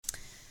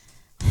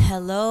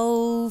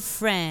Hello,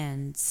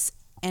 friends,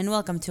 and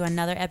welcome to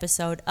another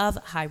episode of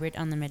Hybrid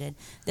Unlimited.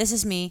 This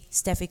is me,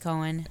 Steffi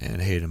Cohen.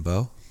 And Hayden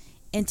Bow.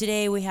 And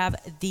today we have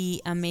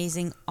the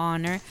amazing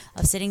honor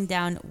of sitting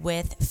down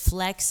with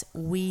Flex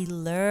Wheeler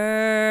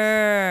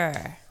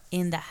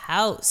in the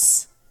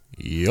house.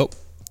 Yep.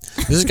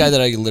 This is a guy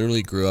that I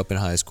literally grew up in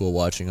high school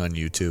watching on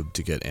YouTube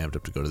to get amped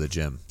up to go to the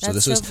gym.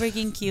 That's so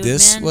freaking cute,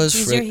 man.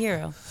 He's your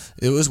hero.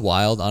 It was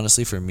wild,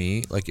 honestly, for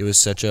me. Like, it was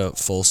such a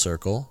full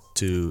circle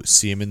to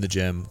see him in the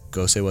gym,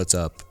 go say what's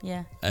up.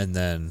 Yeah. And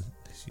then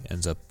he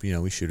ends up,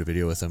 we shoot a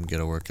video with him, get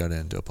a workout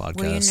in, do a podcast.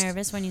 Were you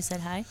nervous when you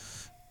said hi?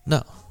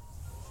 No.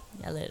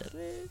 A little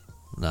bit.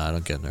 No, I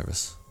don't get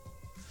nervous.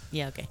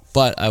 Yeah, okay.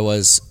 But I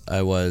was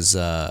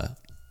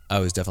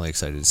definitely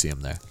excited to see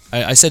him there.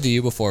 I said to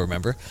you before,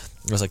 remember?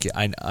 I was like,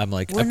 I'm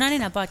like... We're not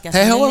in a podcast.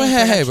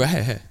 Hey, bro,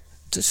 hey.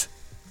 This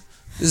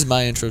is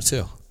my intro,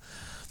 too.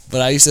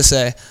 But I used to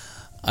say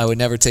I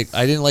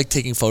didn't like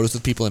taking photos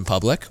with people in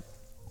public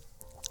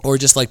or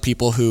just like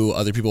people who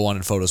other people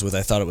wanted photos with.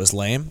 I thought it was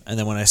lame. And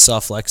then when I saw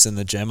Flex in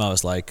the gym, I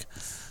was like,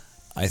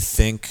 I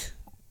think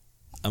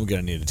I'm going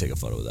to need to take a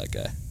photo with that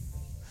guy.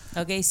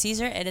 Okay,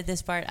 Caesar, edit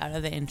this part out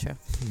of the intro.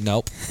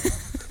 Nope.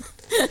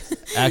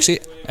 Actually,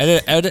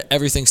 edit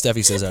everything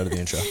Steffi says out of the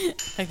intro.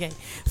 Okay.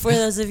 For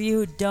those of you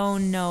who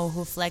don't know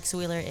who Flex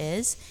Wheeler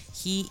is,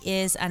 he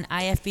is an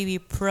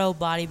IFBB pro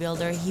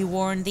bodybuilder. He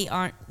won the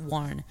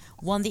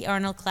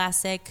Arnold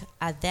Classic,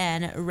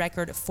 then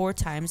record 4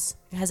 times.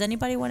 Has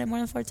anybody won it more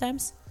than 4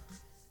 times?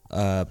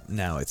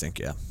 Now I think,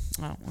 yeah.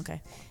 Oh,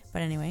 okay.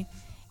 But anyway,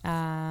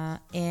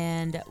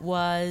 and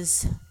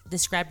was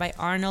described by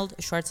Arnold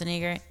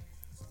Schwarzenegger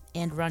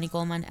and Ronnie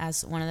Coleman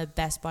as one of the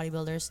best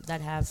bodybuilders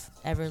that have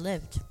ever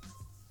lived.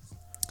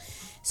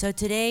 So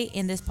today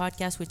in this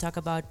podcast, we talk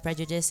about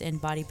prejudice in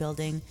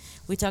bodybuilding.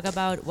 We talk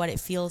about what it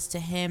feels to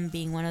him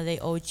being one of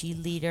the OG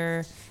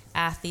leader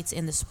athletes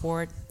in the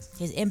sport,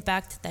 his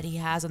impact that he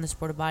has on the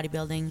sport of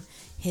bodybuilding,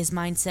 his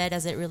mindset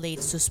as it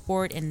relates to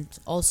sport and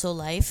also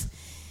life,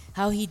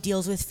 how he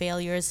deals with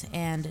failures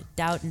and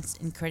doubt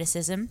and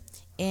criticism,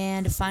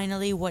 and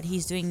finally what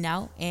he's doing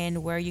now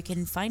and where you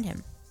can find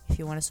him if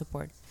you want to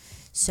support.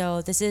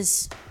 So this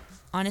is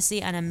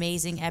honestly an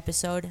amazing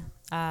episode,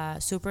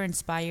 super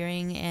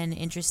inspiring and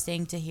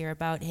interesting to hear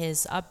about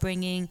his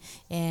upbringing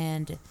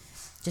and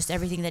just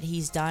everything that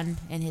he's done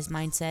and his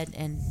mindset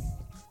and,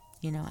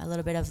 a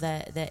little bit of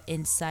the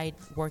inside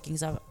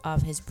workings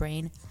of his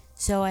brain.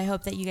 So I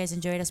hope that you guys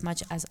enjoyed as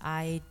much as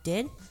I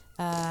did.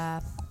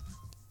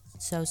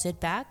 So sit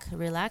back,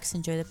 relax,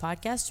 enjoy the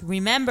podcast.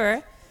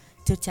 Remember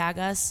to tag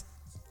us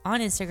on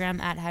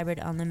Instagram at Hybrid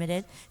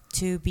Unlimited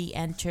to be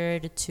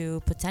entered to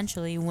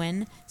potentially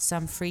win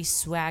some free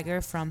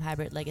swagger from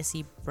Hybrid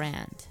Legacy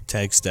brand.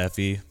 Tag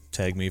Steffi,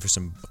 tag me for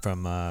some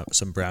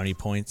brownie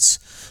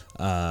points,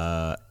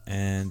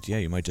 and yeah,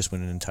 you might just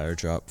win an entire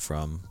drop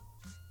from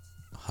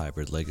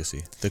Hybrid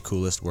Legacy, the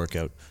coolest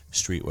workout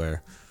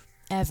streetwear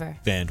ever,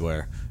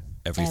 bandwear,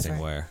 everything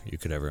ever. wear you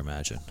could ever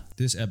imagine.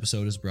 This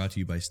episode is brought to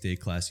you by Stay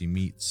Classy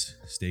Meats.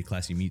 Stay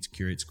Classy Meats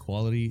curates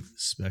quality,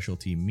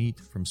 specialty meat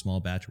from small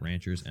batch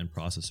ranchers and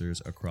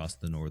processors across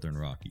the Northern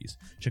Rockies.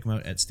 Check them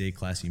out at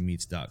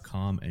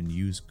stayclassymeats.com and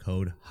use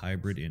code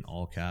HYBRID in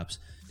all caps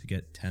to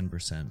get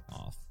 10%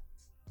 off.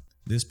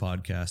 This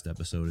podcast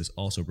episode is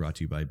also brought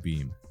to you by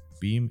Beam.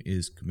 Beam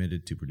is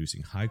committed to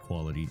producing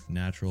high-quality,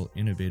 natural,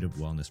 innovative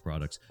wellness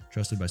products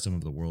trusted by some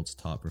of the world's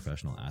top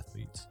professional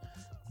athletes.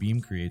 Beam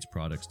creates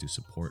products to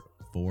support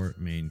 4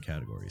 main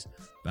categories: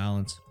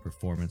 balance,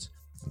 performance,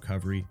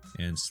 recovery,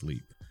 and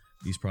sleep.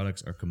 These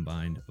products are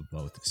combined of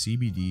both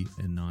CBD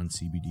and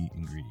non-CBD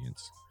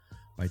ingredients.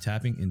 By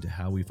tapping into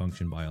how we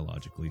function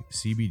biologically,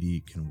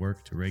 CBD can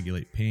work to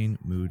regulate pain,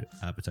 mood,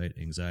 appetite,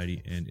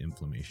 anxiety, and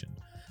inflammation.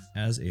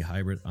 As a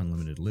Hybrid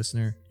Unlimited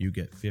listener, you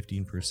get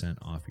 15%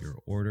 off your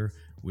order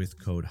with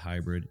code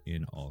HYBRID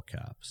in all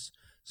caps.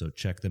 So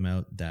check them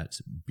out.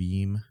 That's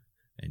Beam,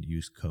 and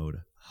use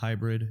code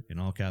HYBRID in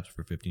all caps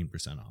for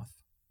 15% off.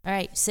 All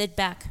right, sit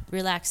back,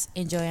 relax,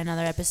 enjoy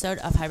another episode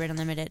of Hybrid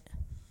Unlimited.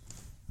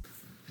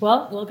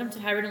 Well, welcome to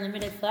Hybrid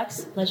Unlimited,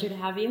 Flex. Pleasure to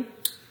have you.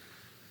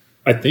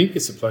 I think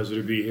it's a pleasure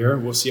to be here.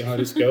 We'll see how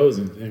this goes,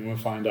 and we'll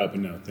find out.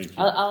 But no, thank you.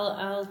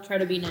 I'll try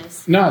to be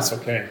nice. No, it's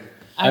okay.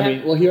 He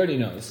already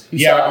knows.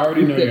 I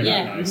already know you're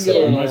Yeah. not nice,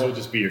 so you might as well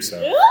just be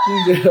yourself.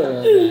 You get a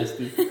little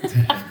nasty.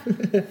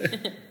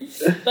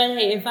 But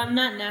hey, if I'm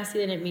not nasty,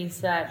 then it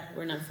means that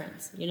we're not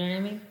friends. You know what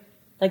I mean?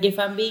 Like if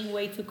I'm being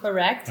way too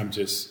correct. I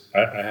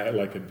had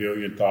like a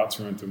billion thoughts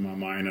run through my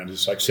mind. I'm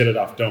just like, shut it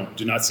off. Do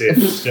not say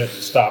it.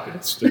 Stop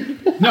it.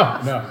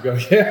 No, go.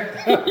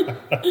 Yeah.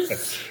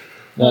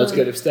 No, it's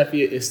good. If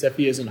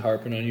Steffi isn't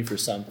harping on you for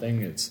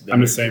something,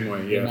 I'm the same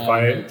way. Yeah.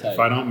 If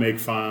I don't make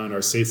fun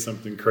or say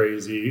something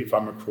crazy, if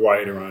I'm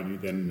quiet around you,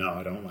 then no,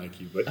 I don't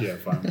like you. But yeah,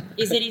 fine.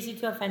 Is it easy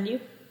to offend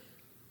you?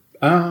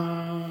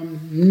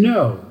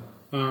 No.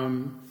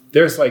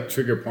 There's like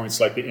trigger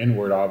points, like the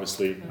N-word,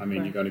 obviously. I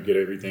mean, you're going to get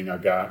everything I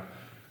got.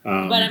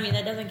 But I mean,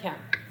 that doesn't count.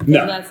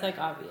 No. That's like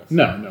obvious.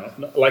 No.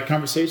 Like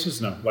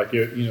conversations, no. Like,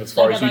 as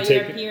far Like as you about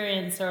take your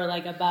appearance or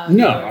like about.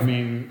 No, your- I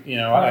mean,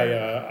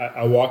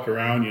 I walk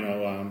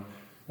around,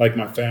 like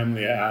my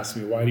family asked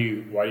me, why do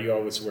you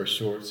always wear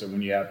shorts, or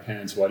when you have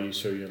pants, why do you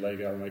show your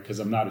leg out? I'm like, because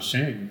I'm not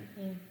ashamed.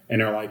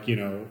 And they're like,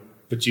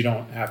 but you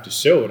don't have to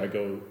show it. I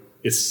go,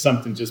 it's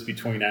something just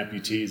between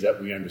amputees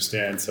that we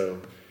understand.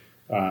 So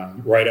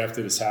right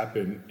after this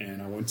happened,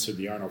 and I went to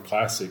the Arnold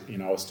Classic,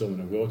 I was still in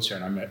a wheelchair,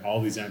 and I met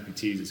all these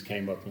amputees that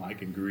came up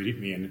and greeted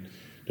me. And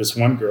this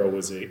one girl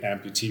was a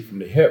amputee from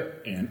the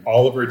hip, and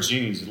all of her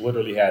jeans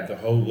literally had the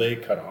whole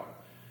leg cut off.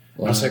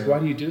 Wow. I was like, why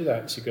do you do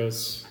that? She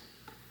goes,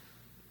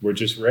 we're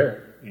just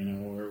rare.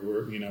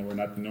 We're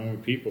not the normal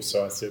people.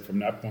 So I said, from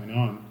that point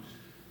on,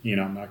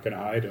 I'm not going to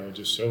hide it. I'll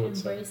just show it.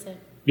 Embrace it.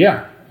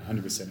 Yeah,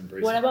 100%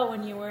 embrace it. What about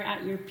when you were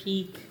at your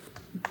peak?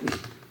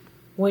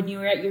 When you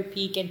were at your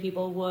peak and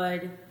people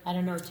would, I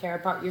don't know, tear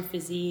apart your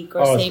physique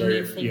or say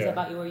mean things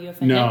about you, were you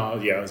offended? No,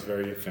 I was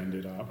very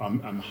offended.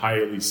 I'm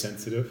highly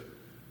sensitive.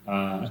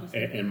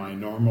 In my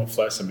normal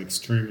flesh, I'm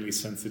extremely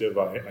sensitive.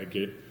 I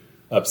get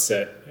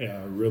upset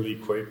really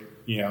quick.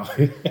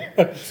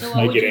 So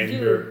what would you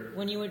do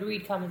when you would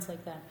read comments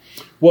like that?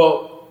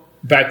 Well,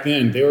 back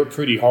then they were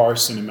pretty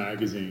harsh in the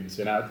magazines,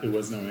 and there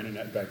was no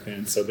internet back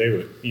then, so they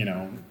would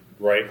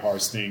write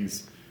harsh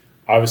things.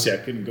 Obviously, I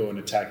couldn't go and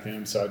attack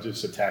them, so I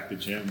just attacked the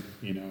gym,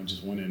 and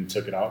just went in and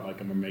took it out like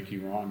I'm gonna make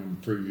you wrong and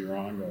prove you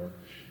wrong, or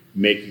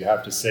make you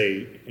have to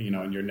say, in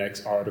your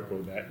next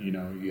article that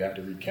you had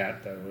to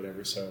recant that or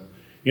whatever. So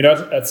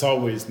that's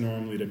always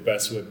normally the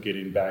best way of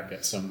getting back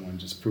at someone,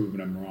 just proving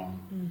them wrong.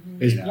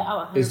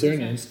 Mm-hmm. Is there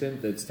an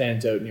instant that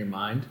stands out in your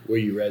mind where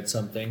you read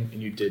something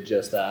and you did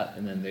just that,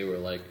 and then they were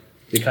like,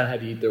 they kind of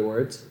had to eat their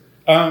words?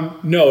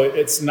 No,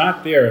 it's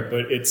not there,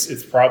 but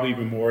it's probably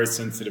even more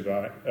sensitive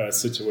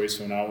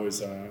situation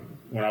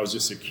when I was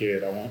just a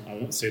kid. I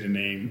won't say the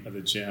name of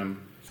the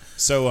gym.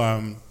 So,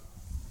 I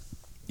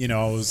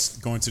was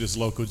going to this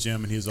local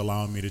gym, and he was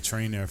allowing me to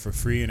train there for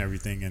free and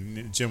everything, and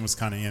the gym was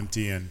kind of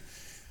empty, and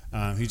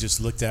he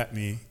just looked at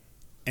me,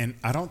 and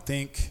I don't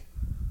think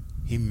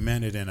he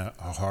meant it in a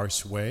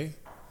harsh way,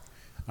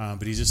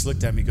 but he just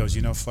looked at me and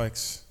goes,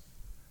 Flex,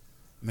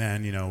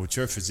 man, with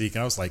your physique,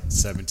 I was like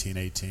 17,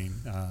 18,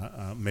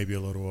 maybe a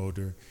little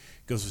older.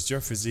 He goes, with your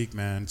physique,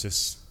 man,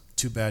 just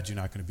too bad you're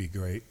not going to be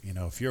great.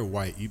 If you're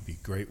white, you'd be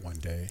great one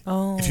day.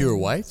 Oh. If you were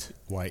white?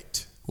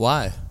 White.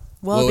 Why?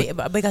 Well,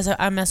 because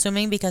I'm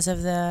assuming because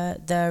of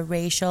the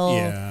racial.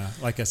 Yeah,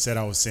 like I said,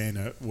 I was saying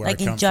where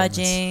like I come in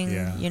judging,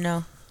 from.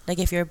 Yeah. Like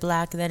if you're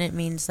black, then it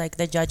means like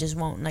the judges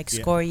won't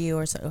score you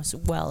or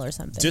well or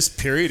something. Just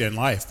period in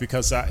life,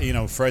 because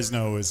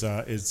Fresno is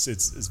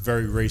it's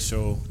very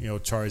racial,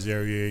 charged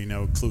area,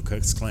 Ku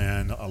Klux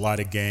Klan, a lot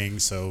of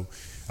gangs, so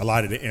a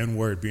lot of the N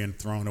word being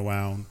thrown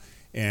around.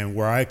 And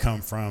where I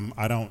come from,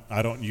 I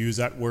don't use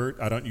that word.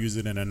 I don't use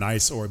it in a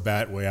nice or a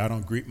bad way. I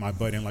don't greet my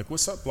buddy and like,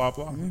 what's up, blah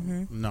blah.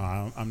 Mm-hmm.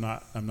 No, I'm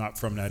not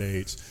from that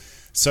age.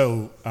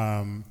 So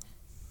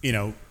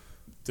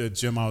the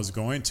gym I was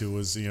going to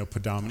was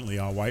predominantly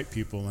all white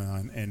people,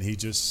 and he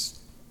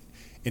just,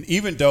 and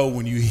even though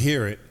when you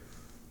hear it,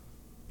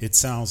 it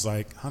sounds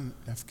like, how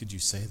the F could you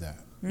say that?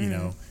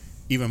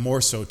 Even more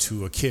so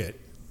to a kid.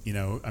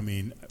 I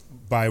mean,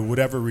 by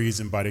whatever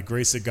reason, by the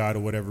grace of God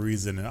or whatever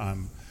reason,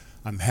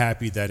 I'm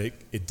happy that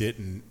it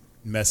didn't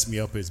mess me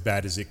up as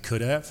bad as it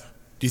could have.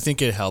 Do you think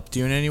it helped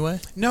you in any way?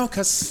 No,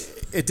 because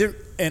it did.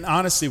 And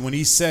honestly, when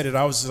he said it,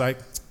 I was just like,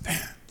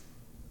 man,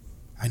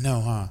 I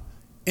know, huh?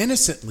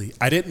 Innocently,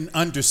 I didn't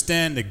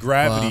understand the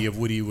gravity of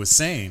what he was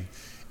saying,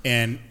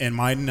 and in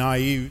my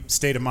naive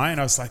state of mind,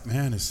 I was like,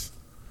 man, there's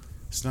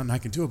nothing I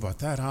can do about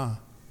that, huh?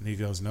 And he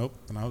goes, nope.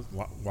 And I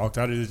walked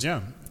out of the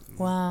gym.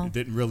 Wow. It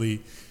didn't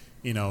really,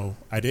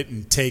 I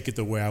didn't take it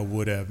the way I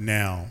would have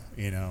now,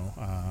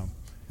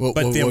 What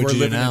then would we're you do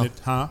living now? in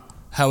it, huh?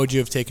 How would you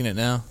have taken it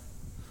now?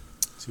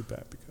 Too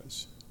bad,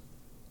 because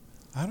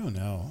I don't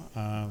know.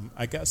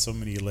 I got so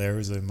many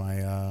layers in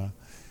my,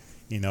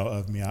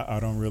 of me. I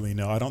don't really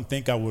know. I don't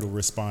think I would have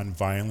responded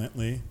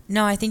violently.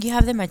 No, I think you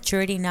have the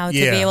maturity now to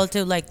be able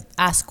to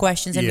ask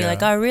questions and be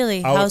like, oh,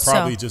 really? I How would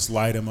probably so? just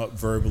light them up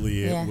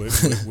verbally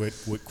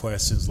with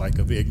questions like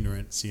of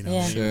ignorance,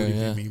 Yeah. Sure, what do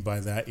you mean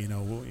by that?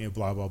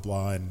 Blah, blah,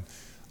 blah, and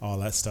all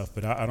that stuff.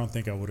 But I don't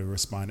think I would have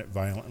responded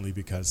violently,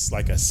 because,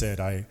 like I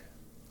said,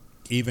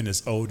 even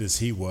as old as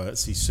he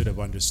was, he should have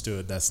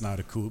understood that's not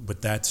a cool,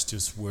 but that's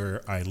just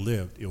where I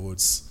lived. It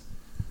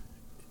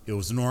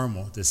was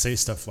normal to say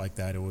stuff like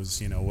that. It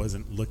was,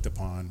 wasn't looked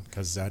upon,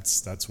 because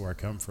that's where I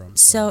come from.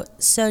 So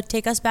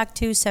take us back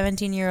to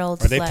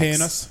 17-year-old Are Flex. they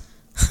paying us?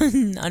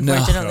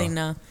 Unfortunately,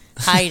 no.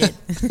 Hide it.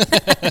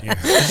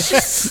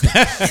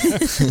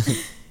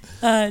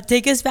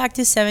 Take us back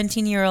to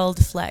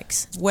 17-year-old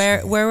Flex.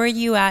 Where were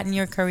you at in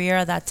your career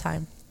at that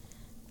time?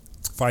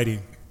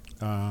 Fighting.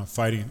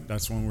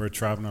 That's when we were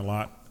traveling a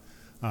lot,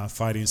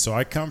 fighting. So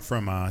I come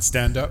from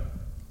stand-up,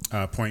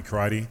 point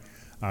karate,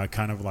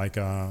 kind of like,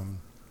 I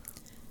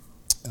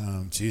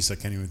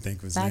can't even think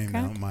of his name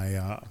now.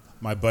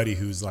 My buddy,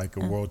 who's like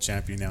a world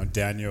champion now,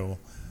 Daniel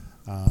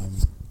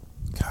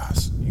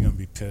Gosh, you're gonna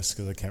be pissed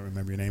because I can't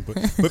remember your name, but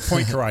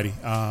Point Karate.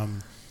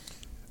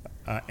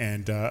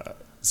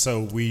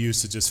 So we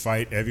used to just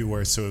fight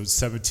everywhere. So at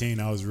 17,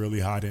 I was really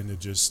hot into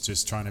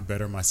just trying to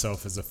better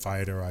myself as a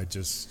fighter. I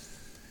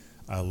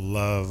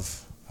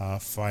love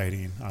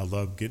fighting. I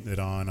love getting it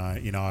on.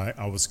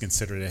 I was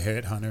considered a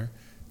headhunter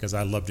because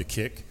I love to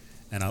kick,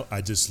 and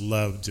I just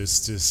love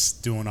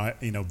just doing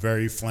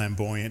very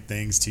flamboyant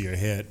things to your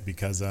head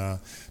because to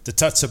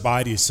touch the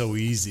body is so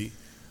easy.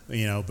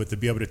 But to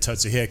be able to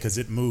touch the head because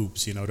it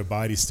moves, the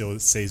body still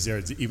stays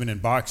there. Even in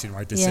boxing,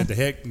 right? They said the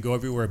head can go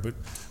everywhere, but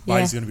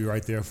body's going to be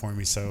right there for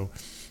me. So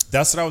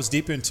that's what I was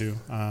deep into.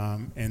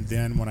 And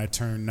then when I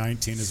turned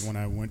 19 is when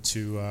I went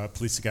to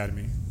police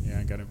academy. Yeah,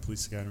 I got into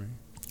police academy.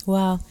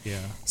 Wow. Yeah.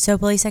 So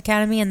police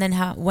academy, and then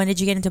when did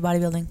you get into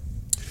bodybuilding?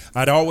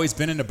 I'd always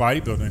been into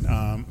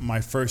bodybuilding.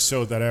 My first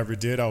show that I ever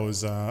did,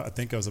 I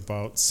think I was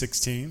about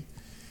 16.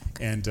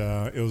 And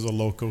it was a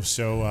local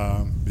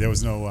show. There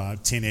was no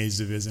teenage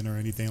division or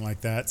anything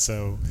like that.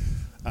 So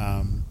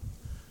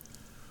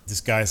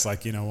this guy's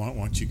like, why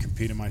don't you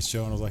compete in my show?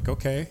 And I was like,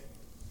 okay.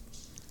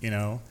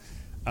 And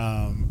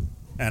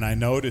I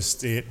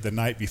noticed it the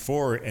night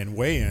before in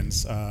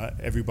weigh-ins,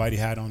 everybody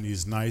had on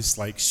these nice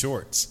like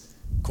shorts,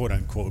 quote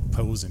unquote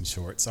posing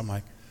shorts. I'm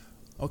like,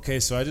 okay,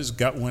 so I just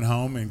went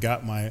home and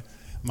got my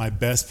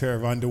best pair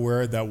of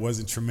underwear that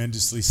wasn't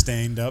tremendously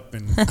stained up,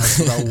 and that's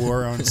what I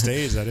wore on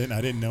stage. I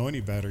didn't know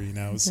any better,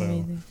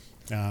 So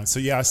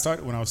yeah, I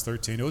started when I was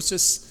 13. It was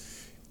just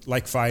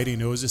like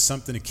fighting. It was just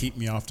something to keep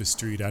me off the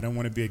street. I don't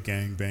want to be a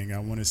gangbanger. I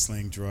want to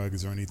sling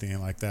drugs or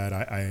anything like that.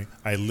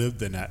 I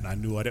lived in that, and I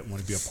knew I didn't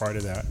want to be a part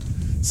of that.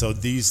 So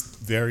these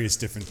various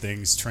different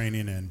things,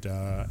 training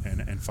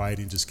and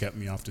fighting, just kept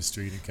me off the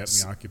street and kept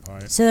me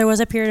occupied. So there was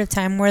a period of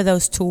time where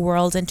those two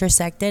worlds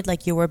intersected,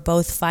 like you were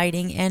both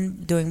fighting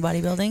and doing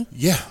bodybuilding?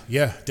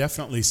 Yeah,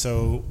 definitely.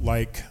 So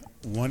like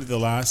one of the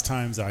last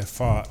times I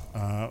fought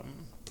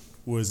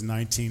was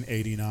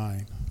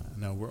 1989.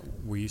 No,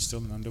 were you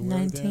still in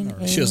underwear then?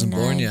 Or? She wasn't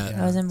born yet.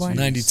 I wasn't born.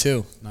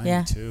 92.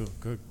 92. Yeah.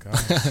 Good God.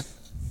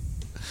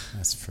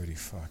 That's pretty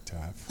fucked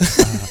up.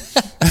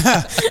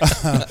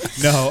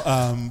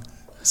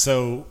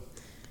 So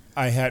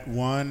I had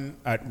won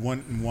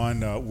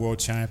world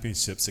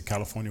championships, the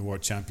California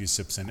World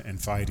Championships in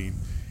fighting,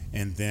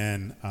 and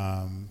then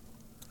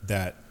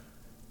that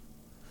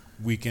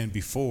weekend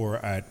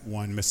before I had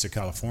won Mr.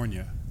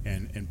 California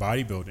in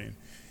bodybuilding.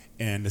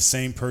 And the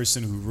same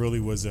person who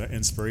really was an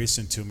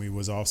inspiration to me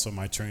was also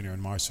my trainer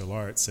in martial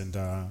arts. And,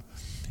 I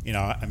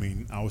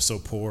was so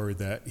poor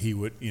that he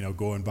would,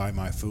 go and buy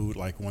my food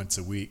like once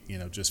a week,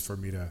 just for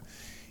me to,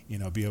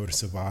 be able to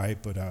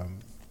survive. But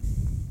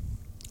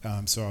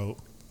so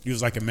he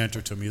was like a mentor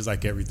to me. He was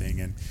like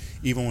everything. And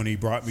even when he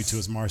brought me to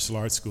his martial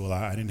arts school,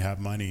 I didn't have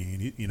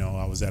money. And,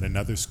 I was at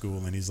another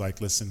school. And he's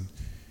like, listen,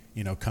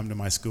 come to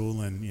my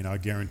school and, I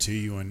guarantee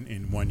you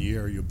in 1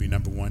 year you'll be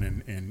number one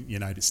in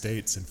United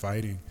States in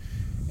fighting.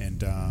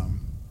 And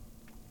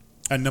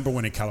number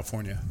one in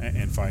California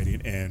in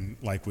fighting. And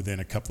like within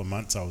a couple of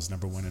months, I was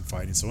number one in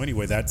fighting. So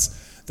anyway,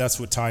 that's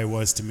what Ty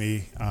was to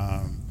me.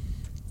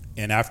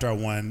 And after I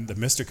won the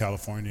Mr.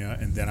 California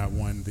and then I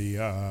won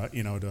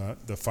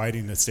the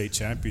fighting, the state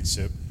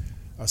championship,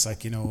 I was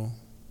like,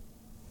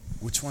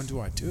 which one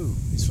do I do?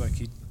 He's like,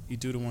 you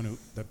do the one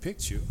that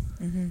picked you,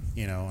 and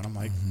I'm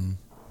like,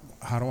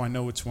 how do I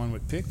know which one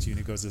would pick you? And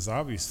he goes, it's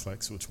obvious,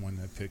 Flex, which one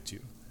that picked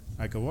you.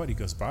 I go, what? He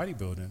goes,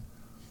 bodybuilding.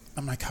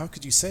 I'm like, how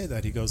could you say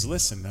that? He goes,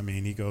 listen,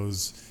 he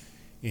goes,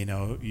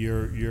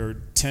 you're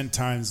 10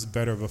 times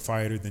better of a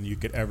fighter than you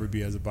could ever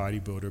be as a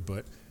bodybuilder.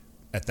 But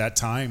at that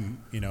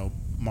time,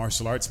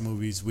 martial arts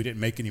movies, we didn't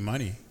make any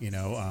money.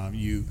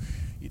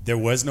 There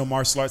was no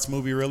martial arts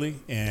movie really.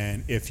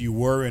 And if you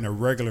were in a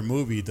regular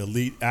movie, the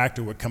lead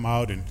actor would come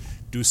out and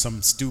do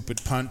some stupid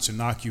punch and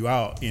knock you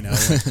out,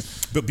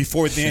 But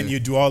before then, you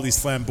do all these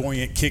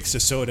flamboyant kicks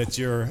to show that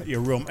you're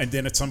real. And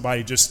then it's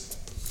somebody just,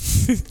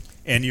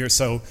 and you're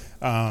so.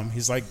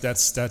 He's like,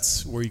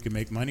 that's where you can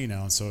make money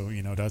now. And so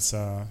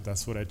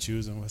that's what I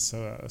choose, and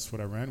that's what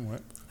I ran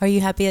with. Are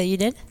you happy that you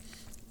did?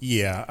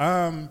 Yeah.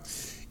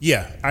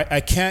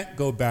 I can't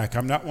go back.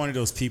 I'm not one of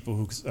those people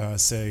who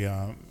say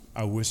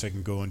I wish I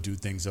can go and do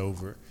things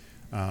over,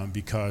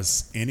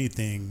 because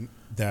anything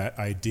that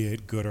I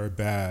did, good or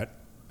bad,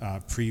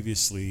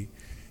 previously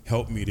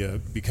helped me to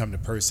become the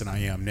person I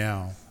am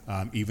now.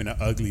 Even the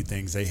ugly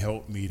things, they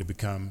helped me to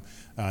become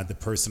the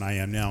person I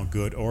am now,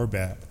 good or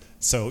bad.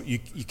 So you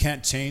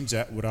can't change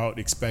that without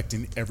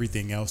expecting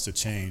everything else to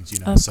change.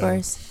 Of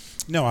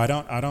course. No, I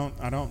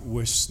don't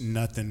wish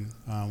nothing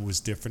was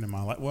different in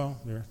my life. Well,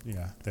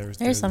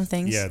 there's some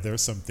things. Yeah,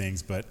 there's some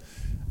things, but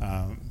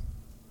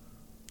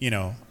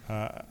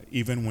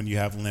even when you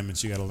have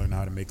lemons, you got to learn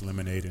how to make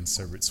lemonade and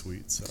serve it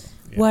sweet. So,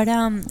 yeah. What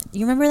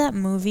you remember that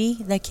movie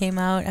that came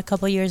out a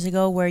couple years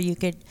ago where you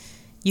could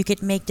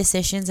make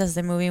decisions as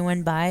the movie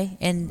went by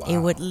and it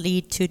would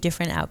lead to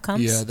different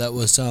outcomes? Yeah, that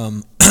was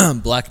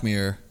Black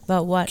Mirror.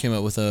 But what? Came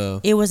out with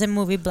It was a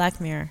movie, Black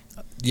Mirror.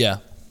 Yeah.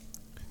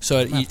 So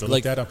I have to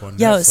look that up on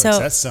Yo, Netflix. so-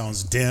 That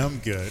sounds damn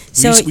good.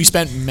 So we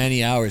spent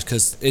many hours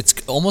because it's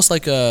almost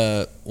like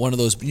one of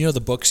those,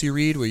 the books you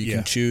read where you Yeah.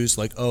 can choose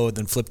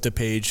then flip to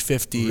page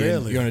 50 and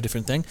Really? you're on a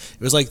different thing.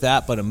 It was like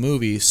that, but a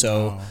movie.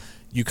 So Wow.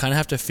 you kind of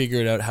have to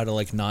figure it out how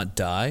to not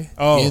die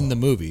Oh. in the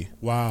movie.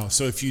 Wow.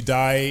 So if you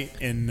die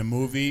in the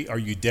movie, are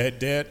you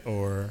dead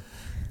or?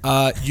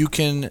 You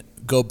can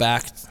go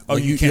back. Oh,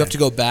 you can. have to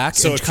go back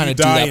So and if kind you of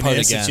do die that in part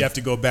instance, again. you have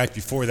to go back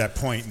before that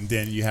point, and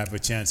then you have a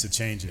chance to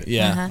change it.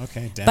 Yeah. Uh-huh.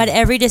 Okay. Damn. But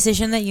every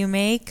decision that you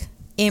make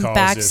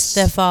impacts Causes-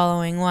 the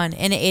following one,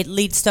 and it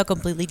leads to a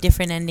completely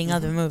different ending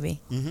of the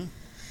movie. Mhm.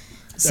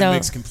 That So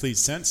makes complete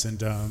sense. And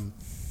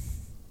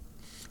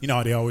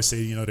they always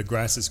say, the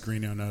grass is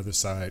greener on the other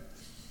side.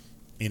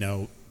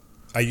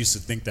 I used to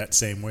think that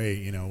same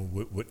way,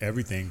 with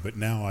everything. But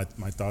now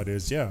my thought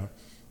is,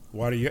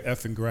 water your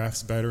effing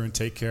grass better and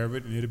take care of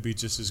it, and it'll be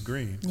just as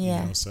green.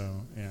 Yeah.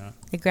 So yeah,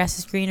 the grass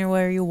is greener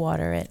where you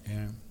water it.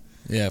 yeah.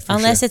 Yeah, for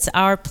Unless sure. it's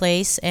our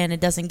place and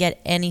it doesn't get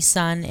any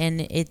sun and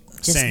it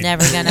just Same.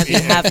 never gonna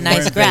have We're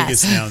nice in grass.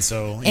 Vegas now,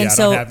 so And I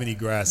so don't have any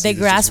grass. The It's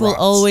grass just will rocks.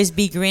 always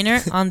be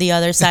greener on the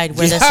other side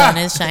where the sun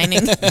is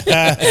shining.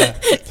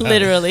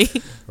 Literally.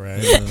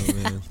 Right.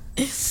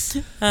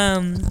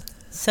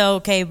 So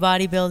okay,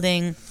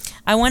 bodybuilding.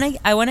 I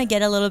wanna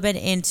get a little bit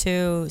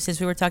into, since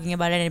we were talking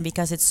about it and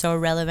because it's so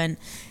relevant,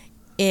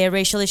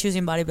 racial issues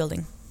in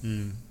bodybuilding.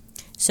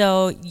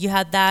 So you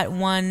had that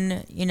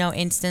one,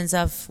 instance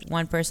of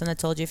one person that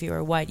told you if you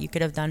were white you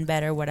could have done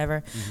better,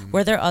 whatever.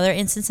 Were there other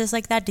instances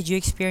like that? Did you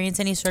experience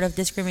any sort of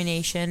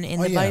discrimination in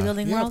the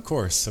bodybuilding yeah, world? of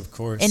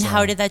course. And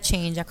how did that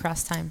change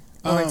across time,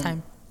 over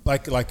time?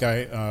 Like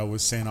I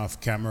was saying off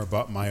camera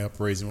about my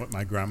upbringing with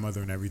my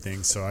grandmother and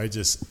everything, so I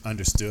just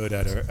understood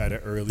at an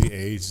early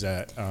age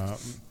that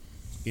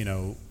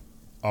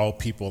all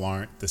people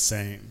aren't the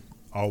same.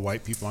 All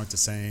white people aren't the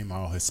same.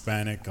 All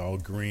Hispanic, all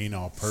green,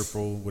 all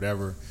purple,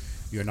 whatever.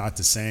 You're not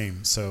the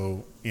same.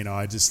 So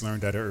I just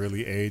learned at an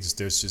early age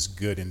there's just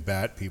good and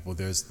bad people.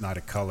 There's not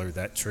a color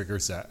that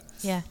triggers that.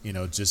 Yeah.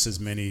 Just as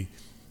many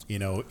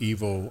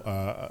evil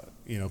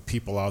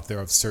people out there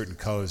of certain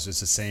colors is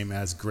the same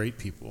as great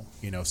people,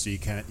 so you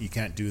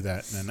can't do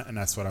that. And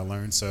that's what I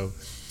learned. So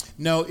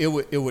no,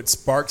 it would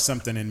spark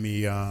something in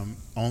me,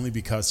 only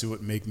because it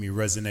would make me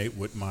resonate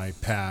with my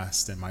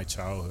past and my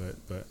childhood.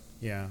 But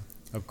yeah,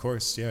 of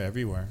course. Yeah.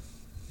 Everywhere.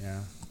 Yeah.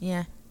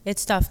 Yeah,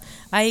 it's tough.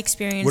 I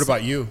experienced. What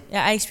about you?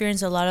 Yeah, I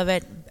experienced a lot of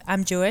it.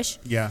 I'm Jewish.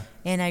 Yeah.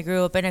 And I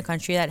grew up in a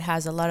country that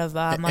has a lot of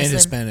Muslim and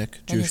Hispanic.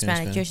 and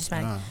Jewish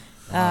Hispanic.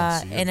 So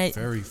and you're it-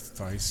 very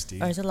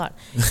feisty. Or it's a lot.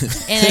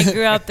 And I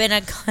grew up in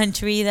a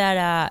country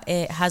that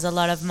it has a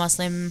lot of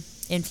Muslim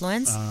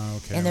influence.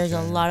 Okay. And there's a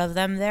okay. lot of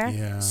them there.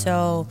 Yeah.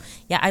 So,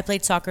 yeah, I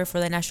played soccer for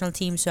the national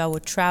team, so I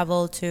would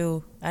travel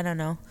to, I don't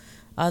know,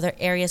 other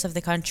areas of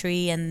the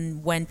country.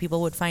 And when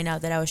people would find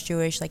out that I was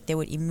Jewish, they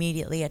would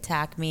immediately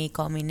attack me,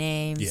 call me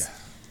names. Yeah.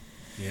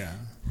 Yeah.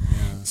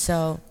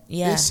 So,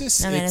 yeah. It's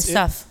just, it's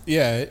tough.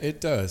 Yeah,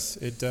 it does.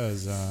 It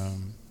does.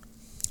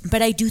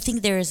 But I do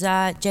think there's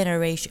a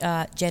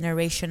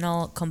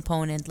generational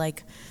component.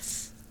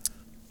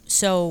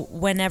 So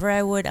whenever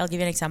I'll give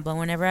you an example.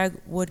 Whenever I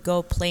would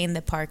go play in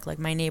the park, like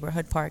my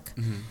neighborhood park,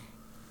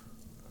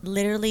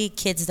 literally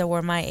kids that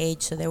were my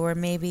age, so they were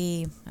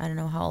maybe, I don't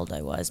know how old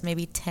I was,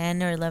 maybe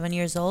 10 or 11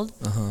 years old,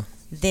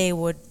 they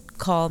would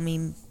call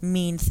me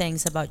mean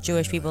things about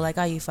Jewish people, like,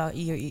 I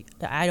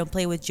don't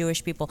play with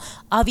Jewish people.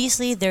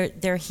 Obviously,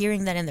 they're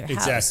hearing that in their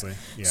house. Exactly.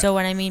 Yeah. So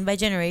what I mean by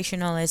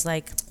generational is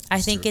I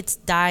think it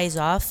dies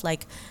off.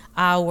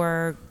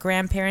 Our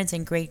grandparents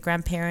and great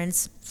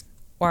grandparents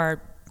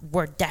were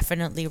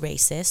definitely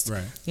racist,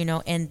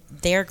 Right. and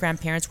their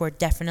grandparents were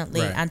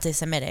definitely Right.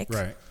 anti-Semitic,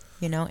 Right.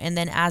 And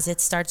then as it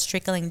starts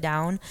trickling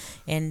down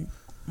and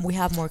we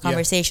have more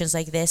conversations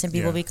like this and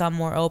people Yeah. become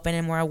more open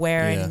and more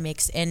aware Yeah. and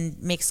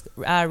mix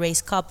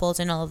race couples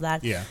and all of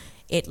that, Yeah.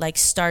 it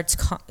starts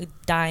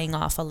dying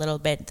off a little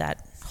bit,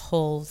 that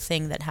whole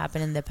thing that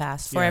happened in the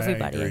past for Yeah,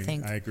 everybody, I agree.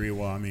 think. I agree.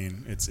 Well, I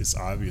mean, it's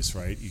obvious,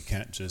 right? You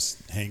can't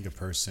just hang a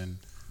person,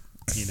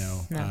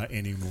 No.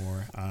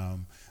 anymore.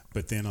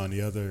 But then on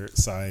the other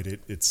side,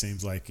 it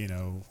seems like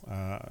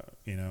how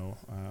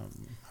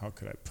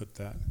could I put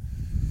that?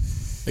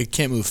 It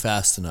can't move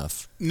fast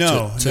enough.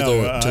 No, to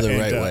the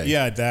right way.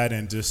 Yeah, that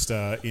and just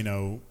so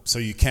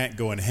you can't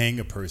go and hang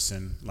a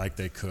person like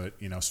they could,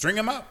 string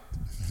them up.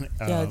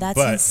 Yo, that's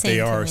but insane they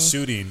to are me.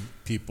 shooting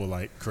people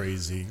like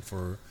crazy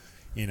for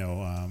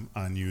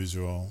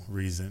unusual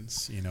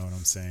reasons. You know what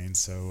I'm saying?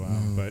 So,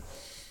 but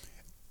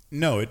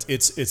no,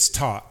 it's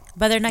taught.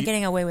 But they're not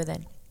getting away with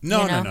it.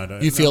 No, you know? no.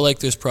 You feel like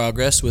there's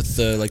progress with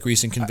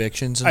recent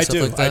convictions and I stuff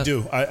do, like that? I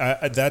do.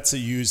 I that's a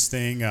huge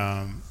thing.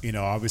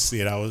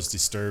 Obviously, that was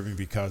disturbing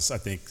because I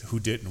think who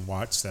didn't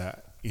watch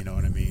that? You know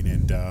what I mean?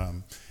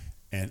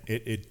 And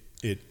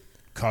it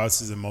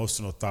causes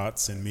emotional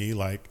thoughts in me.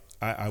 Like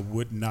I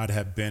would not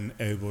have been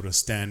able to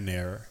stand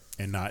there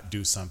and not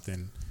do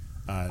something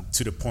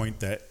to the point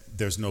that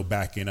there's no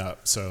backing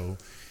up. So,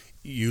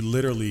 you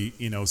literally,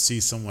 see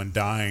someone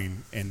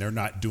dying and they're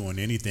not doing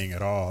anything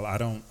at all. I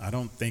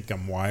don't think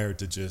I'm wired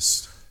to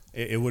just.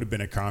 It would have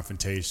been a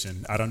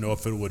confrontation. I don't know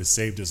if it would have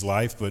saved his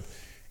life, but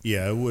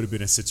yeah, it would have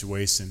been a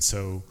situation.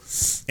 So,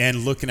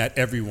 and looking at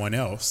everyone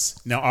else.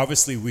 Now,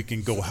 obviously, we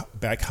can go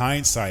back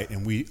hindsight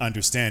and we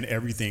understand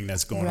everything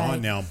that's going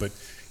on now, but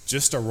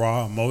just a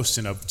raw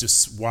emotion of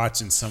just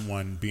watching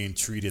someone being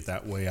treated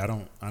that way, I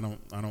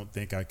don't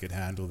think I could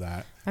handle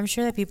that. I'm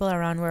sure that people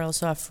around were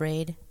also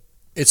afraid.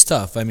 It's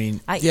tough. I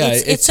mean,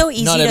 it's so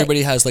easy. Not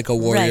everybody has like a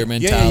warrior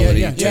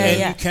mentality. And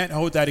you can't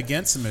hold that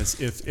against them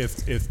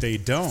if they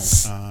don't.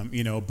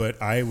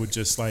 But I would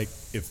just like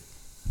if.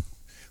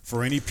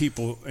 For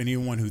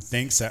anyone who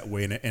thinks that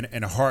way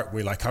in a heart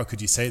way, like how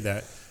could you say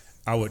that?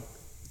 I would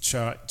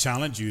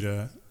challenge you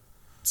to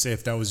say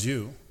if that was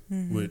you,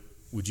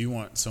 would you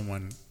want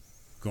someone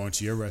going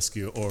to your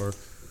rescue? Or,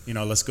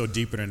 let's go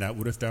deeper than that.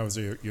 What if that was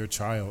your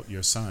child,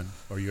 your son,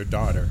 or your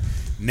daughter?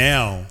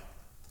 Now,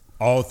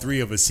 all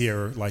three of us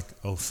here are like,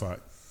 oh fuck,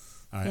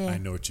 I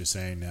know what you're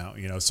saying now.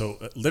 So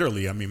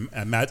literally, I mean,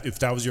 if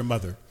that was your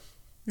mother,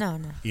 no,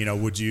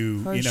 would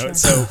you? Sure.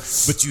 So,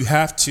 but you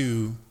have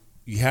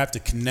to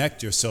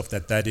connect yourself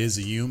that is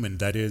a human,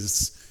 that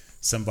is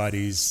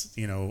somebody's,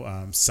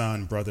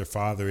 son, brother,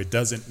 father. It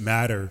doesn't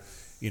matter,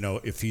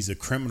 if he's a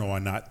criminal or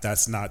not.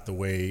 That's not the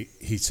way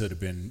he should have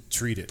been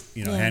treated.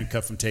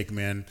 Handcuff him, take him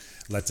in,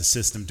 let the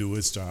system do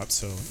its job.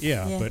 So,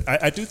 but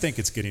I do think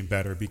it's getting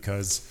better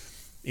because,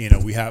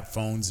 we have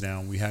phones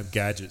now, we have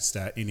gadgets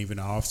and even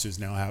officers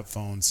now have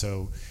phones.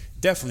 So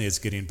definitely it's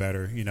getting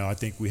better. I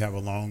think we have a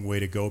long way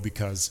to go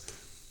because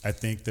I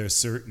think there's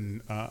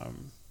certain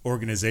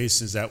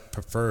organizations that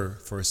prefer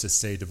for us to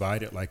stay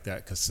divided like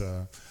that, because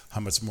how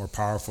much more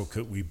powerful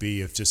could we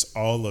be if just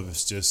all of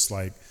us just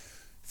like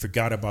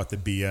forgot about the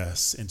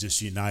BS and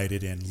just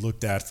united and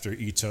looked after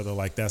each other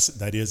like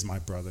that is my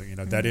brother,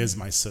 that is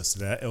my sister,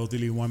 that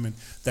elderly woman,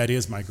 that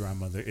is my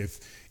grandmother.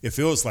 If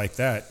it was like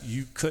that,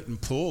 you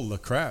couldn't pull the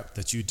crap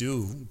that you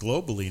do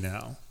globally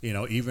now,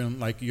 even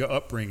like your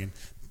upbringing,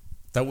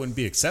 that wouldn't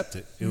be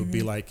accepted. It would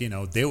be like,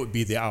 they would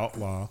be the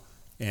outlaw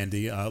and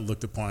they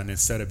looked upon,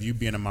 instead of you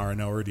being a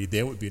minority,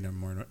 they would be a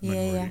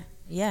minority.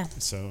 Yeah.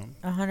 So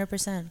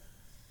 100%.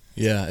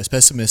 Yeah, as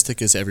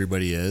pessimistic as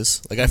everybody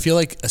is, like I feel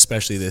like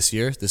especially this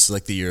year, this is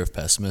like the year of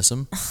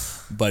pessimism,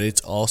 but it's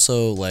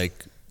also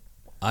like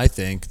I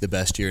think the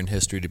best year in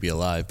history to be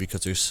alive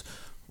because there's,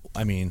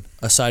 I mean,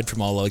 aside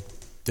from all like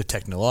the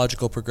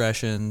technological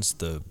progressions,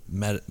 the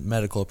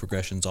medical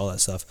progressions, all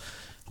that stuff.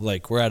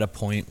 Like we're at a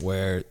point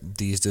where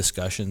these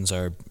discussions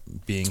are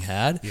being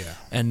had,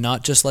 and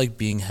not just like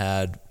being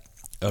had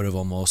out of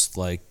almost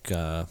like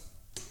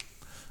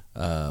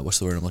what's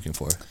the word I'm looking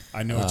for?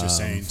 I know what you're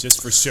saying,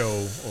 just for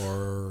show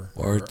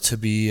or to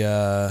be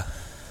why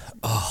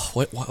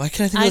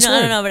can't I think of this word? I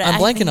don't know, but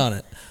I'm blanking on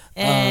it.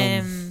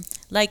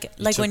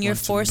 Like when you're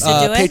forced to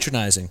do it.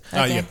 Patronizing.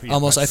 Okay.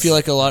 Almost, I feel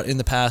like a lot in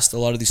the past, a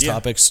lot of these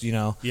topics,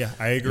 Yeah,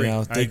 I agree.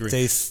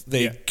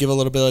 They give a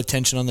little bit of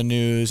attention on the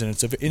news, and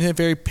it's in a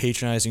very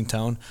patronizing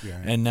tone. Yeah.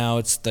 And now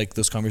it's like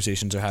those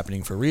conversations are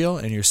happening for real,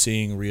 and you're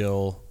seeing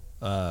real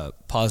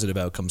positive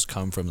outcomes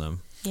come from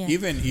them. Yeah.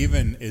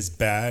 Even as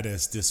bad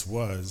as this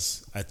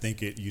was, I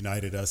think it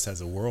united us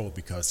as a world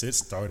because it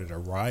started a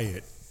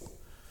riot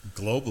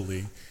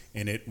globally,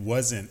 and it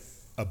wasn't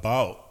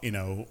about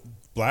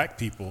black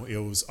people. It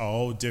was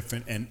all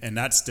different, and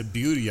that's the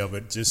beauty of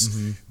it. Just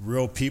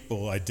real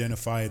people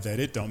identify that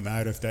it don't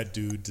matter if that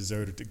dude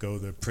deserved to go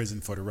to prison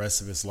for the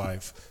rest of his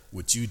life.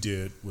 What you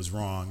did was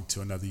wrong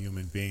to another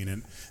human being,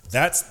 and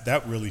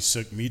that really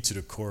shook me to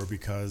the core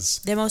because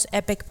the most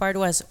epic part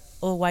was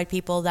all white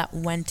people that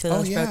went to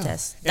those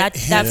protests. That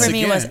for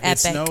me was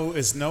epic.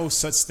 It's no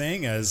such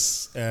thing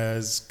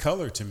as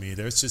color to me.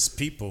 There's just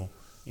people.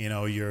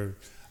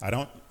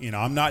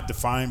 I'm not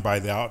defined by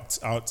the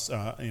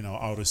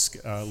outer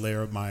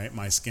layer of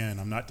my skin.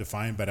 I'm not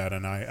defined by that,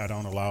 and I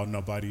don't allow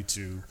nobody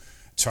to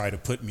try to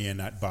put me in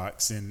that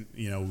box. And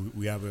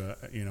we have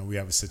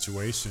a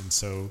situation.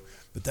 So,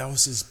 but that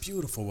was just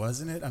beautiful,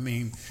 wasn't it? I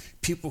mean,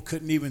 people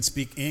couldn't even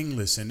speak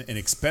English, and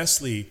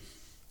especially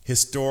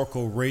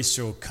historical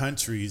racial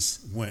countries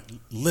went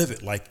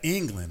livid, like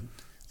England,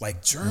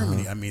 like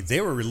Germany. I mean, they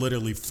were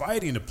literally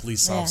fighting the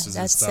police officers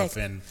and stuff,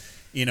 sick. and.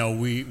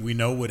 We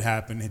know what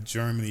happened in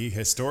Germany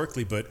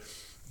historically, but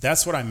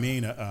that's what I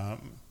mean.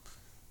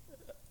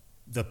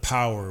 The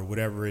power,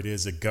 whatever it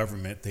is, a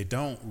government, they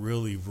don't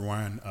really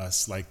run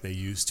us like they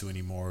used to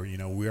anymore.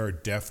 We are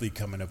definitely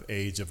coming of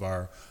age of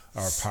our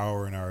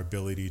power and our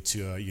ability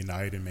to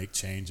unite and make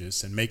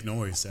changes and make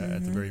noise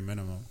at the very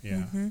minimum.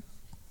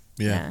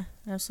 Yeah,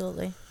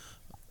 absolutely.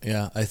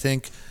 Yeah,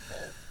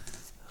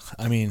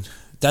 I mean,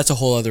 that's a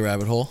whole other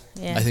rabbit hole.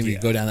 Yeah. I think we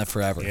could go down that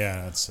forever.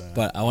 Yeah, that's.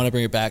 But I want to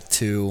bring it back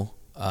to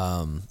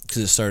because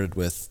it started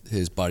with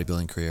his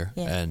bodybuilding career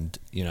and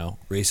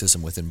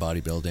racism within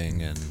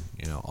bodybuilding and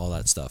all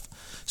that stuff.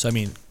 So I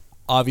mean,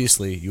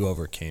 obviously you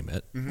overcame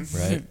it,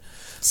 right?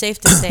 Safe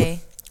to say.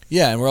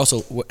 Yeah,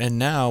 and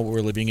now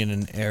we're living in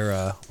an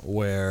era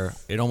where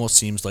it almost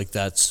seems like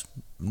that's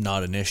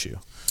not an issue.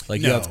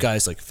 Like you No. have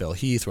guys like Phil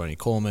Heath, Ronnie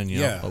Coleman,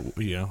 who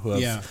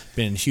have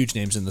been huge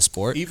names in the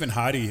sport. Even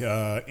Hadi,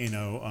 all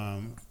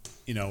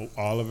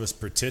of us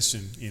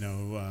petitioned,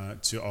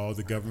 to all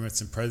the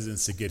governments and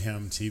presidents to get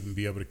him to even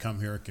be able to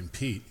come here and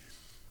compete.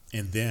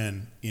 And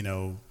then,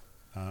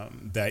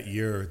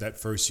 that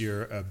first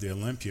year of the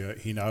Olympia,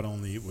 he not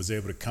only was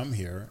able to come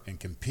here and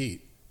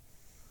compete,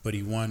 but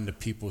he won the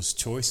People's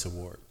Choice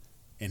Award.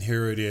 And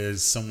here it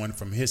is, someone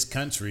from his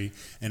country,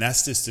 and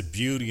that's just the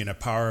beauty and the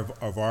power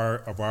of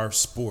our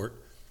sport.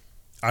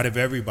 Out of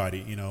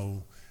everybody,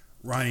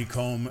 Ronnie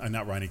Coleman,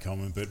 not Ronnie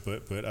Coleman, but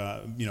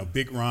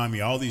Big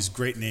Ramy, all these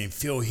great names,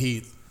 Phil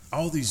Heath,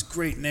 all these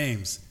great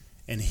names,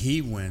 and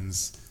he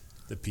wins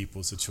the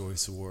People's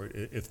Choice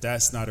Award. If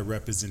that's not a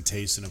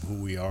representation of who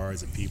we are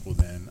as a people,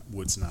 then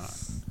what's not?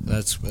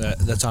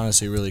 That's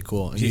honestly really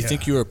cool. And you Yeah.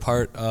 think you were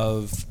part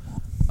of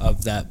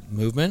that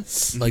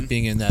movement, like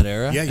being in that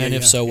era? Yeah, and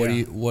if so,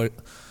 yeah. what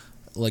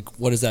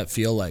does that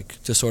feel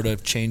like to sort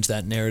of change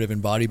that narrative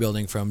in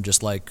bodybuilding from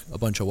just like a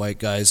bunch of white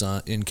guys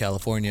in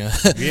California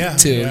Yeah,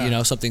 to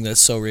yeah. Something that's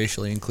so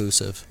racially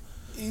inclusive?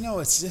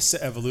 It's just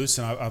the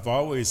evolution. I've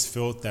always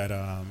felt that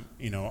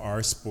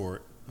our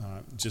sport,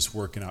 just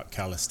working out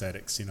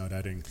calisthenics,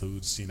 that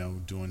includes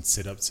doing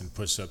sit-ups and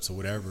push-ups or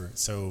whatever.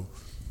 So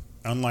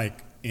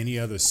unlike any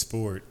other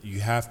sport,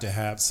 you have to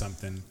have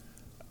something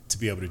to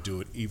be able to do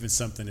it. Even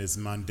something as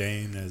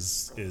mundane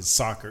as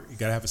soccer, you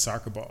got to have a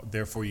soccer ball.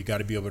 Therefore, you got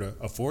to be able to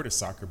afford a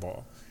soccer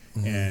ball.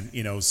 And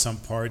some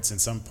parts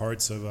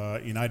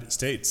of United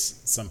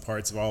States, some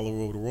parts of all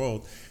over the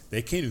world,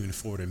 they can't even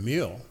afford a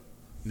meal.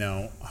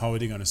 Now, how are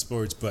they going to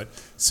splurge? But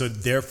so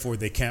therefore,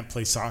 they can't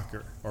play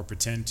soccer or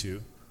pretend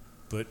to.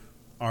 But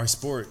our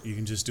sport, you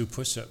can just do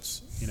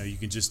push-ups. You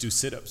can just do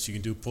sit-ups. You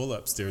can do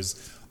pull-ups.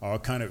 There's all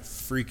kind of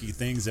freaky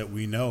things that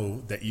we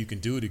know that you can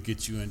do to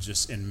get you in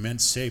just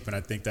immense shape. And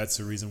I think that's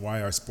the reason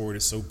why our sport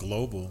is so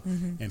global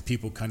and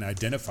people kind of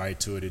identify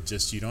to it.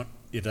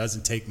 It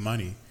doesn't take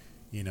money.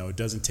 It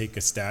doesn't take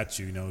a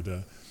statue,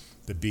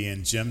 to be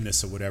in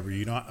gymnast or whatever.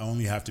 You don't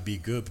only have to be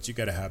good, but you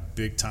got to have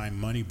big time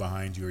money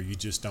behind you or you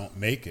just don't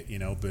make it,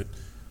 But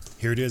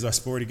here it is, our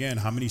sport again.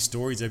 How many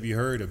stories have you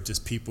heard of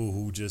just people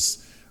who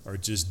just are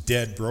just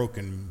dead broke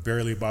and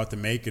barely about to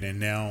make it, and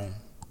now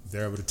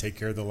they're able to take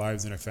care of their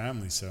lives and their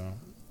families? So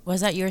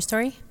Was that your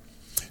story?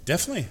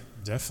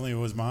 definitely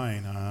was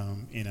mine.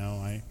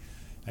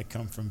 I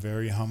come from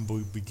very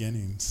humble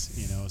beginnings,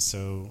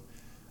 so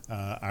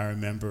I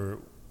remember,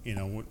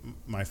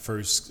 my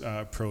first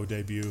pro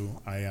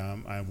debut,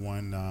 I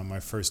won my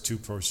first 2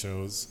 pro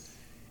shows,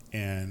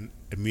 and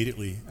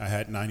immediately I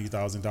had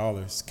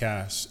 $90,000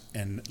 cash,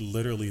 and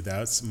literally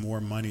that's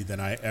more money than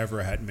I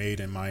ever had made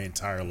in my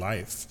entire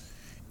life.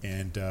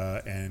 And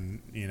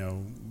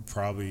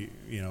probably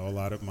a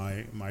lot of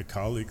my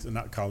colleagues,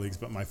 not colleagues,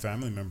 but my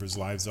family members'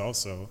 lives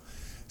also.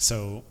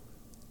 So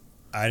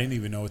I didn't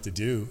even know what to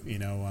do.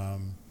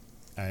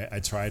 I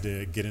tried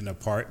to get an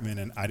apartment,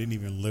 and I didn't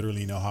even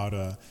literally know how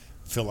to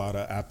fill out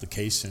an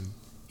application.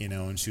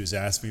 And she was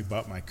asking me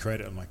about my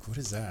credit. I'm like, what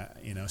is that?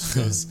 She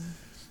goes.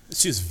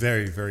 She was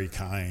very, very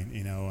kind.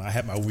 I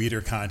had my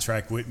Weider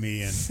contract with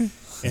me, and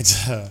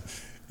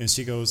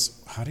she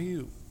goes, "How do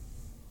you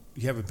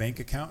have a bank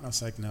account?" And I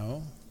was like,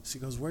 "No." She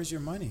goes, "Where's your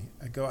money?"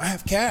 I go, "I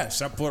have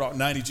cash." I pulled out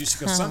 90 G. She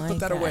goes, "Son,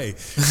 put that away."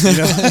 She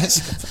goes,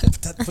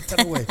 put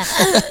that away.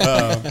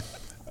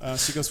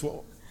 She goes,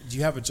 "Well, do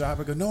you have a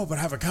job?" I go, "No, but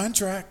I have a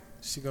contract."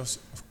 She goes,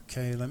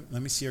 "Okay,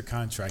 let me see your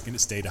contract." And it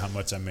stated how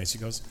much I made. She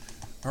goes,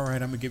 "All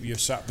right, I'm gonna give you a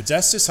shot." But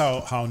that's just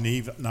how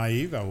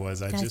naive I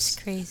was. That's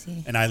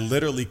crazy. And I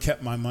literally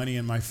kept my money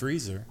in my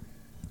freezer.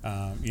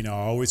 I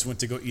always went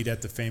to go eat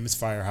at the famous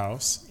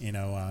Firehouse.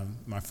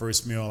 My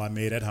first meal I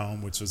made at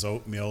home, which was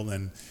oatmeal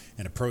and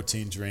a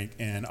protein drink,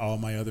 and all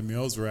my other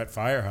meals were at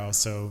Firehouse.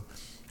 So,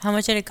 How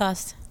much did it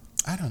cost?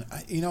 I don't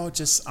know.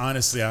 Just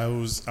honestly, I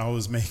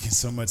was making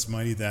so much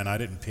money then I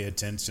didn't pay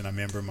attention. I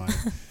remember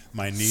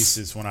my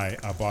nieces, when I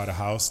bought a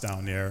house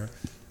down there,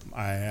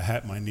 I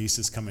had my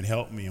nieces come and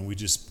help me, and we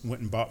just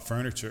went and bought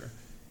furniture.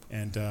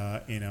 And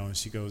and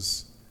she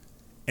goes,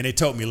 and they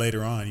told me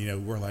later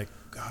on, we're like,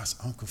 "Gosh,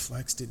 Uncle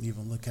Flex didn't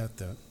even look at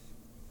the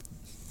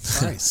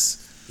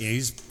price." He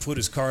just put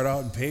his card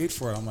out and paid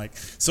for it. I'm like,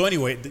 so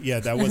anyway,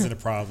 that wasn't a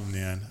problem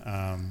then.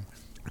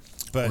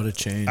 But What a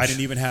change. I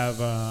didn't even have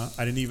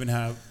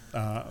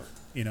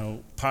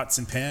pots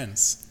and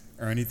pans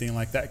or anything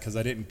like that because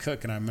I didn't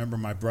cook. And I remember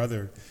my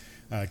brother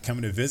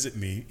coming to visit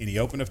me, and he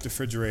opened up the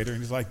refrigerator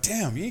and he's like,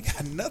 "Damn, you ain't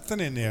got nothing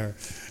in there."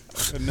 I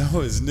said,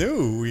 "No, it's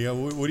new.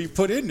 What do you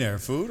put in there?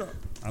 Food?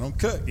 I don't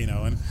cook,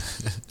 And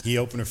he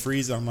opened the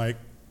freezer. I'm like,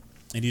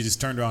 and he just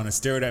turned around and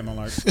stared at me. I'm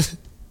like, just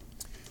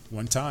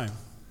one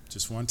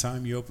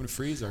time you open the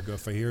freezer. I go,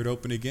 if I hear it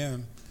open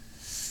again,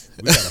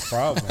 we got a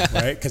problem,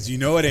 right? Because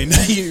it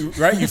ain't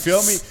right. You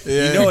feel me?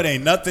 Yeah. It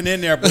ain't nothing in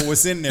there but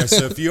what's in there.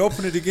 So if you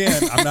open it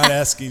again, I'm not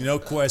asking no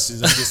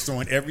questions. I'm just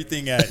throwing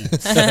everything at you.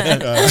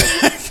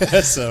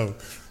 So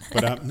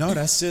But no,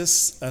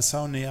 that's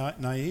how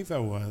naive I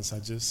was. I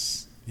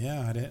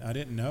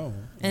didn't know.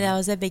 And that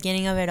was the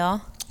beginning of it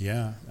all.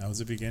 Yeah, that was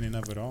the beginning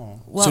of it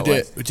all. What So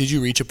was- did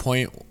you reach a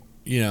point?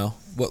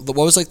 What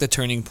was like the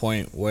turning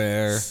point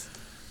where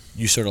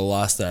you sort of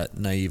lost that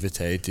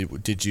naivete?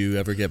 Did you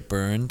ever get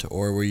burned,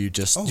 or were you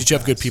just did you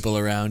have good yes. people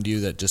around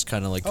you that just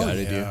kind of like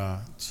guided you?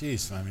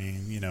 Jeez, I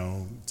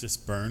mean,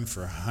 just burned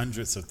for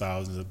hundreds of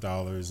thousands of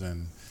dollars,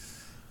 and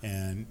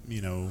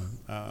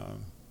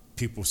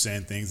people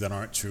saying things that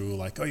aren't true,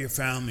 like, "Oh, your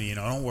family,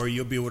 don't worry,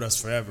 you'll be with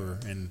us forever."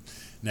 And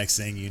next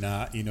thing you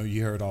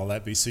heard all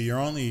that. So you're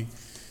only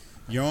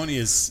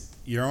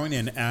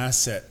an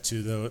asset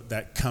to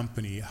that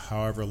company,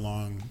 however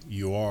long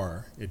you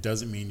are. It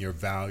doesn't mean your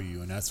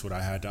value, and that's what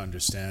I had to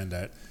understand,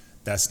 that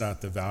that's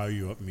not the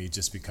value of me.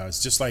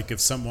 Just like if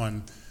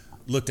someone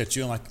looked at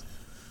you and like,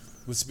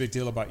 what's the big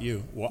deal about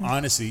you? Well,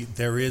 honestly,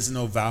 there is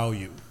no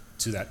value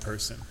to that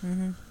person.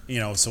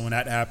 Mm-hmm. So when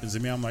that happens to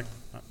me, I'm like,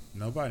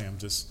 nobody. I'm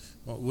just,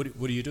 well,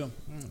 what are you doing?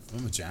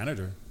 I'm a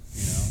janitor,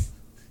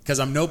 because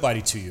I'm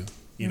nobody to you.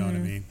 You know what I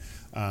mean?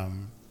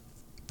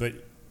 But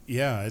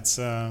yeah,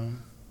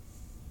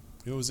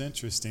 it was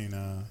interesting.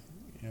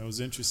 It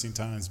was interesting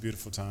times,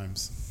 beautiful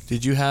times.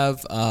 Did you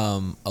have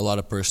a lot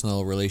of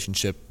personal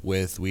relationship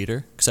with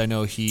Weeder? Because I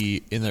know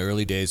he, in the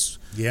early days,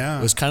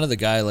 was kind of the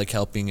guy like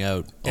helping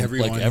out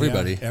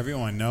everybody. Yeah,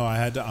 everyone. No, I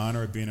had the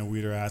honor of being a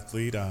Weeder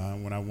athlete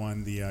when I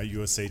won the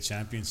USA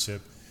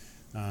Championship.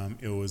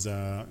 It was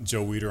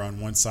Joe Weeder on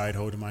one side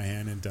holding my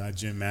hand, and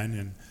Jim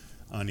Mannion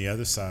on the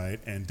other side,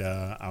 and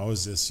I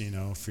was just,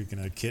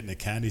 freaking a kid in a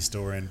candy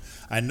store, and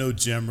I know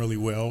Jim really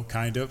well,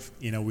 kind of.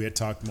 We had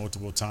talked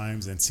multiple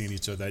times and seen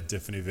each other at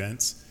different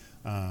events.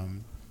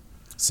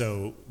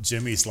 So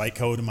Jimmy's like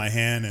holding my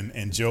hand,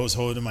 and Joe's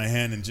holding my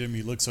hand, and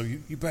Jimmy looks, so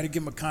you better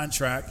give him a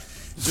contract.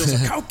 And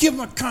Joe's like, I'll give him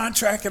a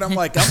contract, and I'm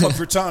like, I'm up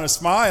here trying to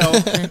smile,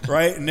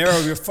 right? And they're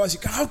over here fussy.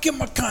 I'll give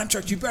him a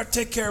contract. You better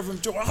take care of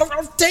him, Joe.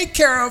 I'll take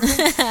care of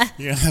him.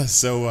 Yeah.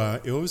 So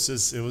it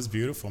was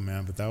beautiful,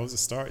 man. But that was a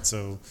start.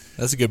 So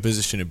that's a good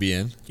position to be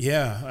in.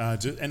 Yeah,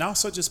 and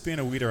also just being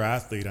a Weeder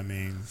athlete. I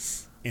mean,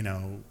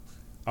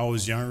 I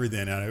was younger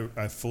then.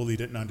 I fully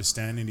didn't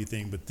understand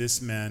anything, but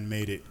this man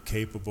made it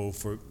capable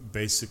for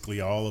basically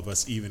all of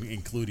us, even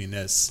including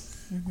us,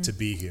 to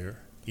be here.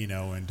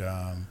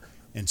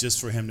 And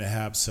just for him to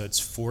have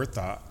such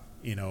forethought,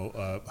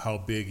 of how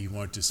big he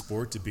wanted the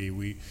sport to be.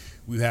 We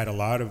had a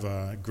lot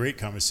of great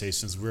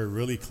conversations. We were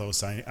really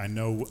close. I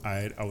know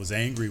I was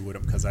angry with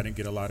him because I didn't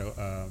get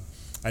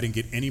I didn't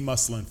get any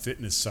Muscle and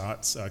Fitness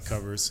shots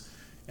covers,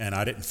 and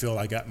I didn't feel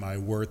I got my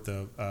worth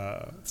of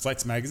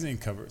Flex magazine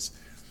covers.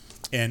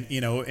 And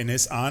in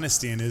his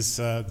honesty and his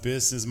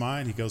business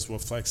mind, he goes, "Well,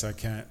 Flex, I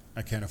can't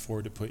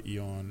afford to put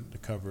you on the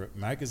cover of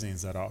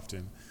magazines that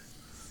often."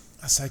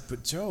 I was like,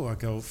 "But Joe," I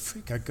go,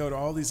 "I go to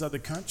all these other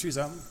countries.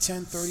 I'm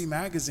 10, 30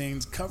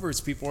 magazines covers.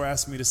 People are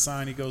asking me to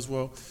sign." He goes,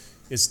 "Well,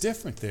 it's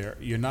different there.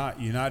 You're not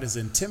as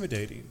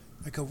intimidating."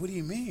 I go, "What do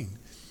you mean?"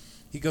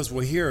 He goes,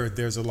 "Well,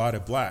 there's a lot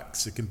of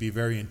blacks. It can be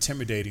very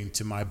intimidating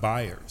to my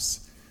buyers.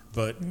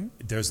 But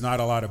there's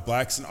not a lot of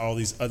blacks in all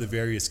these other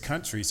various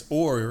countries,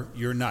 or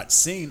you're not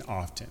seen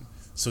often.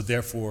 So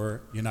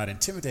therefore, you're not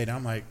intimidated."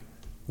 I'm like,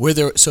 where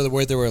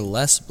there were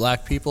less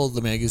black people,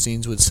 the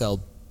magazines would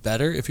sell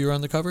better if you were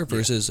on the cover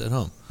versus at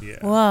home. Yeah.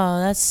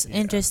 Whoa, that's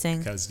interesting.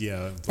 Because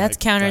that's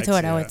counter to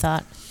what I would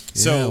thought.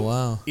 So,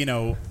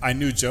 wow. I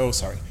knew Joe.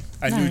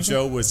 I knew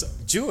Joe was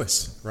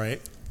Jewish, right?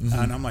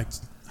 And I'm like,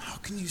 "How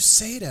can you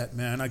say that,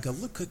 man?" I go,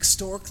 "Look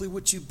historically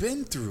what you've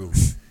been through.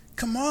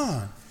 Come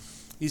on."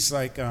 He's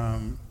like,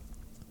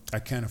 "I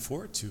can't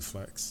afford to,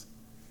 Flex."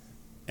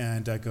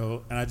 And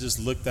I just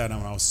looked at him,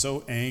 and I was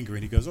so angry.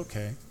 And he goes,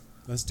 "Okay,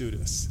 let's do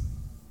this.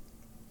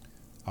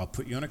 I'll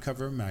put you on a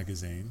cover of a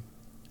magazine,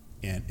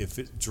 and if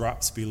it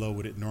drops below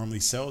what it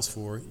normally sells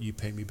for, you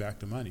pay me back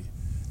the money."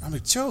 I'm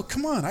like, "Joe,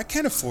 come on, I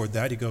can't afford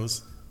that." He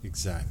goes,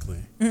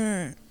 "Exactly."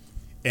 And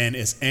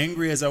as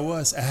angry as I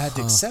was, I had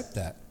to accept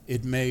that.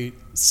 It made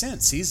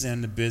sense. He's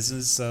in the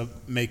business of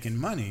making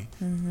money.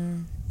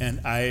 And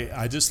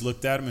I just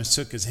looked at him and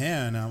shook his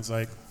hand, and I was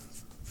like,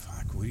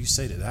 "Fuck, what do you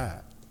say to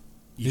that?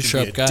 You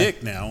can be a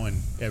dick now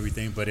and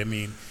everything." But I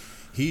mean,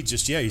 he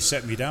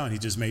set me down. He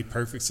just made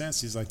perfect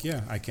sense. He's like,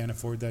 "Yeah, I can't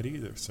afford that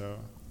either." So,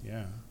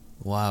 yeah.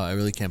 Wow, I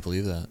really can't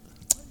believe that.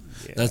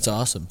 Yeah. That's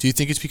awesome. Do you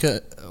think it's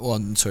because? Well,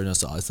 sorry, no,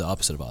 it's the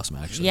opposite of awesome,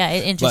 actually. Yeah,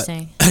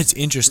 interesting. But it's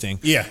interesting.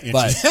 Yeah,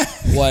 interesting.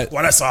 But what?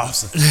 Well, that's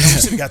awesome. You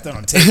should have got that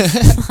on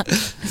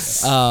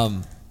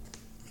tape.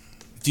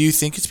 Do you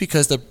think it's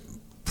because the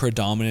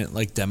predominant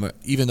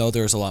even though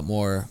there's a lot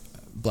more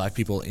black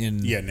people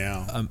in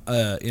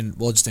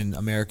just in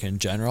America in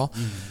general,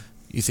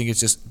 you think it's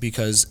just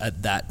because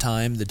at that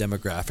time the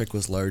demographic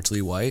was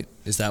largely white?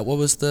 Is that what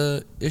was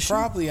the issue?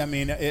 Probably. I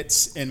mean,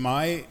 it's in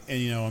my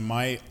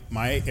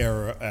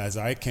era as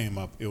I came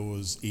up, it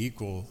was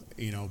equal.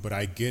 But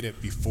I get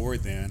it before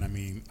then. I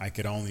mean, I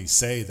could only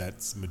say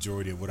that's the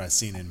majority of what I've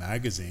seen in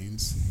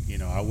magazines.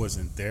 I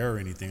wasn't there or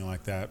anything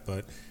like that,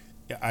 but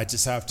I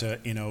just have to,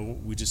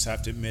 we just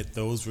have to admit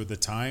those were the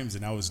times,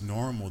 and that was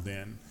normal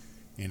then.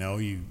 You know,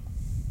 you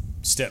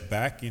step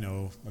back, you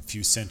know, a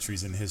few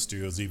centuries in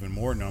history, it was even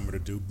more normal to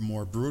do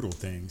more brutal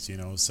things, you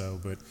know. So,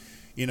 but,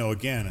 you know,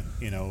 again,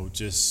 you know,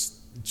 just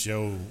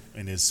Joe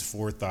and his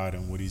forethought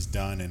and what he's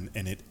done,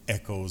 and it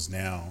echoes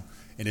now.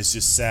 And it's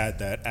just sad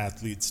that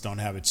athletes don't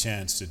have a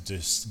chance to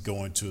just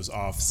go into his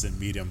office and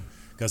meet him.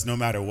 Because no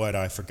matter what,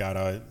 I forgot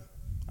I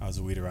was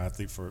a Weider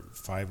athlete for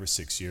 5 or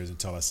 6 years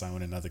until I signed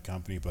with another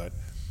company. But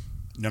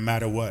no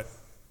matter what,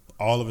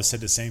 all of us said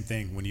the same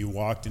thing. When you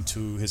walked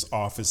into his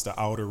office, the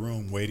outer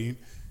room waiting,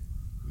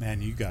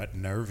 man, you got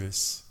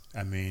nervous.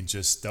 I mean,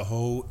 just the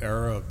whole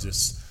era of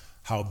just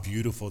how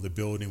beautiful the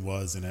building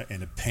was and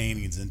the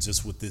paintings and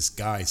just what this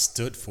guy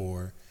stood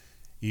for.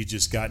 You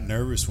just got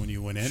nervous when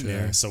you went in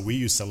there. So we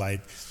used to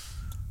like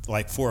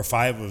 4 or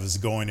 5 of us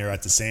going there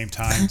at the same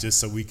time just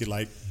so we could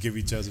like give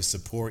each other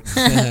support.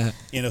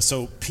 You know,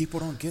 so people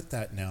don't get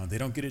that now. They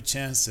don't get a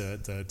chance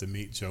to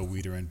meet Joe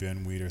Weider and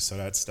Ben Weider. So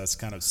that's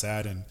kind of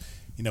sad. And,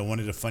 you know, one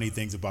of the funny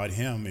things about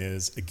him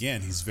is,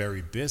 again, he's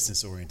very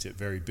business oriented,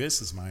 very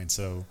business mind.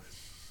 So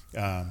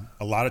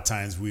a lot of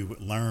times we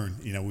would learn,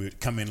 you know, we would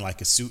come in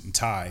like a suit and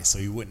tie, so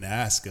he wouldn't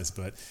ask us,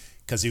 but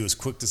because he was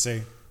quick to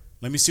say,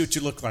 let me see what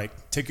you look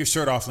like. Take your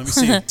shirt off. Let me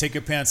see. Take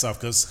your pants off.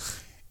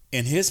 Because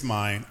in his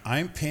mind,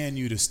 I'm paying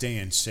you to stay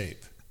in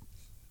shape.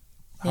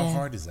 How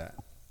hard is that?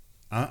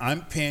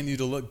 I'm paying you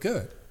to look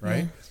good,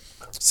 right?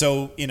 Yeah.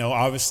 So, you know,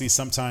 obviously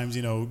sometimes,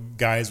 you know,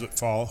 guys would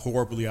fall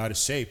horribly out of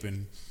shape,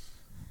 and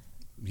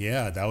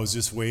yeah, that was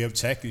just way of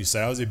checking you. So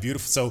that was a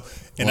beautiful. So,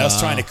 and us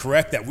trying to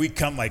correct that, we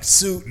come like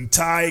suit and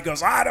tie. He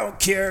goes, I don't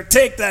care.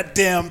 Take that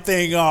damn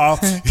thing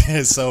off.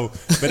 So,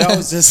 but that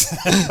was just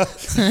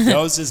that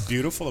was just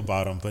beautiful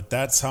about him. But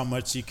that's how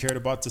much he cared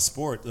about the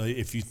sport.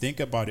 If you think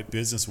about it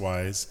business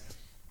wise,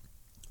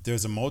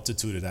 there's a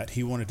multitude of that.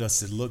 He wanted us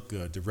to look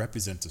good, to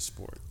represent the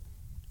sport.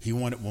 He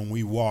wanted when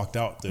we walked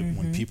out,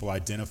 when people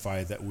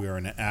identified that we are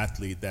an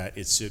athlete, that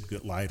it shed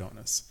good light on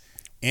us.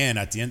 And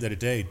at the end of the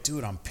day,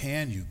 dude, I'm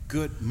paying you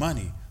good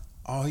money.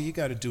 All you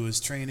got to do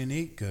is train and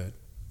eat good.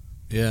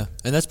 Yeah,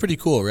 and that's pretty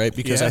cool, right?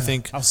 Because I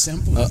think how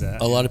simple is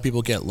that? A lot of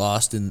people get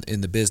lost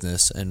in the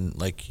business, and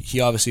like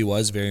he obviously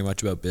was very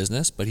much about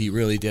business, but he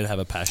really did have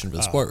a passion for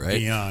the sport, right?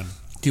 Beyond.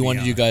 He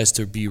wanted you guys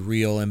to be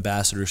real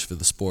ambassadors for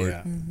the sport.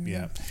 Yeah,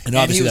 yeah. And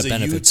obviously he was that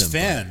benefits him. a huge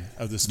fan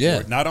of the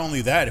sport. Yeah. Not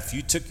only that, if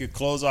you took your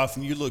clothes off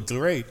and you looked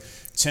great,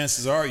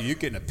 chances are you're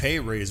getting a pay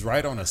raise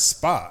right on a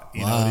spot.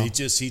 You know, he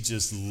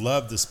just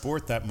loved the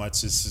sport that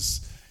much. It's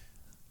just,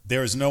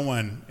 there is no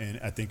one, and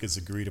I think it's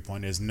agreed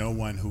upon, there's no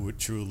one who would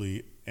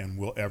truly and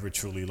will ever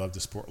truly love the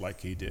sport like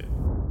he did.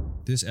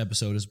 This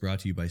episode is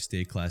brought to you by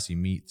Stay Classy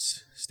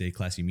Meats. Stay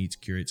Classy Meats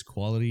curates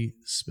quality,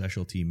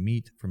 specialty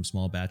meat from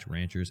small batch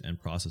ranchers and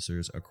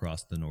processors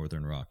across the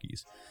Northern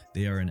Rockies.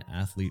 They are an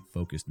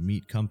athlete-focused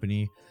meat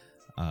company.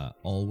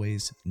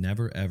 Always,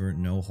 never, ever,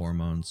 no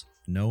hormones,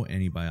 no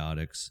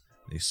antibiotics.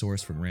 They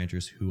source from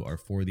ranchers who are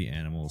for the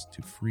animals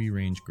to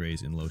free-range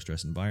graze in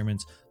low-stress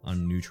environments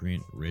on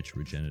nutrient-rich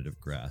regenerative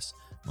grass.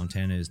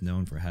 Montana is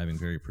known for having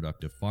very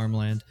productive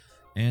farmland,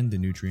 and the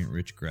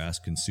nutrient-rich grass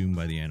consumed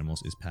by the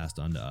animals is passed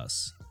on to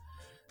us.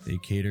 They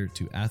cater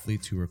to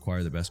athletes who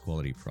require the best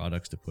quality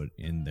products to put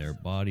in their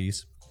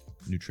bodies.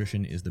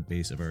 Nutrition is the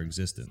base of our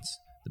existence.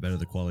 The better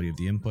the quality of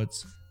the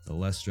inputs, the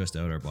less stressed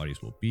out our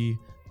bodies will be,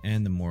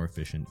 and the more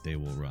efficient they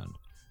will run.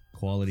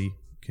 Quality,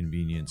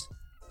 convenience,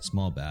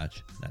 small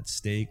batch. That's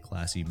Stay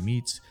Classy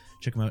Meats.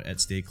 Check them out at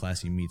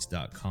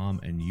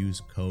stayclassymeats.com and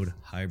use code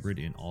HYBRID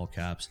in all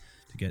caps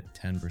to get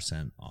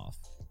 10% off.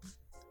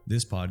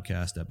 This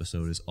podcast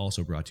episode is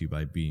also brought to you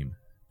by Beam.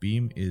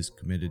 Beam is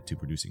committed to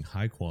producing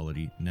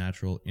high-quality,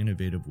 natural,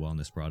 innovative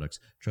wellness products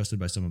trusted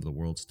by some of the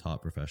world's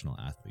top professional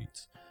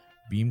athletes.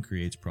 Beam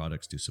creates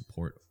products to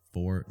support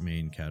 4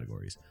 main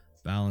categories: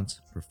 balance,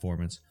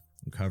 performance,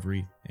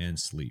 recovery, and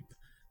sleep.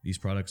 These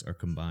products are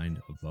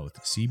combined of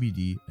both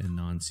CBD and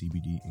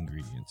non-CBD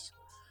ingredients.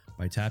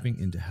 By tapping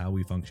into how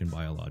we function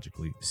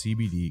biologically,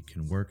 CBD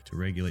can work to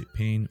regulate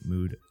pain,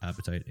 mood,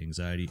 appetite,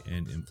 anxiety,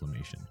 and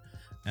inflammation.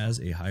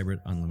 As a Hybrid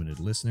Unlimited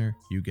listener,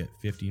 you get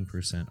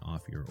 15%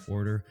 off your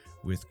order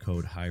with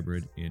code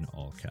HYBRID in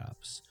all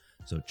caps.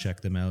 So check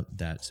them out.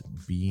 That's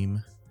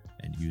Beam,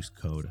 and use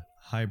code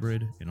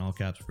HYBRID in all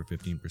caps for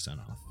 15%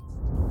 off.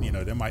 You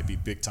know, there might be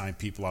big time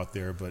people out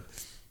there, but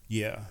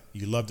yeah,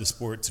 you love the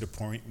sport to the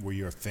point where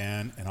you're a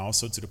fan, and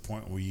also to the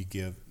point where you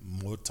give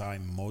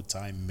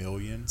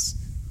multi-millions.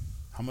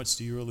 How much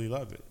do you really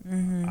love it?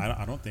 Mm-hmm.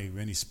 I don't think of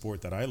any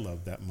sport that I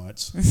love that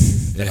much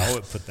that I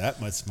would put that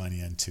much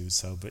money into.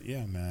 So, but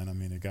yeah, man, I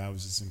mean, the guy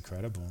was just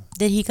incredible.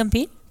 Did he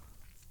compete?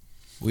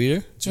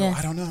 Weider? Joe, yeah.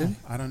 I don't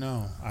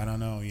know.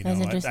 You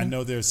know, I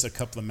know there's a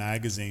couple of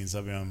magazines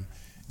of him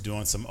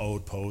doing some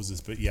old poses,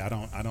 but yeah, I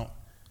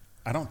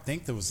don't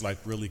think there was like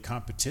really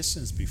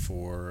competitions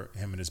before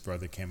him and his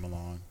brother came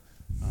along.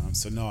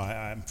 So no,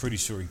 I'm pretty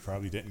sure he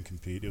probably didn't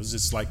compete. It was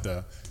just like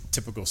the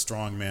typical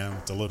strong man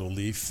with the little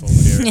leaf over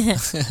there. I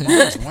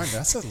was wondering,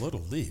 that's a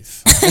little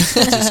leaf.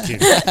 Just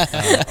kidding.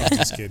 I'm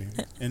just kidding.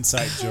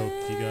 Inside joke.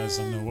 You guys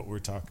don't know what we're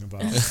talking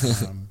about.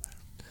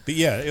 But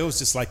yeah, it was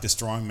just like the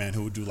strong man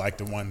who would do like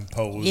the one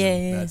pose Yeah,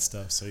 and yeah, that yeah.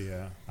 stuff. So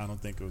yeah, I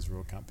don't think it was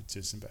real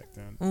competition back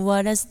then.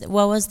 What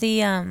was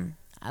the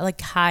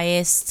like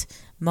highest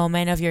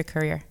moment of your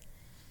career?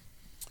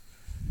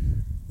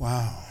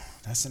 Wow,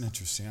 that's an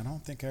interesting. I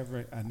don't think I've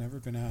never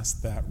been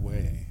asked that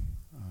way.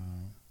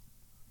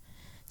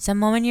 Some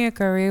moment in your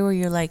career where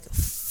you're like,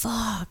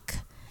 fuck,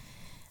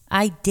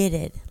 I did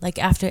it. Like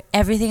after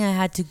everything I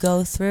had to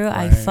go through,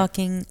 Right.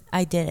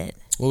 I did it.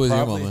 What was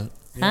Probably. your moment?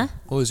 Huh?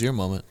 What was your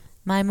moment?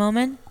 My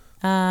moment,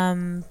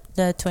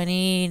 the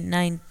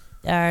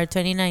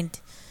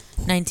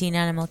 2019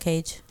 animal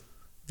cage.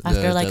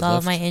 After The like all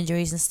of deadlift? my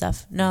injuries and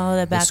stuff. No,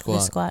 the back, the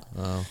squat.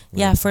 Oh,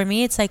 Yeah, for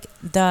me, it's like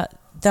the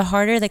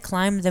harder the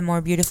climb, the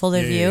more beautiful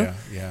the view.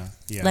 Yeah.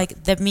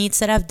 Like the meets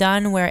that I've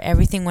done where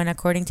everything went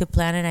according to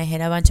plan and I hit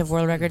a bunch of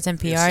world records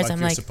and It's PRs, like I'm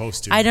you're like,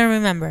 supposed to. I don't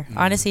remember.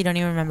 Honestly, don't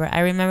even remember. I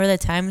remember the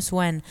times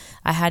when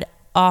I had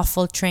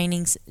awful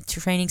training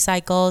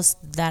cycles,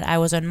 that I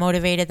was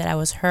unmotivated, that I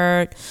was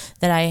hurt,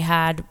 that I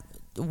had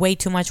way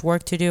too much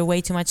work to do,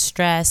 way too much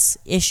stress,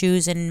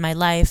 issues in my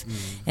life,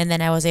 and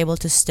then I was able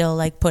to still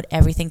like put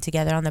everything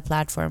together on the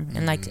platform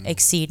and like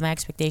exceed my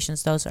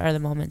expectations. Those are the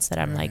moments that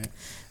I'm like,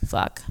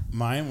 fuck.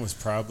 Mine was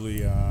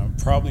probably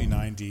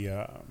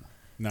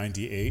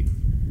 98.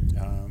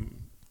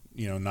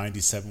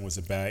 97 was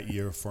a bad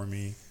year for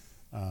me,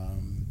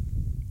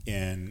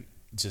 and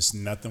just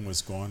nothing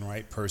was going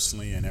right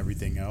personally and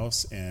everything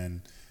else. And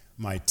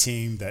my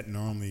team that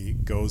normally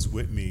goes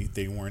with me,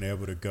 they weren't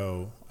able to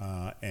go,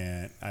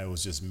 and I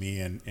was just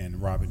me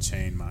and Robin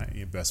Chain, my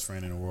best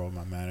friend in the world,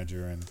 my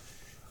manager, and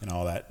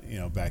all that,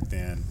 back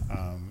then.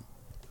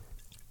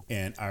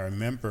 And I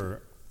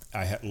remember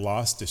I had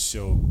lost the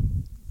show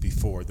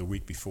the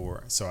week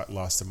before, so I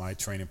lost to my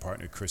training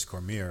partner, Chris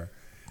Cormier,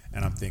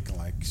 and I'm thinking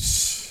like,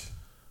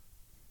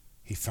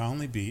 he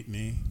finally beat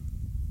me,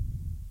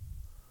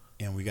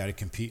 and we got to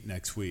compete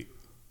next week.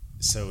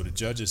 So the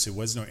judges, it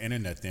wasn't no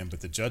internet then,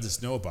 but the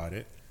judges know about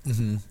it.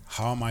 Mm-hmm.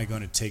 How am I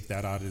going to take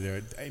that out of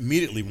there?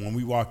 Immediately when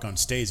we walk on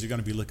stage, you're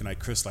going to be looking at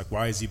Chris like,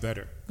 why is he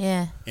better?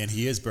 Yeah. And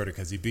he is better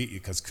because he beat you,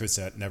 because Chris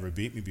had never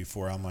beat me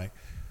before. I'm like,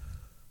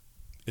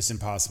 it's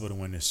impossible to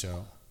win this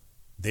show.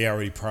 They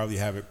already probably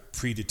have it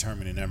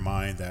predetermined in their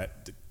mind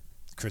that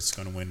Chris is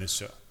going to win this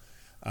show.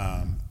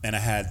 And I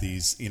had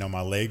these,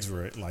 my legs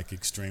were like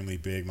extremely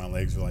big. My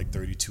legs were like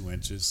 32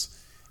 inches.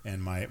 And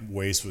my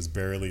waist was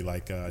barely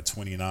like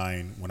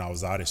 29 when I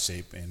was out of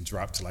shape, and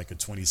dropped to like a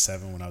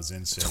 27 when I was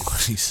in shape.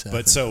 27.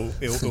 But so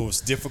it was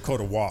difficult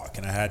to walk,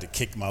 and I had to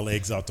kick my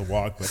legs out to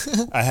walk. But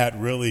I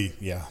had really,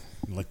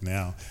 look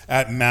now, I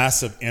had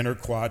massive inner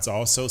quads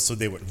also, so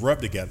they would rub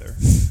together,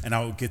 and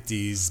I would get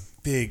these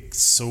big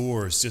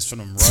sores just from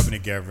them rubbing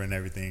together and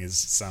everything. It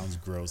sounds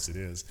gross. It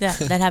is. Yeah,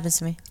 that happens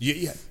to me.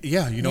 Yeah.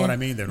 You know what I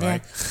mean then,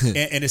 right?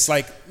 And it's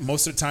like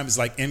most of the time it's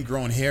like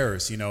ingrown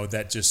hairs,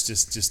 that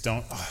just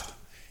don't.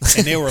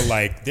 And they were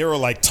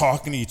like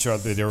talking to each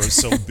other. They were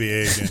so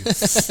big, and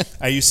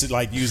I used to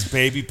like use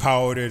baby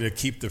powder to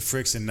keep the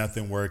friction,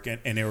 nothing work,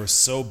 and they were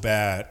so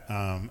bad.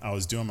 I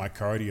was doing my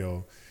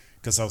cardio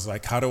because I was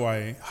like, how do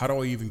I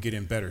even get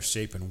in better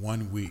shape in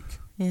 1 week?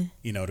 Yeah.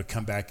 To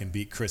come back and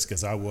beat Chris,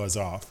 because I was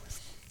off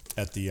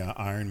at the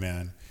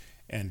Ironman,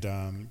 and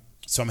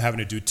so I'm having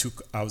to do 2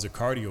 hours of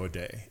cardio a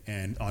day,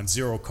 and on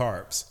 0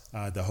 carbs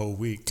the whole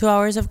week. 2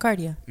 hours of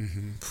cardio.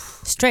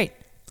 Straight.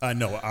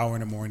 No, an hour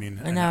in the morning.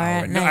 An hour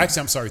at No, night.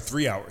 actually, I'm sorry,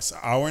 3 hours. An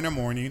hour in the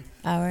morning,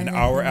 an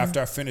hour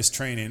after I finished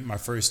training, my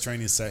first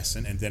training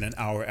session, and then an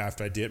hour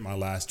after I did my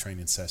last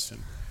training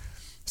session.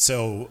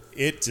 So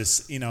it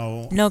just,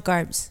 No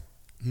carbs.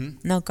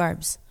 No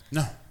carbs.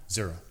 No,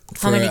 0.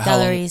 How many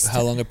calories?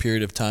 How long a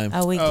period of time?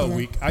 A week. A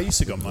week. I used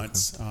to go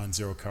months on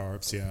 0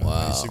 carbs, yeah. Wow.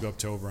 I used to go up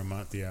to over a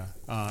month, yeah.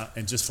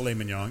 And just filet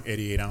mignon,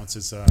 88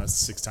 ounces,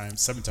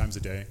 7 times a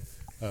day,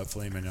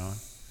 filet mignon.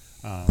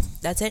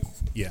 That's it?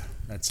 Yeah,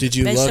 that's Did it.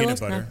 you Vegetables? look?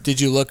 Peanut butter. Did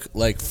you look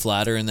like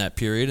flatter in that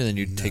period, and then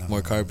you'd take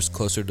more carbs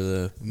closer to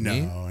the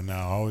meat? No,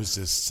 I was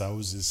just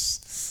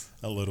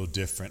a little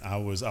different.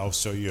 I'll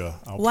show you.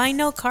 Why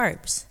no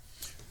carbs?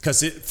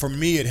 Because for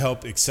me, it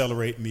helped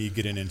accelerate me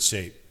getting in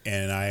shape,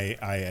 and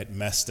I had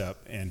messed up,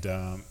 and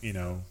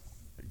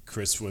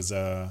Chris was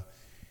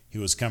he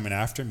was coming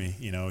after me.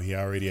 He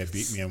already had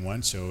beat me in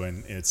one show,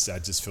 and I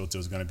just felt it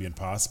was going to be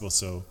impossible.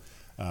 So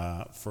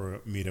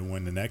for me to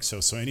win the next show.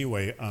 So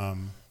anyway,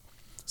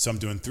 so I'm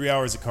doing 3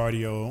 hours of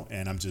cardio,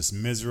 and I'm just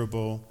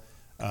miserable.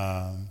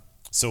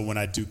 So when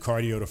I do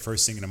cardio the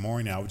first thing in the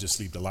morning, I would just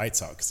leave the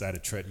lights out because I had a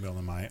treadmill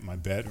in my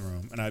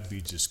bedroom, and I'd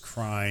be just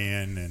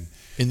crying and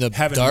In the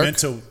having dark?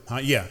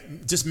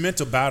 just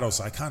mental battles.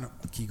 I kind of,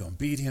 you gonna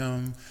beat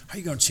him? How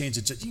you gonna change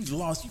it? You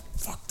lost. You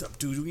fucked up,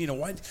 dude.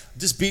 Why?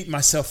 Just beat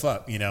myself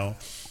up.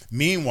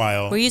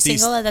 Meanwhile, Were you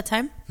single at that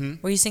time?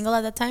 Were you single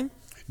at that time?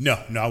 No,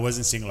 I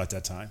wasn't single at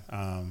that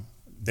time.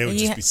 They would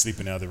And you just be sleeping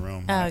in the other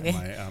room. Oh,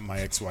 okay.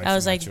 My ex-wife. I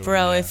was and my like, children,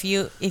 bro,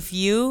 yeah. if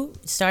you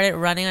started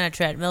running on a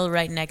treadmill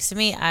right next to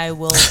me, I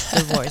will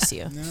divorce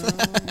you.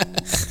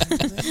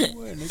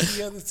 and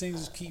the other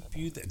things keep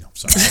you there. No, I'm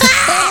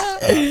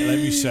sorry. Let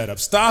me shut up.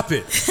 Stop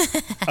it.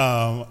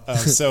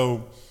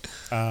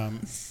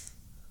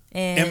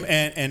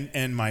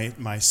 And my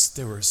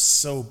they were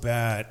so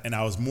bad, and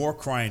I was more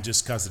crying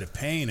just because of the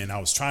pain, and I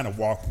was trying to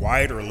walk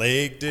wider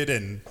legged it,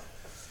 and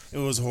it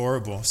was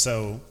horrible.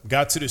 So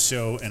got to the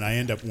show, and I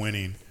ended up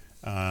winning,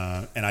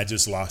 and I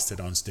just lost it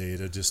on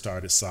stage. I just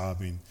started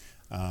sobbing.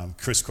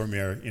 Chris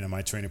Cormier,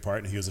 my training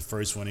partner, he was the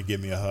first one to give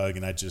me a hug,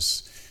 and I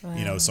just,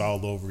 it's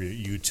all over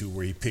YouTube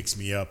where he picks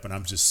me up, and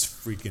I'm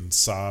just freaking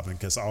sobbing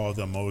because all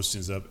the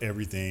emotions of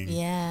everything,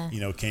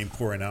 came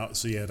pouring out.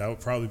 So yeah, that would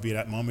probably be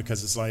that moment,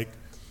 because it's like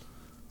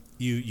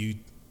you.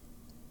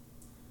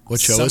 What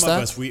show some is of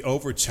that? us, we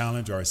over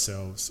challenge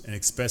ourselves, and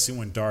especially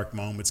when dark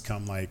moments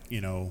come, like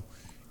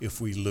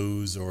if we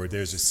lose or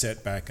there's a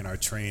setback in our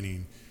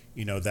training,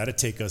 that'll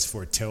take us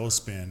for a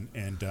tailspin,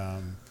 and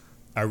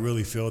I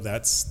really feel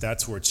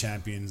that's where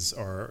champions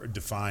are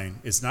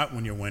defined. It's not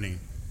when you're winning,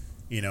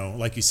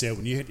 like you said,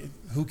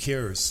 who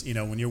cares?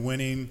 When you're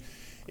winning,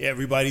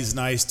 everybody's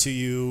nice to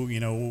you.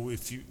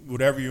 If you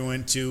whatever you're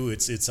into,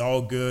 it's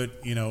all good.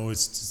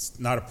 It's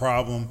not a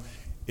problem.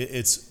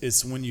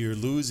 It's when you're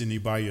losing you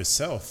by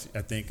yourself.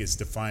 I think it's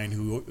defined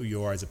who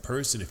you are as a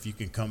person. If you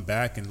can come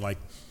back and like,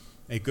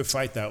 hey, good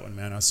fight that one,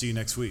 man. I'll see you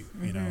next week.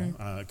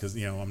 Because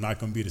I'm not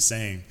going to be the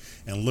same.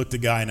 And look the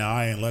guy in the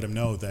eye and let him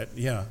know that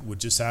what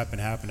just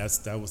happened.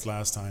 That was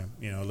last time.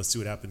 Let's see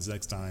what happens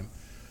next time.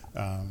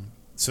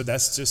 So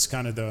that's just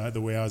kind of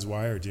the way I was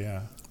wired.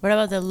 Yeah. What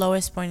about the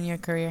lowest point in your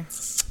career?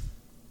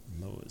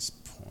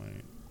 Lowest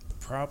point,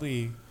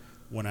 probably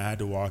when I had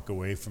to walk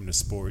away from the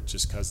sport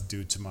just because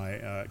due to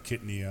my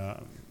kidney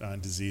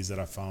disease that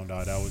I found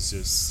out. I was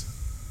just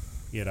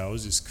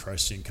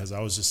crushing because I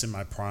was just in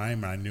my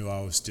prime, and I knew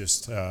I was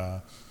just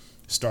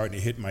starting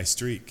to hit my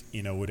streak,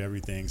 with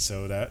everything.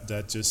 So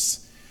that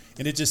just,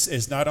 and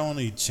it's not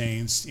only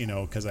changed,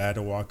 because I had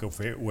to walk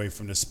away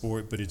from the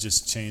sport, but it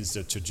just changed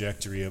the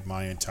trajectory of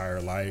my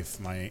entire life,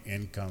 my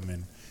income,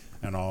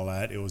 and all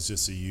that. It was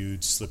just a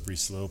huge slippery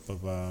slope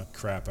of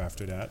crap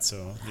after that.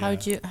 So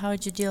how'd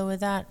you deal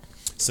with that?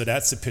 So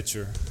that's the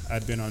picture.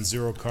 I'd been on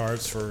 0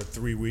 carbs for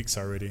 3 weeks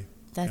already.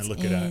 That's and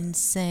look at that.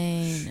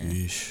 insane.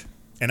 Yeesh.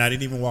 And I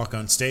didn't even walk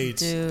on stage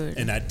Dude.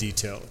 in that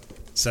detail.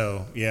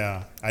 So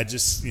yeah, I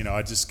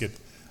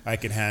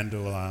could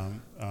handle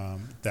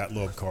that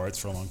low carbs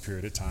for a long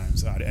period of time.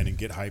 So I didn't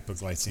get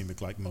hypoglycemic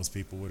like most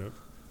people would have.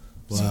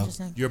 Wow.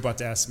 You're about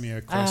to ask me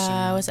a question.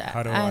 I was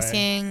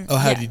asking.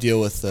 How did you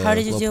deal with How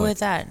did you low deal point? with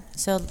that?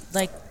 So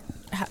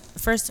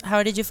first,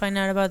 how did you find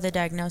out about the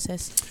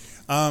diagnosis?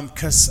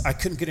 Because I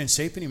couldn't get in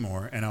shape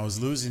anymore, and I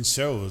was losing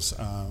shows.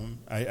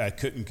 I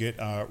couldn't get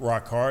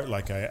rock hard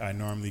like I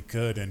normally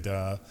could, and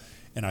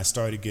I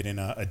started getting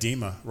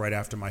edema right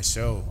after my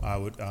show. I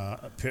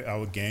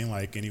would gain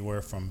like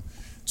anywhere from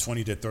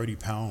 20 to 30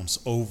 pounds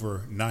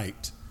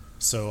overnight.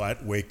 So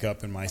I'd wake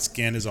up and my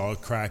skin is all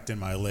cracked in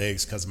my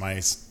legs because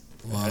my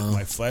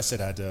flesh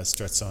had to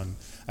stretch on.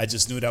 I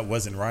just knew that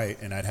wasn't right,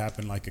 and that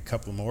happened like a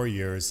couple more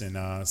years.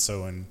 And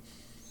so in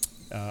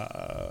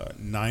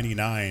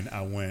 99,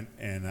 I went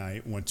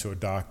to a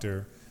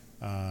doctor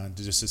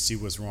just to see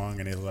what's wrong,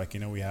 and they were like,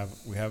 we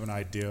have an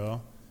idea,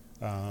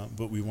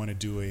 but we want to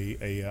do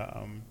a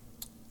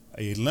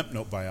lymph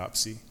node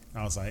biopsy.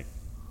 I was like,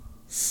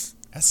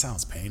 that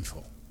sounds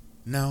painful.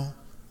 No.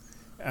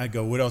 I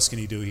go, what else can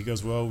he do? He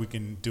goes, well, we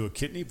can do a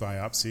kidney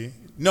biopsy.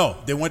 No,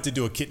 they want to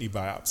do a kidney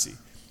biopsy.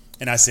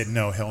 And I said,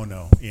 no, hell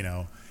no,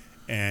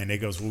 And they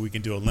goes, well, we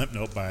can do a lymph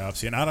node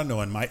biopsy. And I don't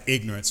know, in my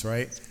ignorance,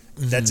 right?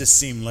 Mm-hmm. That just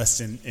seemed less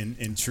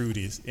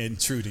intruding.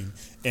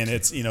 And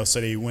it's,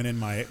 so they went in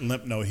my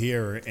lymph node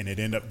here, and it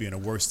ended up being a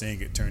worse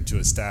thing. It turned to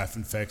a staph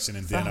infection,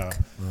 and then a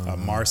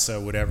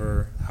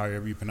MRSA,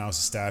 however you pronounce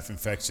a staph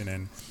infection.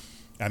 And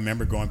I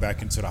remember going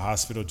back into the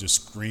hospital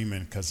just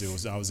screaming because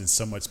I was in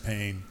so much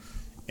pain.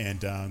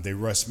 And they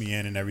rushed me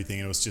in and everything,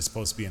 and it was just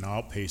supposed to be an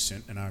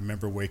outpatient. And I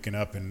remember waking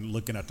up and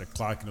looking at the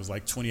clock, and it was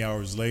like 20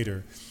 hours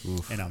later.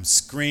 Oof. And I'm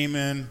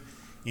screaming,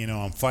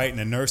 I'm fighting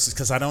the nurses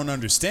because I don't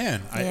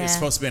understand. It's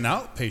supposed to be an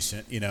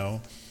outpatient,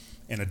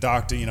 And a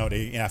doctor,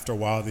 after a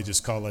while, they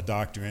just call a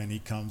doctor in. He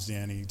comes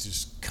in, he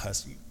just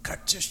cut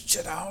your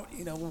shit out,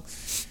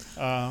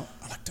 I'm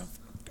like,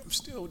 I'm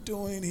still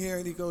doing here.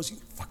 And he goes, you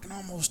fucking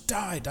almost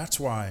died. That's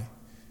why.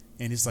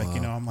 And he's like,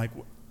 I'm like,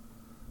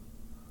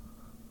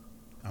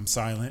 I'm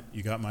silent.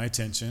 You got my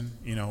attention.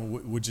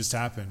 What just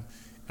happened?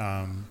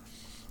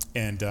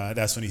 And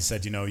that's when he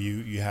said,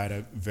 you had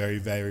a very,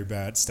 very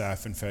bad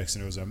staph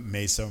infection. It was a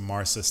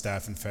MRSA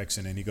staph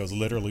infection. And he goes,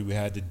 literally, we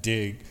had to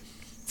dig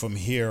from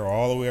here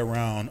all the way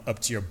around up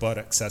to your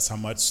buttocks. That's how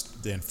much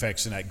the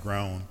infection had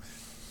grown.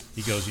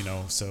 He goes,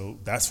 so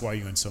that's why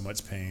you're in so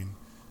much pain.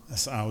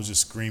 So I was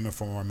just screaming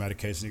for more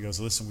medication. He goes,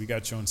 listen, we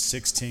got you on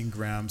 16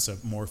 grams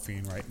of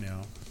morphine right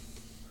now.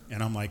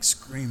 And I'm like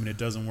screaming, it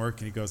doesn't work.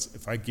 And he goes,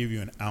 if I give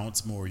you an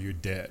ounce more, you're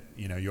dead.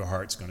 Your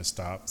heart's going to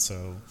stop.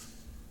 So,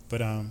 but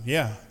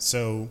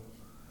So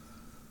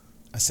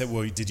I said,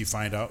 well, did you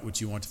find out what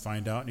you want to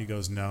find out? And he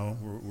goes, no,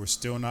 we're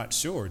still not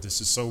sure.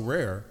 This is so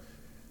rare.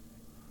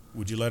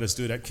 would you let us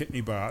do that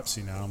kidney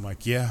biopsy now? I'm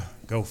like, yeah,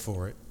 go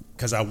for it.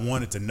 Because I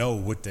wanted to know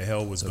what the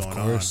hell was going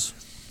on.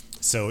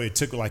 So it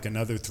took like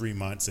another 3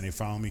 months, and they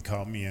finally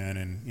called me in,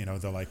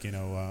 and, they're like, you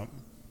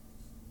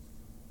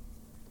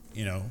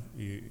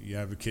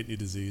have a kidney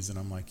disease. And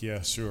I'm like,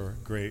 yeah, sure,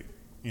 great.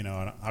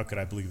 How could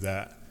I believe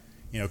that?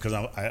 Because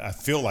I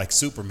feel like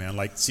Superman.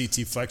 Like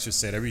C.T. Fletcher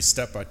said, every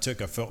step I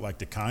took, I felt like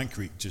the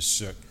concrete just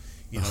shook,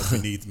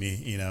 beneath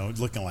me,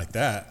 looking like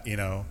that,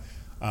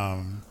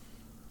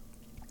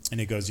 And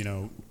he goes,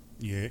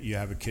 you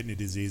have a kidney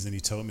disease, and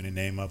he told me the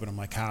name of it. I'm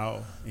like,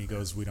 how? And he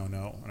goes, we don't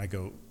know. And I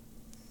go,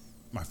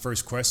 my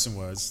first question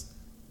was,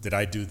 did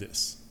I do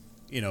this?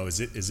 Is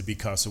it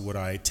because of what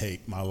I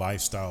take, my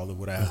lifestyle, or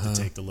what I have to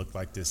take to look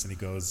like this? And he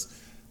goes,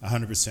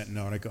 100%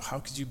 no. And I go, how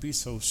could you be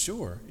so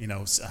sure?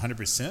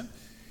 100%?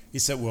 He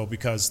said, well,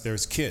 because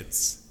there's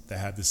kids that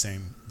have the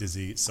same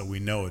disease, so we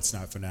know it's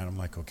not for that. I'm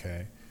like,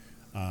 okay.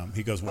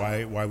 He goes,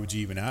 why would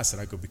you even ask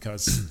that? I go,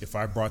 because if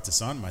I brought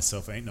this on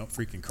myself, I ain't no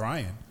freaking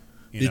crying.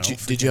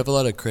 Did you have a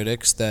lot of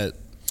critics that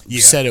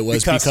said it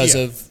was because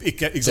of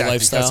the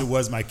lifestyle? Because it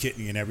was my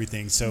kidney and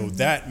everything. So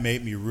that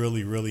made me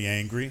really, really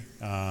angry.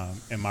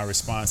 And my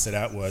response to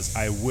that was,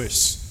 I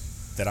wish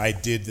that I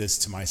did this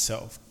to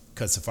myself.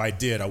 Because if I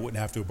did, I wouldn't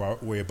have to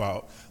worry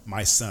about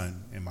my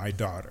son and my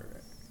daughter.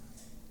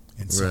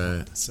 And so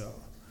on. So,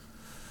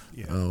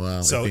 yeah. Oh,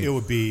 wow. So it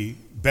would be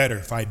better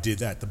if I did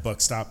that. The buck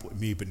stopped with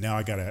me, but now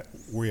I got to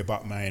worry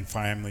about my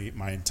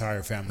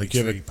entire family. Like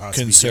you have a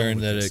concern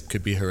that it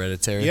could be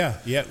hereditary? Yeah,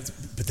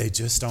 but they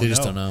just don't know. They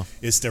just don't know.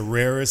 It's the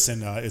rarest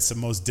and it's the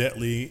most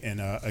deadly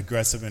and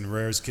aggressive and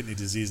rarest kidney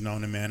disease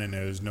known to man, and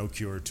there's no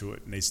cure to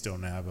it, and they still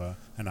don't have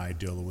an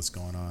idea of what's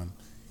going on.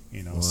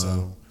 Wow.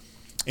 So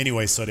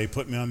anyway, so they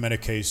put me on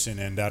medication,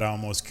 and that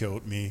almost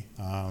killed me.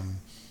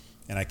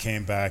 And I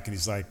came back, and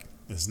he's like,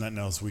 there's nothing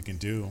else we can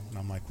do. And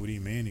I'm like, what do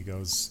you mean? He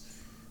goes,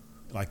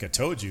 like I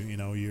told you,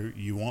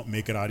 you won't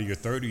make it out of your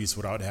 30s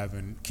without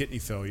having kidney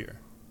failure.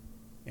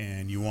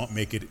 And you won't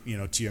make it,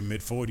 to your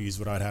mid-40s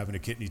without having a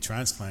kidney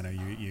transplant, or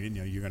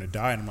you're going to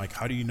die. And I'm like,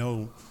 how do you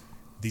know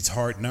these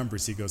hard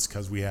numbers? He goes,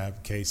 because we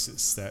have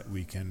cases that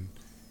we can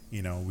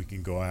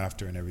go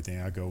after and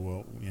everything. I go,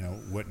 well,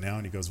 what now?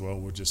 And he goes, well,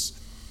 we'll just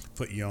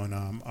put you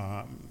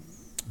on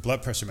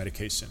blood pressure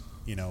medication,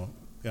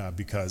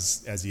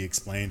 because as he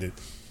explained it,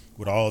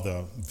 with all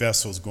the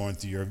vessels going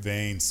through your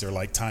veins, they're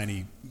like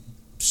tiny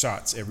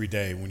shots every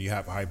day when you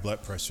have high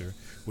blood pressure,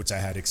 which I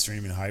had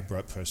extremely high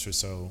blood pressure.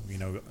 So,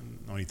 the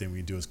only thing we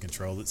can do is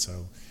control it.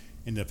 So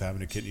ended up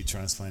having a kidney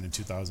transplant in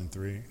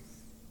 2003.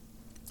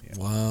 Yeah.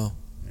 Wow.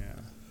 Yeah.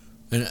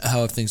 And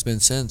how have things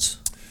been since?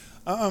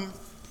 Yeah.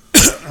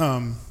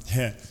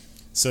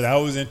 So that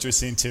was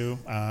interesting too.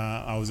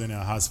 I was in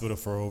a hospital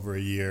for over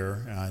a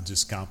year,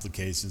 just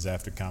complications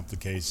after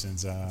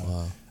complications.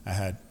 Wow. I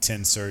had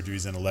 10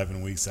 surgeries in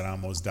 11 weeks that I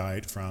almost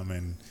died from.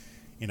 And,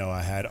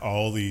 I had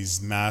all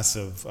these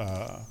massive,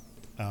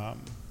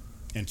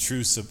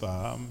 intrusive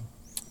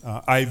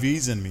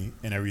IVs in me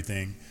and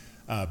everything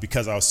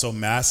because I was so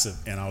massive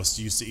and I was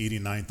used to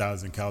eating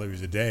 9,000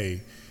 calories a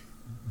day.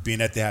 Being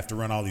that they have to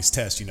run all these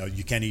tests,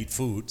 you can't eat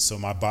food. So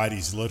my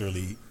body's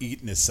literally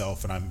eating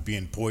itself, and I'm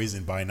being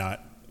poisoned by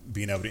not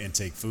being able to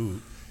intake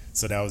food.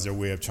 So that was their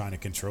way of trying to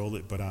control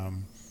it. But,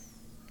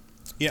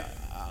 yeah,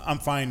 I'm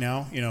fine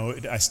now.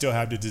 I still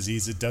have the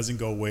disease. It doesn't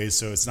go away.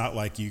 So it's not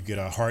like you get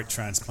a heart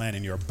transplant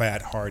and your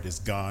bad heart is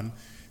gone.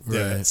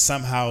 Right.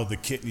 Somehow the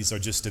kidneys are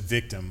just a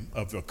victim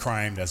of a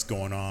crime that's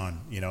going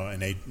on,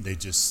 and they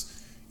just,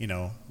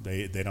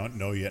 they don't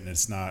know yet, and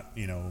it's not,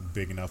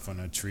 big enough on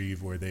a tree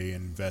where they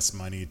invest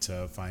money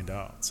to find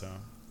out. So,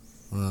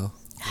 well,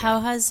 how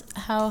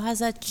has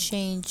that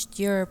changed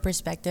your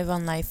perspective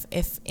on life,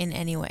 if in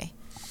any way?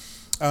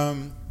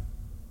 I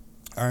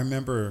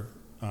remember,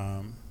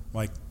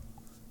 like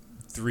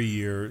 3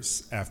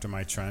 years after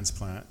my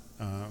transplant,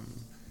 I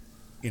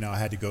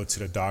had to go to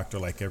the doctor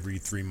like every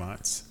 3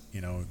 months.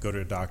 Go to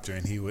the doctor,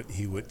 and he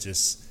would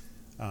just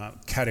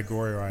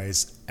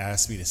categorize,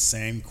 ask me the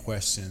same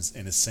questions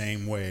in the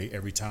same way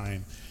every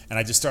time, and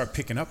I just start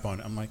picking up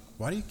on it. I'm like,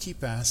 why do you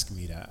keep asking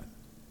me that?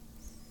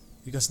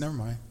 He goes, never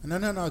mind. No.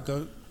 I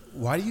go,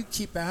 why do you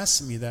keep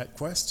asking me that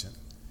question?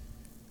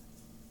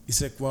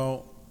 He's like,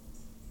 well,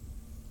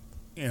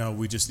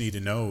 we just need to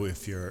know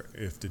if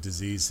the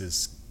disease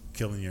is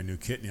killing your new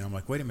kidney. And I'm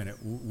like, wait a minute,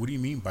 what do you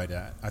mean by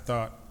that? I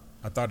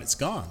thought it's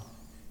gone.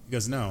 He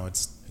goes, no,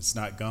 it's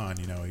not gone.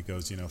 He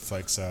goes,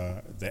 Flex,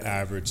 the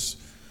average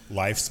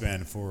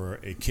lifespan for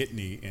a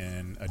kidney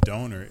in a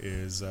donor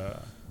is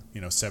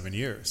 7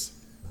 years.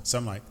 So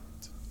I'm like,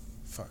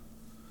 fuck,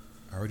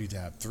 I already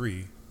have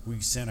 3. What are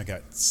you saying? I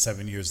got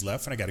 7 years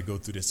left and I got to go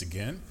through this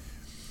again?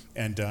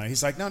 And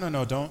he's like, no,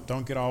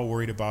 don't get all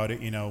worried about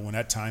it. When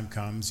that time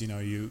comes,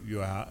 you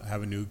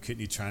have a new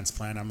kidney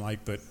transplant. I'm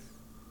like, but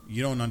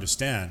you don't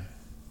understand.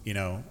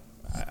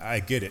 I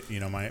get it.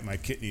 My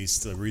kidney's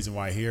the reason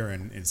why I'm here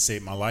and it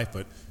saved my life,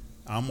 but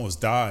I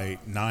almost died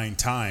 9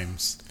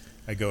 times.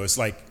 I go, it's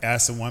like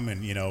ask a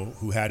woman,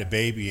 who had a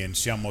baby and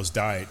she almost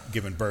died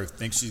giving birth,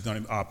 thinks she's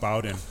going to opt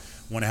out and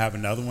want to have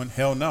another one?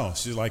 Hell no.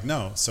 She's like,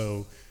 no.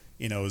 So,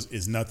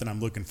 is nothing I'm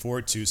looking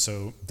forward to.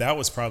 So that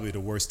was probably the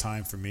worst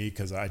time for me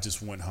because I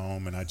just went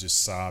home and I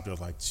just sobbed. I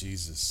was like,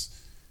 Jesus,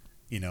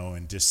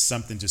 and just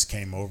something just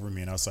came over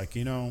me. And I was like,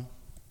 I'm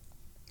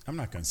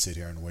not going to sit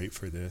here and wait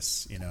for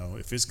this.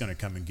 If it's going to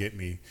come and get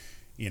me,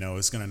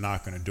 it's going to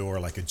knock on the door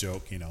like a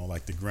joke,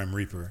 like the Grim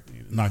Reaper,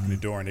 knocking the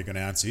door and they're going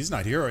to answer. He's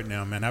not here right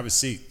now, man. Have a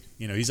seat.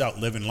 He's out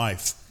living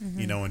life,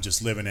 and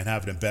just living and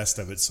having the best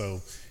of it.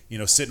 So,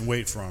 sit and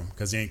wait for him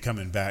because he ain't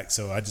coming back.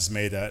 So I just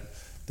made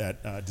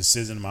that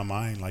decision in my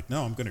mind, like,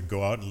 no, I'm going to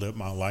go out and live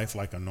my life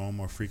like a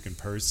normal freaking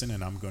person,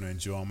 and I'm going to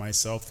enjoy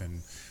myself.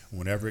 And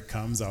whenever it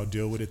comes, I'll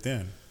deal with it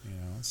then,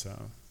 so.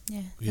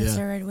 Yeah, that's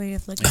the right way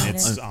of looking And at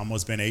it's it.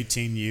 almost been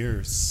 18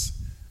 years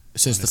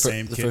Since on the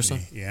same first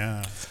kidney.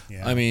 one?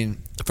 Yeah. I mean,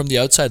 from the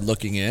outside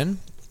looking in,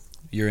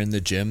 you're in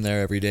the gym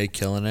there every day,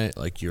 killing it.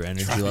 Like your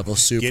energy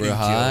level's super Getting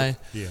high.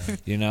 killed.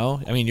 Yeah.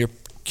 I mean, you're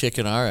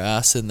kicking our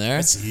ass in there.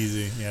 That's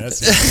easy. Yeah,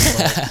 that's the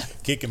hard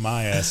part. Kicking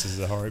my ass is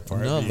the hard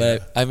part. No, yeah.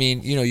 but I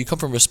mean, you come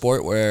from a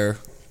sport where,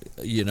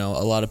 a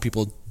lot of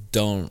people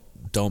don't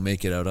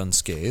make it out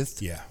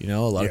unscathed. Yeah. A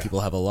lot of Yeah.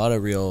 people have a lot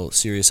of real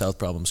serious health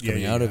problems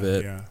coming out of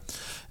it. Yeah.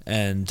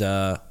 And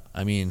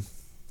I mean,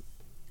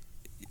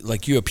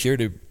 like you appear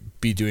to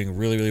be doing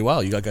really, really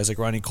well. You got guys like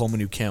Ronnie Coleman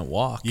who can't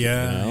walk.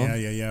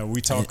 Yeah.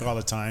 We talk all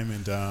the time,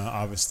 and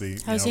obviously,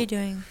 How's he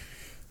doing?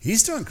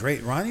 He's doing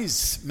great.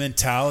 Ronnie's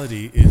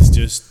mentality is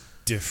just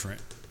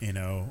different.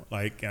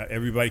 Like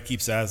everybody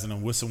keeps asking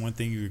him, "What's the one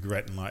thing you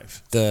regret in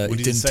life?" He What did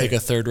he didn't say? take a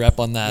third rep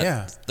on that.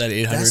 Yeah. That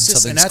 800 That's just-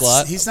 something and that's-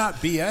 squat. He's not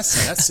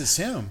BSing. That's just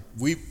him.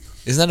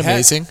 Isn't that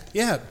amazing?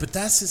 Yeah, but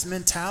that's his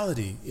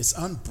mentality. It's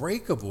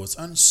unbreakable. It's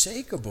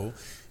unshakable.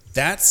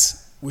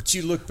 That's what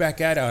you look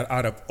back at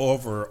out of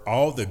over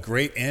all the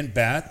great and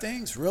bad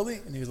things, really?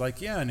 And he's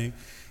like, yeah, and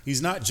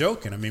he's not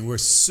joking. I mean, we're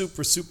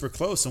super, super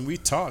close, and we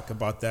talk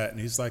about that. And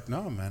he's like,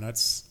 no, man,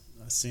 that's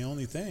the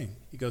only thing.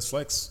 He goes,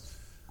 Flex,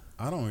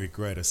 I don't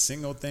regret a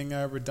single thing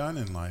I ever done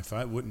in life.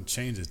 I wouldn't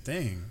change a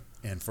thing.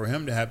 And for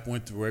him to have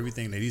went through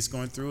everything that he's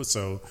going through,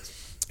 so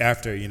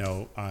after,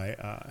 I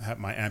had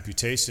my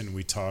amputation,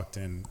 we talked,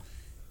 and,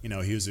 he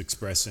was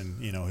expressing,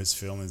 his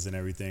feelings and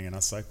everything. And I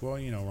was like, well,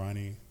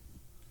 Ronnie,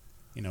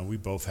 we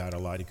both had a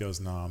lot. He goes,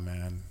 nah,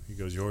 man. He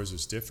goes, yours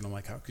was different. I'm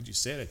like, how could you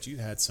say that? You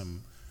had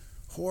some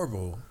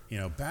horrible,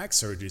 back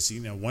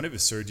surgeries. One of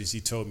his surgeries, he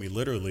told me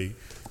literally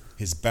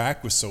his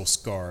back was so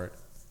scarred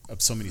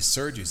of so many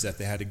surgeries that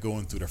they had to go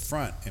in through the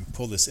front and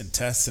pull this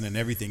intestine and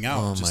everything out.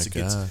 Oh, just my to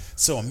get. God.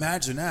 So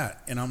imagine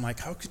that. And I'm like,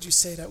 how could you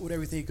say that with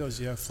everything? He goes,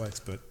 yeah, Flex,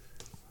 but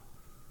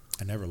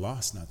I never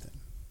lost nothing.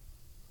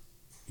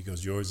 He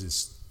goes, yours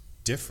is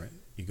different.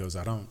 He goes,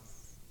 I don't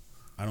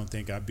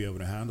think I'd be able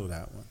to handle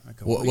that one. I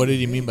go, What did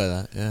he mean by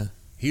that? Yeah.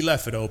 He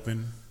left it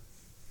open,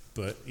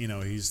 but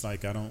he's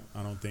like, I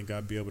don't think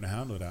I'd be able to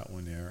handle that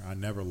one there. I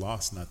never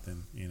lost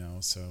nothing,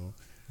 so.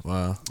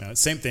 Wow.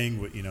 Same thing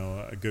with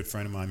a good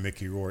friend of mine,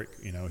 Mickey Rourke.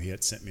 He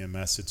had sent me a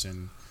message,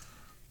 and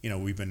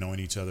we've been knowing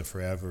each other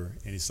forever.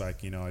 And he's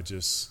like, I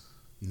just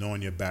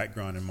knowing your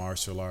background in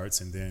martial arts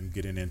and then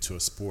getting into a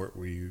sport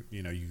where you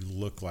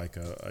look like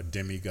a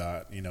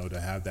demigod. To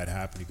have that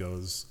happen, he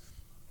goes,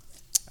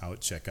 I would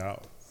check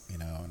out.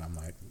 And I'm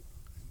like,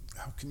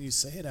 how can you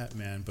say that,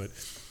 man? But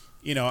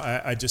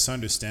I just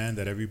understand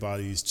that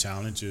everybody's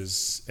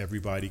challenges,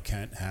 everybody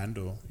can't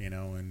handle,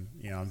 and,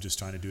 I'm just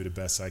trying to do the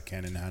best I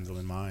can in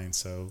handling mine.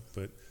 So,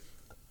 but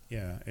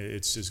yeah,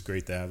 it's just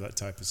great to have that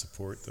type of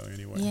support though,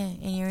 anyway. Yeah,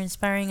 and you're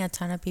inspiring a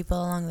ton of people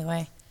along the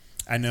way.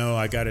 I know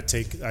I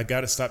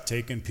gotta stop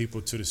taking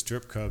people to the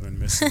strip club and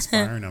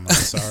misinspiring them. I'm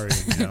sorry.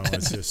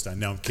 It's just, I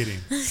know I'm kidding.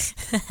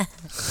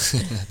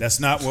 That's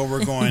not where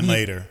we're going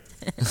later.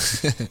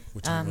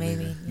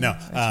 Maybe. No,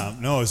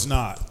 no, it's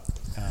not.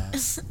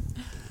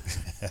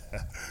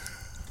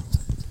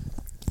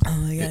 Oh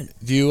my God.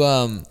 Do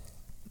you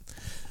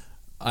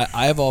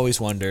I've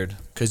always wondered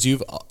because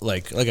you've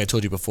like I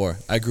told you before,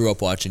 I grew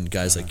up watching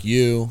guys like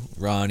you,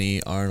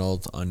 Ronnie,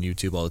 Arnold on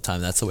YouTube all the time.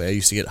 That's the way I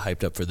used to get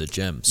hyped up for the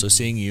gym. So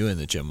seeing you in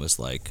the gym was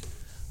like,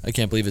 I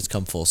can't believe it's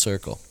come full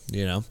circle,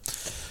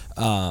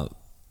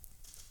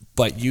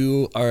 but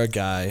you are a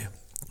guy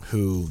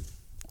who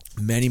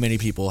many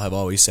people have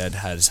always said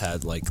has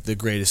had like the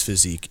greatest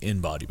physique in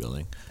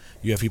bodybuilding.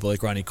 You have people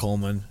like Ronnie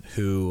Coleman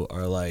who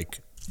are like,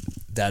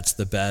 that's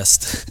the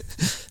best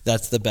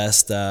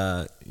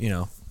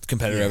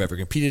competitor I've ever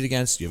competed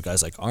against. You have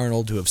guys like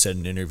Arnold who have said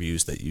in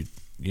interviews that you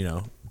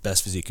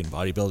best physique in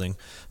bodybuilding,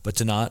 but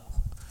to not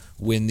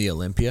win the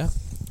Olympia,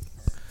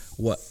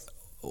 what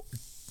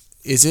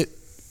is it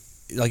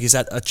like? Is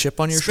that a chip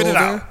on your Spit shoulder?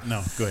 it out.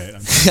 No, go ahead.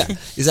 Yeah.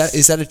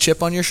 Is that a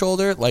chip on your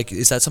shoulder? Like,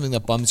 is that something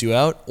that bums you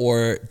out,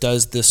 or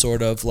does this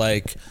sort of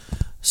like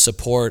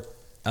support,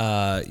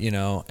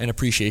 an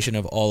appreciation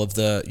of all of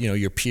the,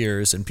 your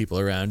peers and people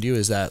around you?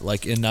 Is that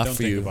like enough Don't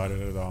for think you? about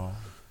it at all.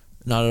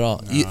 Not at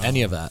all. No,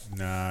 Any of that?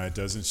 No, it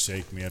doesn't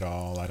shake me at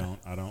all. I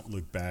don't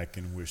look back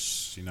and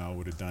wish I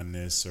would have done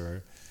this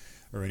or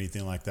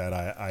anything like that.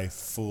 I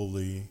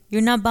fully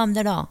You're not bummed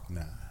at all.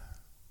 nah,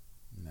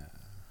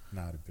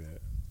 not a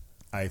bit.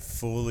 I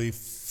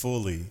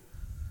fully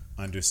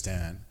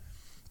understand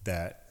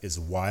that as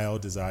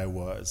wild as I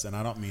was, and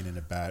I don't mean in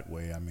a bad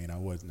way. I mean, I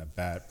wasn't a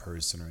bad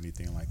person or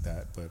anything like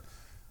that, but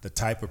the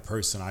type of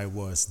person I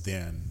was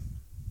then,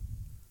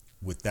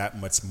 with that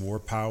much more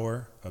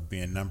power of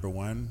being number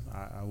one,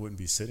 I wouldn't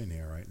be sitting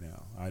here right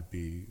now. I'd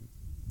be,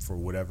 for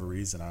whatever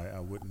reason, I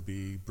wouldn't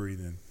be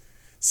breathing.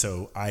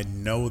 So I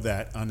know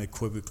that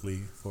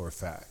unequivocally for a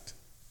fact.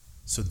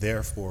 So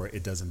therefore,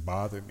 it doesn't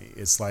bother me.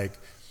 It's like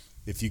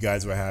if you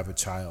guys would have a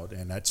child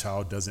and that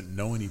child doesn't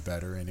know any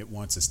better and it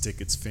wants to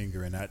stick its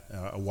finger in that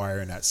a wire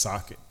in that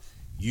socket.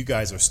 You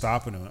guys are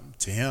stopping him.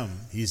 To him,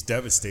 he's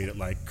devastated,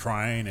 like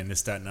crying and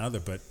this, that, and the other,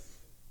 but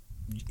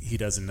he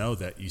doesn't know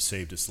that you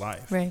saved his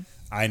life. Right.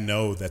 I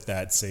know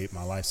that saved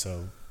my life,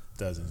 so it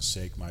doesn't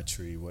shake my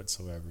tree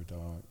whatsoever,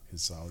 dog.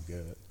 It's all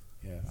good.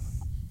 Yeah.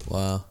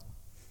 Wow.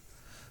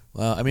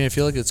 I mean, I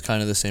feel like it's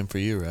kind of the same for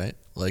you, right?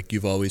 Like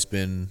you've always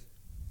been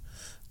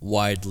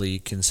widely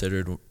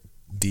considered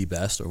the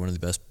best or one of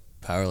the best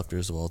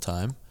powerlifters of all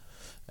time.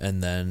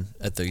 And then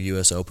at the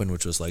US Open,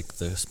 which was like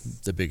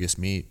the biggest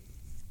meet,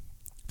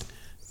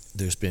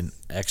 there's been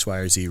X, Y,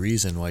 or Z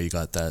reason why you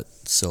got that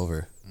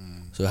silver.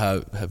 So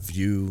how have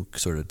you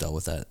sort of dealt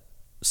with that?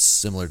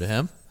 Similar to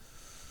him?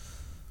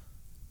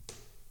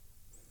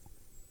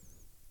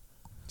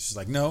 She's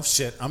like, no,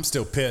 shit, I'm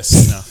still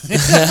pissed. No.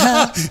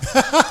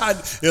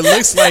 It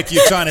looks like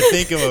you're trying to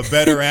think of a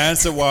better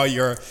answer while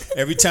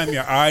every time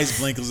your eyes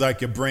blink, it's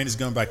like your brain is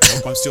going back,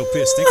 nope, I'm still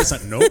pissed. Think of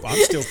something, nope,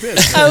 I'm still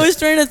pissed. I was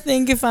trying to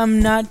think if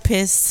I'm not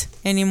pissed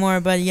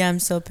anymore, but yeah, I'm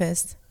still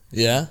pissed.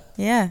 Yeah?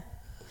 Yeah.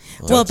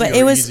 Well, but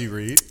it was, easy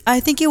read. I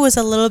think it was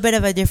a little bit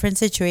of a different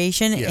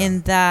situation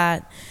in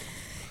that,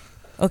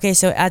 okay,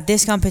 so at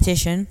this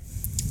competition,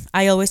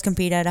 I always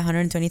compete at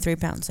 123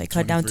 pounds. I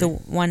cut down to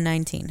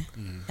 119.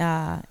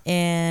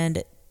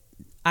 And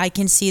I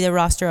can see the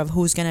roster of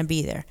who's going to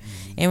be there.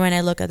 And when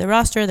I look at the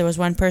roster, there was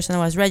one person that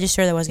was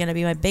registered that was going to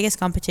be my biggest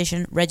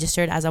competition,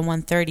 registered as a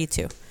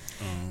 132.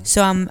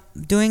 So I'm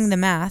doing the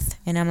math,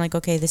 and I'm like,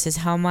 okay, this is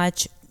how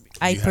much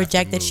I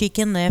project that she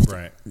can lift.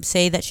 Right.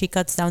 Say that she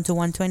cuts down to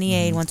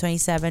 128,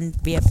 127,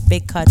 be a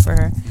big cut for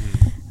her.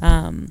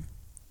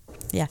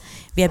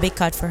 Be a big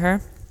cut for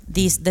her.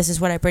 This is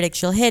what I predict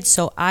she'll hit,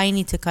 so I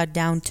need to cut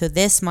down to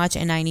this much,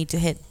 and I need to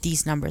hit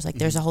these numbers. Like,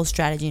 there's a whole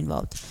strategy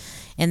involved.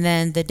 And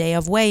then the day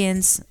of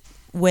weigh-ins,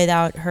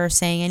 without her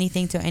saying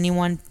anything to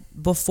anyone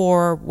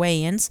before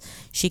weigh-ins,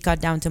 she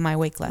cut down to my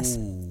weight class.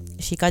 Ooh.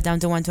 She cut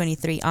down to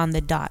 123 on the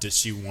dot. Did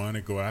she want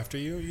to go after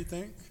you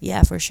think?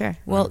 Yeah, for sure.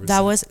 Well, 100%. That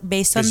was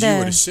based on the... Because you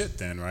were the shit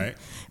then, right?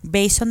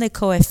 Based on the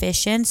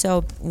coefficient.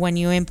 So when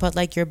you input,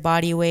 like, your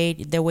body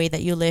weight, the way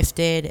that you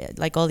lifted,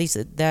 like all these,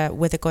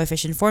 with the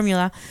coefficient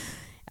formula...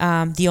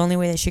 the only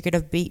way that she could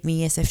have beat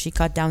me is if she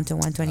cut down to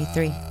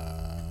 123. Okay.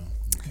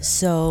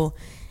 So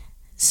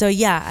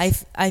yeah,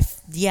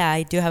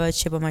 I do have a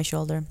chip on my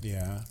shoulder.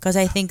 Yeah. Because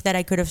I think that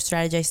I could have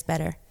strategized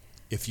better.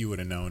 If you would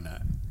have known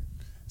that.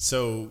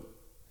 So,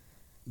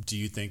 do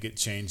you think it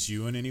changed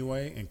you in any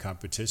way in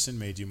competition,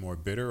 made you more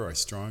bitter or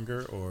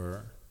stronger,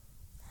 or?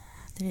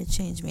 Did it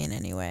change me in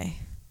any way?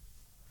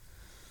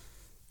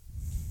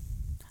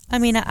 I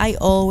mean, I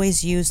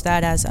always use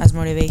that as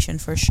motivation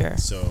for sure.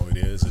 So it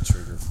is a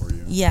trigger for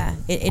you. Yeah,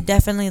 it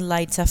definitely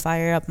lights a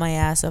fire up my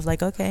ass of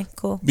like, okay,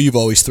 cool. But you've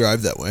always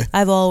thrived that way.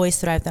 I've always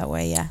thrived that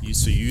way, yeah.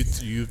 So you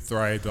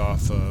thrived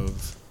off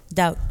of?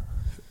 Doubt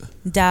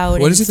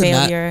what and is it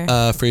failure.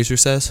 That Matt Fraser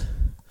says?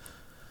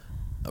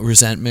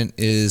 Resentment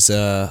is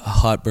a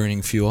hot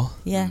burning fuel.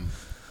 Yeah.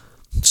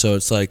 So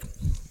it's like,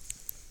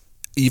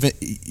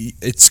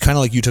 it's kind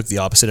of like you took the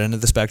opposite end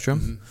of the spectrum.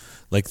 Mm-hmm.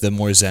 Like the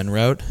more Zen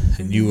route,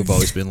 and you have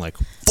always been like,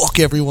 "Fuck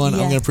everyone!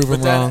 I'm gonna prove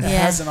them wrong." That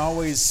hasn't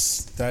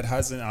always. That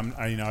hasn't.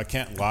 I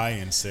can't lie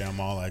and say I'm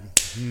all like,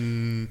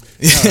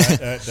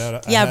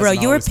 yeah, bro,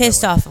 you were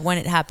pissed off when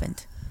it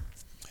happened.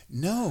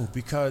 No,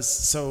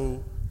 because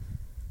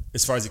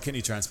as far as the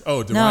kidney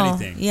transplant, the Ronnie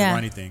thing, the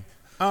Ronnie thing.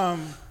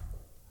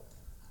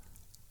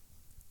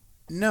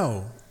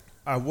 No,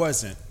 I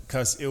wasn't,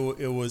 because it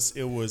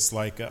was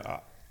like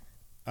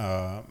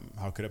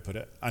how could I put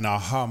it? An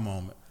aha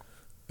moment.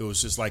 It was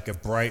just like a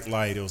bright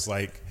light. It was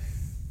like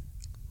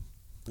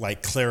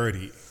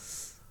clarity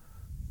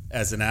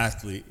as an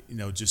athlete,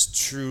 just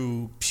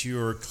true,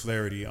 pure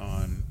clarity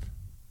on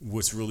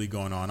what's really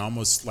going on.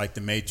 Almost like the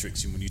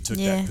Matrix, when you took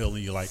that pill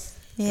and you're like,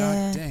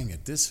 God dang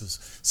it, this was...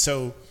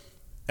 So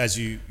as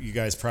you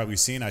guys probably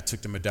seen, I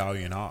took the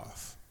medallion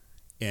off.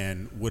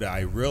 And what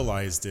I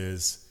realized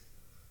is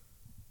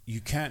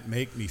you can't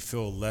make me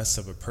feel less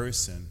of a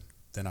person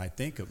than I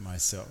think of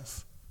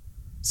myself.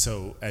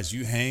 So as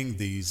you hang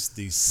these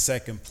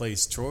second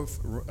place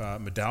trophy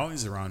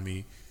medallions around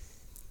me,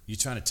 you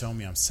trying to tell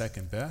me I'm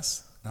second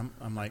best?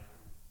 I'm like,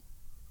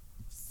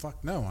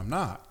 fuck no, I'm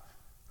not.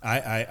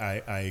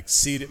 I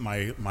exceeded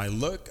my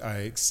look.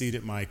 I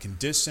exceeded my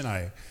condition.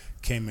 I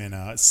came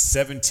in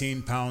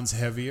 17 pounds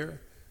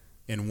heavier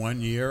in 1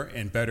 year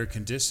in better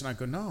condition. I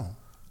go, no,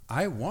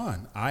 I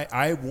won.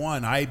 I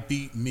won. I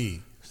beat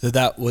me.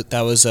 That was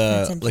That's like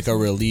a interesting.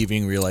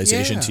 relieving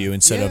realization to you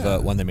instead Yeah.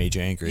 of one that made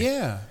you angry.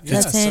 Yeah.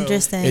 That's so-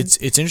 interesting. It's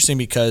interesting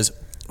because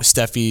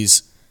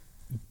Steffi's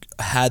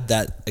had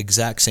that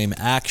exact same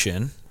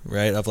action,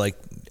 right? Of like,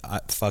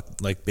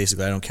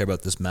 basically I don't care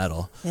about this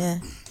medal. Yeah.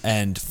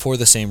 And for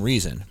the same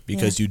reason,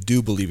 because Yeah. you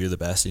do believe you're the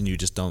best and you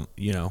just don't,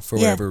 for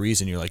Yeah. whatever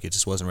reason, you're like, it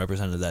just wasn't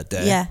represented that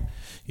day. Yeah.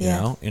 You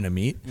Yeah. know, in a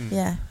meet.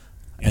 Yeah.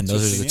 And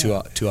those are the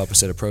Interesting, two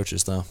opposite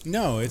approaches, though.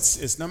 No,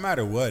 it's no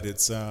matter what.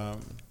 It's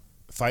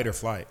fight or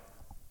flight.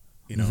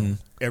 You know,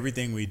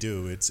 everything we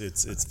do,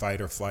 it's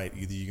fight or flight.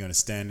 Either you're going to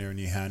stand there and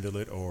you handle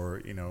it,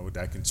 or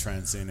that can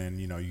transcend and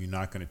you're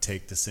not going to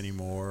take this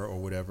anymore or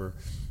whatever,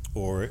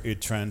 or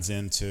it trends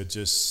into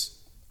just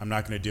I'm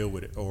not going to deal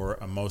with it, or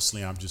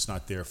emotionally I'm just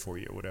not there for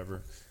you or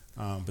whatever.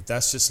 But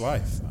that's just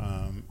life,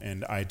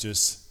 and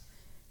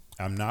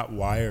I'm not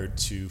wired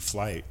to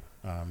flight.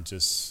 I'm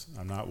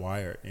not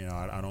wired.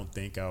 I don't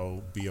think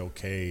I'll be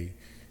okay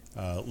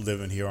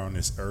living here on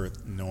this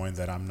earth knowing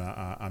that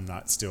I'm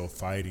not still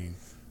fighting.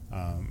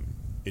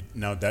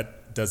 Now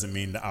that doesn't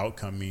mean the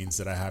outcome means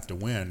that I have to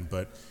win,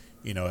 but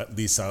at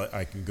least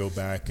I can go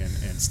back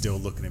and still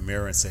look in the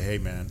mirror and say, hey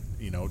man,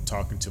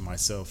 talking to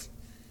myself,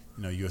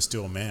 you're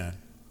still a man.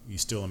 You're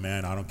still a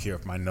man. I don't care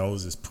if my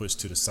nose is pushed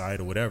to the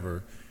side or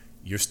whatever.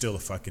 You're still a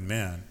fucking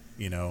man.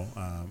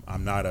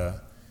 I'm not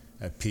a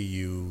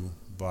PU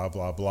blah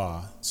blah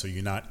blah. So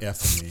you're not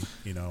effing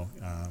me.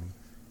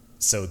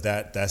 So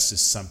that's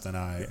just something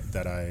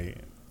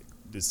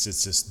it's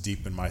just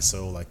deep in my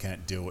soul. I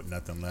can't deal with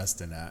nothing less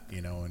than that,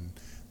 and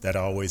that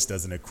always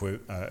doesn't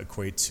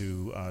equate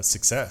to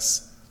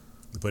success,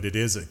 but it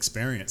is an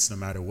experience no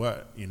matter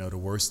what. The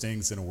worst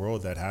things in the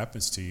world that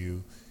happens to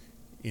you,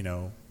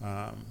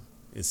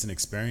 it's an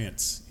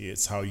experience.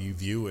 It's how you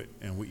view it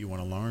and what you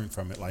want to learn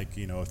from it. Like,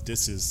 if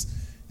this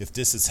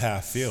is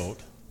half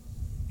filled,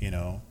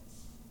 you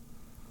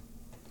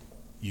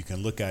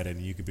can look at it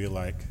and you could be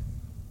like,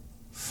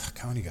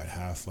 fuck, I only got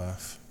half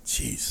left.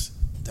 Jeez,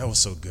 that was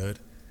so good.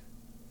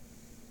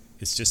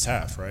 It's just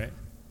half, right?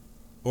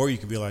 Or you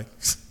could be like,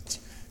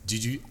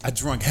 I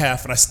drank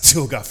half and I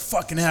still got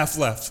fucking half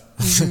left.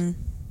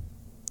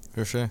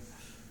 For sure.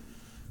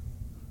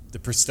 The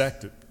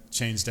perspective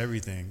changed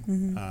everything,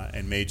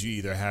 and made you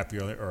either happy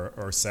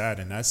or sad.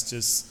 And that's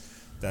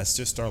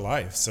just our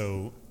life.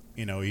 So,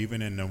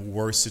 even in the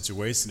worst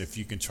situation, if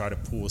you can try to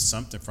pull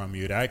something from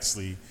you, it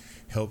actually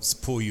helps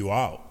pull you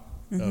out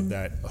of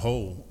that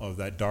hole, of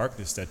that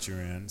darkness that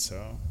you're in.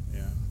 So,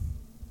 yeah.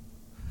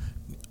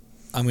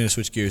 I'm going to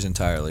switch gears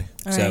entirely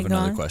because I right, have go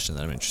another on. question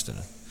that I'm interested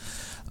in.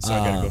 So I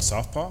got to go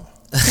softball?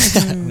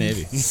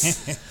 Maybe.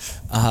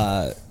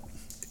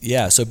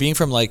 Yeah, so being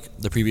from like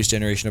the previous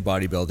generation of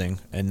bodybuilding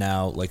and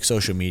now like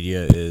social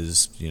media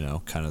is,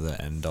 kind of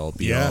the end all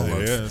be all it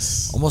of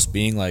is. almost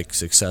being like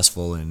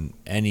successful in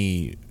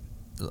any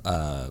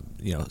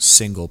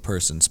single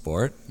person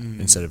sport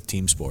instead of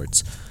team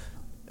sports.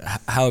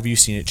 How have you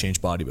seen it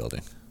change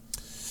bodybuilding?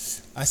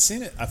 I've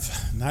seen it,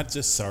 not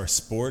just our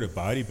sport of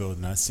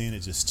bodybuilding, I've seen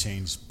it just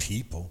change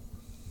people.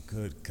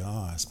 Good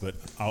gosh. But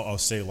I'll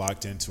stay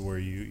locked into where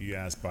you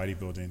asked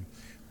bodybuilding.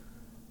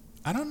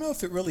 I don't know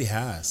if it really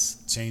has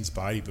changed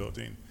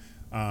bodybuilding.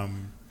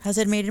 Has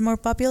it made it more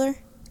popular?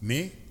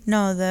 Me?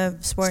 No, the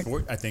sport.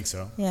 I think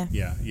so. Yeah.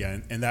 Yeah.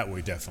 In that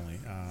way, definitely.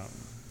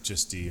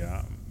 Just the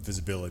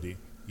visibility.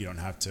 You don't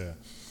have to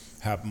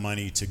have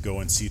money to go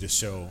and see the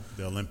show,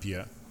 the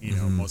Olympia.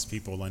 Most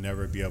people will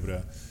never be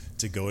able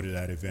to go to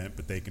that event,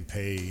 but they can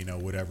pay,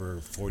 whatever,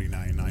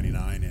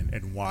 $49.99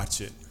 and watch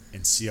it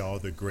and see all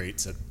the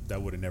greats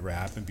that would have never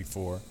happened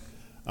before.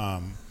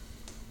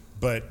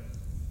 But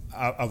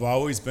I've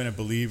always been a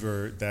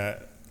believer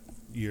that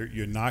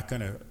you're not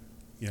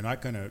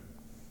gonna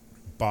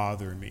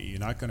bother me. You're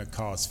not gonna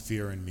cause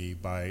fear in me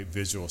by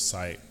visual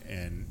sight,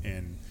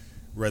 and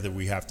whether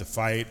we have to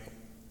fight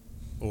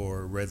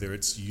or whether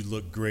it's you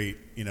look great,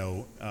 in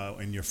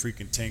your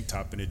freaking tank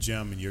top in the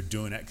gym, and you're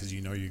doing that because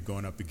you're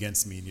going up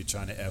against me and you're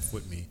trying to F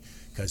with me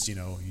because you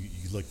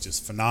look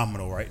just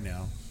phenomenal right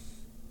now.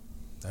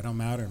 That don't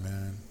matter,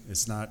 man.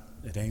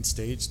 It ain't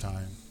stage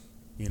time,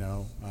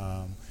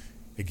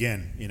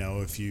 Again,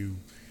 if you,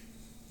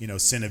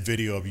 send a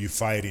video of you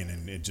fighting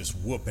and just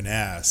whooping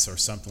ass or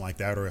something like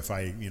that, or if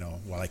I,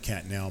 I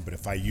can't now, but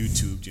if I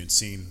YouTubed you and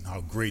seen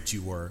how great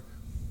you were,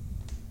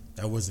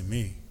 that wasn't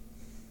me.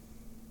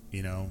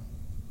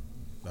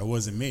 That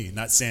wasn't me.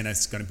 Not saying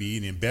that's going to be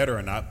any better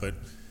or not, but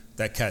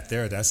that cat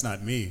there, that's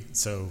not me.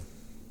 So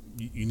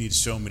you need to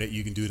show me that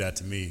you can do that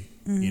to me.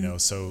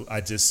 So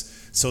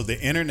so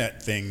the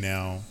internet thing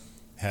now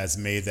has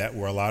made that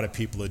where a lot of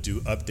people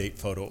do update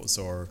photos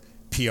or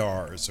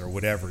PRs or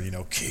whatever,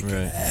 kicking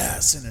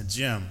ass in a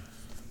gym,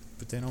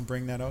 but they don't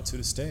bring that out to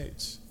the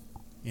stage.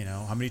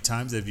 How many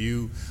times have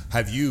you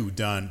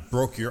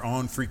broke your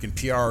own freaking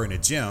PR in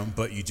a gym,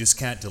 but you just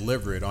can't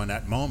deliver it on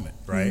that moment,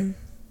 right?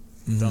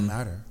 It doesn't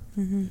matter.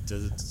 It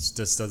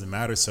just doesn't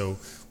matter. So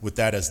what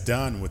that has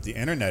done with the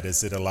internet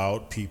is it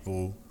allowed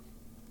people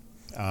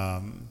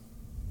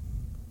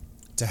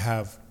to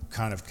have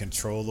kind of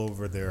control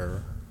over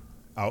their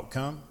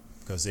outcome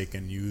because they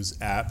can use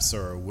apps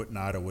or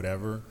whatnot or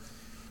whatever,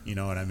 you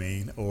know what I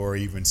mean? Or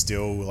even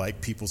still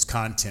like people's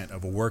content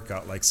of a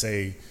workout. Like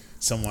say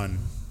someone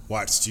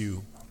watched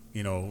you,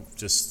 you know,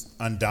 just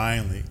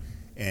undyingly,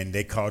 and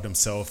they called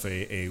themselves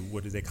a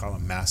what do they call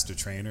them, master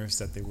trainers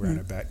that they wear on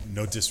their back.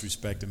 No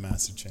disrespect to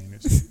master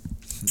trainers.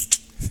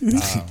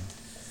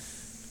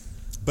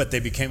 But they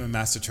became a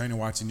master trainer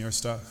watching your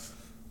stuff.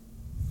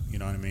 You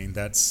know what I mean?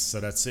 It's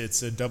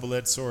a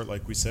double-edged sword,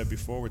 like we said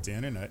before with the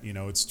internet. You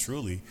know, it's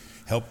truly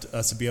helped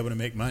us to be able to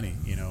make money.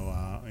 You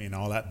know, and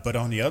all that. But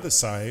on the other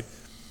side,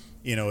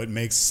 you know, it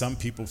makes some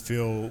people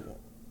feel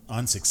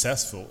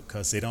unsuccessful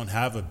because they don't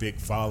have a big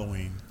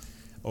following,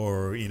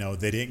 or you know,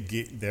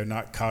 they're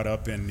not caught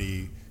up in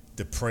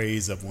the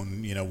praise of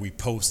when, you know, we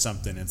post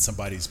something and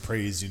somebody's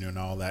praised, you know, and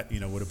all that. You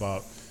know, what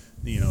about,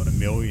 you know, the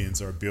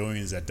millions or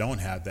billions that don't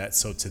have that?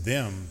 So to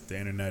them, the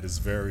internet is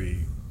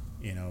very,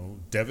 you know,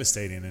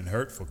 devastating and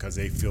hurtful because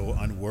they feel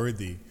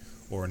unworthy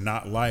or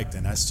not liked,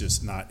 and that's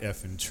just not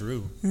effing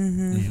true.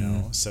 You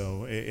know,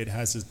 so it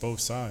has its both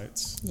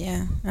sides.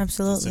 Yeah,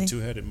 absolutely. It's a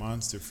two-headed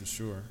monster for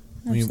sure.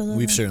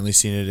 We've certainly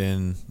seen it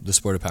in the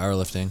sport of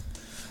powerlifting.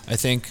 I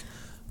think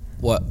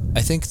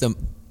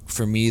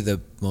for me the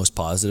most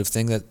positive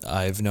thing that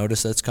I've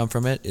noticed that's come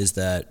from it is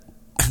that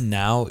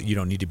now you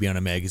don't need to be on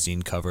a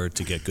magazine cover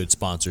to get good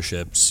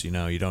sponsorships. You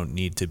know, you don't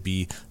need to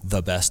be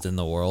the best in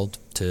the world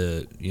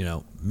to, you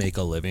know, make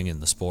a living in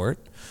the sport.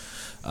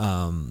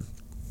 Now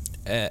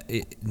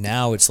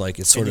it's like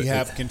it's sort of, you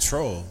have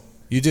control.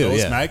 You do.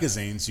 Those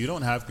magazines, you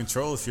don't have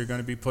control if you're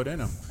going to be put in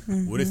them.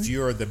 What if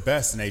you're the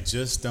best and they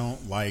just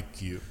don't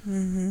like you?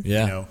 Yeah.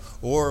 You know,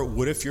 or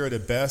what if you're the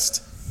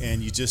best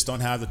and you just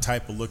don't have the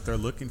type of look they're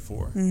looking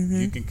for?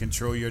 You can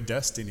control your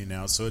destiny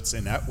now. So it's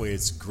in that way,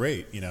 it's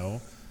great. You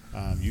know.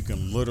 You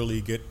can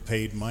literally get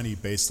paid money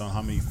based on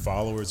how many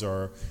followers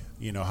or,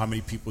 you know, how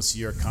many people see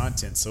your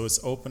content. So it's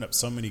opened up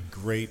so many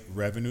great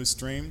revenue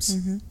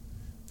streams.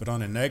 But on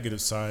the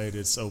negative side,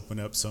 it's opened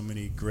up so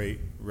many great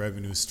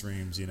revenue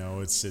streams. You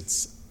know,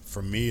 it's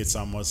for me, it's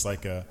almost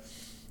like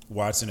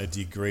watching a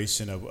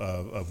degradation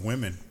of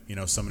women. You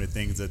know, some of the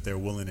things that they're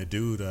willing to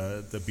do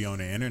to be on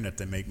the internet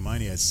to make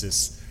money. It's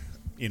just,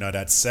 you know,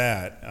 that's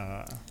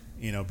sad.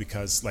 You know,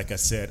 because like I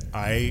said,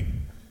 I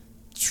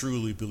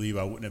truly believe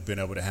I wouldn't have been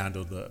able to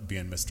handle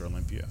being Mr.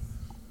 Olympia.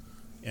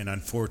 And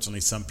unfortunately,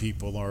 some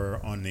people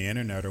are on the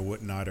internet or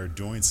whatnot are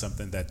doing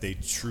something that they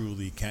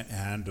truly can't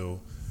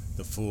handle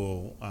the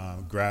full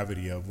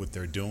gravity of what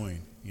they're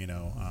doing. You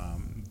know,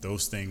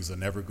 those things will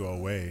never go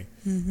away.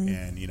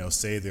 And, you know,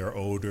 say they're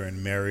older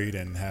and married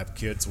and have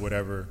kids,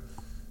 whatever.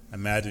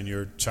 Imagine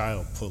your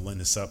child pulling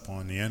this up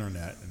on the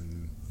internet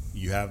and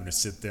you having to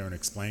sit there and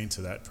explain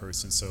to that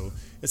person. So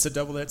it's a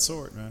double-edged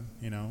sword, man,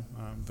 you know,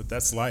 but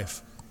that's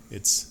life.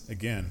 It's,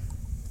 again,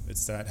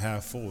 it's that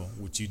half full,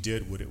 what you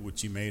did with it,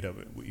 what you made of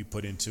it, what you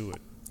put into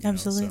it.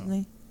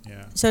 Absolutely. So,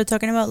 yeah. So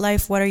talking about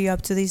life, what are you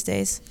up to these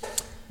days?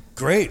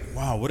 Great.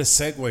 Wow, what a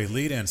segue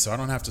lead in, so I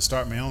don't have to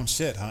start my own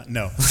shit, huh?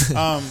 No.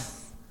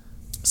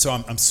 So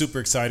I'm super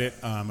excited.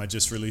 I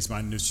just released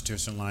my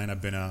nutrition line.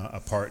 I've been a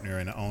partner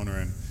and an owner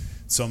in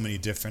so many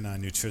different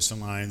nutrition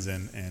lines,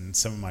 and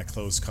some of my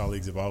close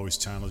colleagues have always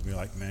challenged me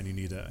like, man, you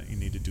need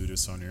to do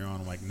this on your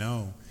own. I'm like,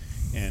 no.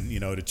 And, you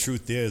know, the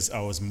truth is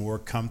I was more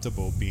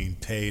comfortable being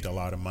paid a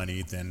lot of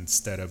money than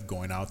instead of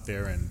going out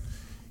there. And,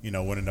 you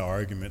know, one of the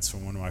arguments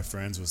from one of my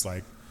friends was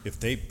like, if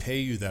they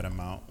pay you that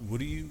amount, what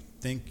do you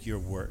think you're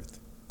worth?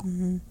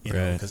 You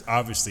know, because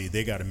obviously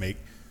they got to make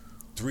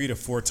 3 to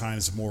 4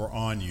 times more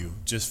on you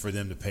just for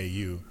them to pay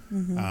you.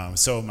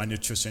 So my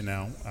nutrition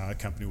now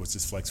company was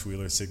this Flex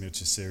Wheeler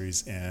Signature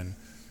Series, and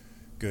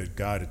good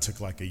God, it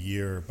took like a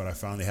year, but I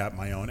finally have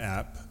my own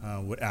app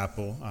with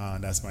Apple.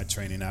 That's my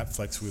training app,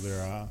 Flex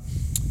Wheeler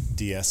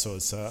DS. So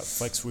it's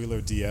Flex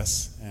Wheeler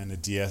DS, and the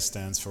DS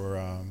stands for,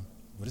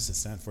 what does it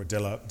stand for?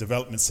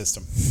 Development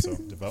System. So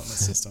development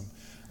system.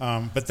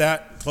 But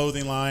that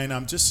clothing line,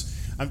 I'm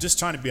just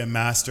trying to be a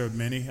master of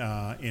many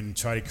and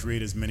try to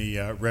create as many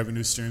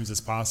revenue streams as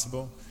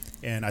possible.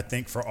 And I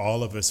think for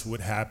all of us,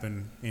 what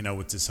happened, you know,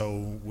 with this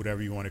whole,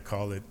 whatever you want to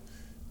call it,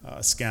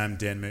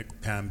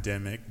 scamdemic,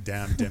 pandemic,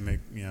 damdemic,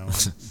 you know,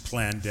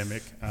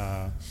 plandemic,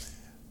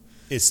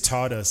 it's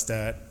taught us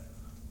that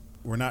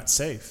we're not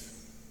safe.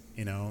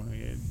 You know,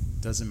 it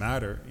doesn't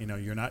matter. You know,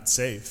 you're not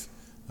safe.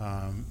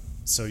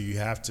 So you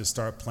have to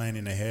start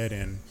planning ahead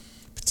and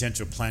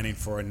potential planning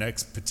for a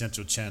next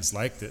potential chance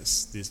like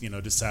this. This, you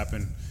know, this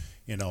happened,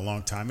 you know, a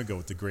long time ago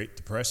with the Great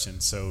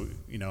Depression. So,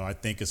 you know, I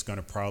think it's going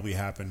to probably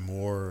happen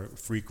more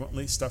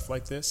frequently, stuff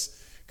like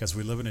this. Because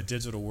we live in a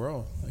digital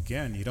world.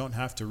 Again, you don't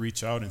have to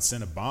reach out and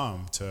send a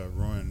bomb to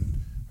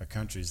ruin a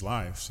country's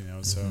lives, you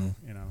know. So,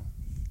 you know,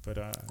 but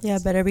yeah,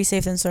 better be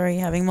safe than sorry.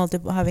 Having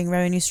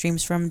revenue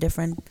streams from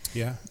different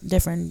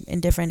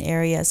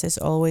areas is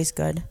always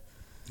good.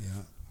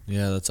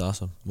 Yeah, that's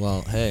awesome.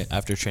 Well, hey,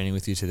 after training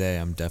with you today,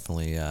 I'm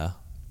definitely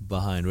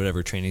behind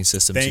whatever training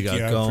systems Thank you got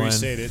you. I going.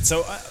 appreciate it.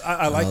 So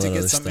I like all to that get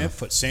other some stuff.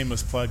 input.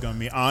 Shameless plug on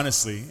me.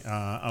 Honestly,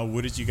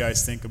 what did you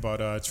guys think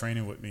about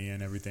training with me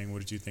and everything? What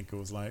did you think it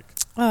was like?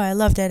 Oh, I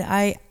loved it.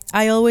 I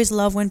always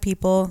love when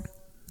people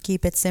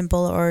keep it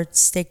simple or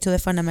stick to the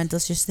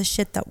fundamentals, just the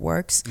shit that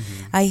works.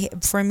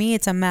 For me,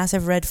 it's a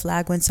massive red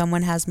flag when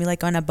someone has me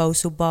like on a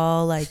Bosu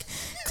ball, like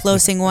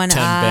closing one 10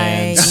 eye,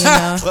 bands. you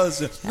know.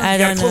 Close it. I You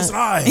gotta don't close know.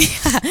 an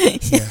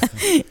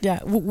eye. Yeah,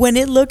 when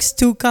it looks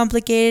too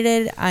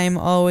complicated, I'm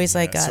always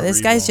like, Yeah,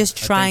 this guy's cerebral. just I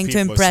think trying to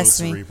people are so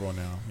impress me. cerebral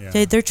now.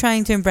 Yeah. They're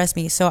trying to impress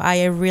me. So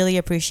I really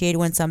appreciate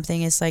when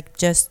something is like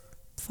just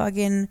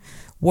fucking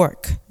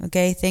work.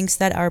 Okay, things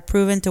that are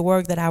proven to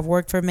work, that have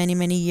worked for many,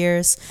 many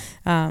years,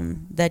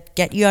 that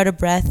get you out of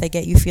breath, that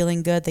get you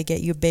feeling good, that get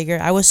you bigger.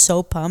 I was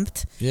so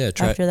pumped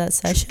after that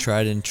session.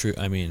 Tried and true.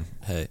 I mean,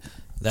 hey,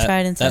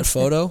 Tried and that tested.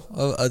 photo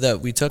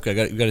that we took, we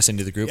got to send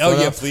you the group Oh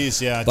photo. yeah, please,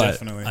 yeah, But,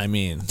 definitely. I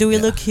mean, Do we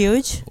yeah, look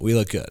huge? We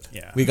look good.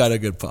 Yeah. We got a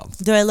good pump.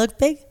 Do I look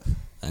big?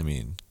 I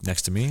mean,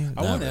 next to me, I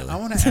not want to. really. I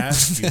want to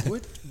ask you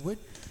what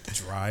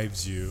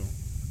drives you.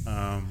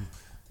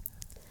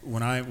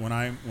 When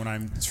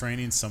I'm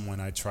training someone,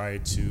 I try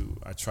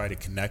to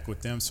connect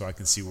with them so I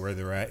can see where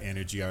they're at.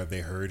 Energy, are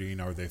they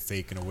hurting? Are they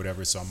faking or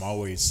whatever? So I'm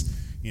always,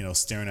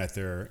 staring at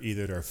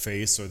either their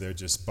face or their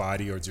just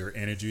body or their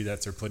energy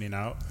that they're putting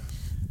out.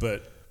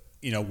 But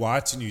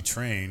watching you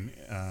train,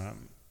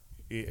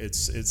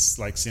 it's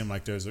like seeing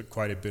like there's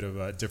quite a bit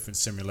of different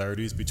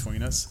similarities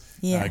between us,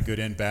 Yeah. good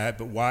and bad.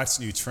 But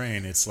watching you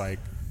train, it's like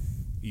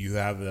you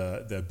have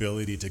the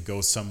ability to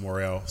go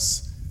somewhere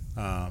else.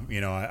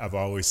 I've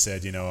always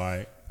said,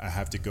 I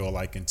have to go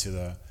like into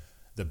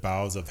the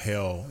bowels of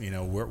hell.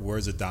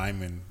 Where's a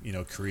diamond,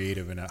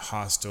 creative in a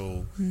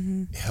hostile,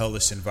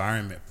 hellish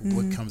environment?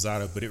 What comes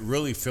out of? But it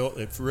really felt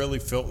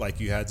like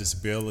you had this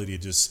ability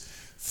to just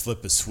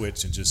flip a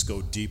switch and just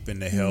go deep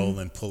into hell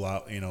and pull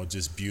out,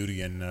 just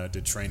beauty and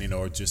the training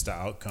or just the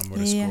outcome or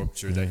the Yeah.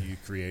 sculpture that you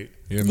create.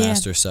 You're a Yeah.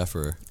 master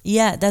sufferer.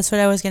 Yeah, that's what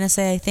I was gonna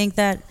say. I think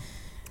that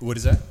What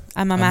is that?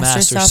 I'm a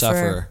master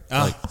sufferer.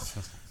 Like,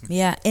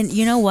 Yeah, and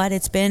you know what?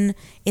 It's been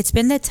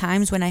the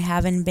times when I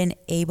haven't been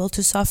able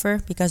to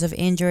suffer because of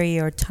injury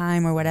or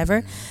time or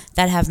whatever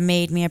that have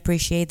made me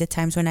appreciate the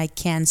times when I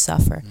can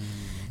suffer.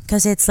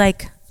 Because it's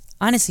like,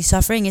 honestly,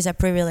 suffering is a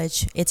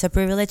privilege. It's a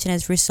privilege and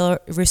it's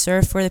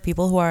reserved for the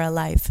people who are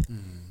alive.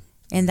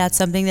 And that's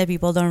something that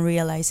people don't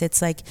realize.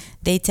 It's like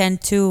they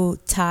tend to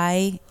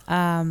tie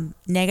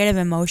negative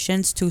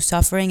emotions to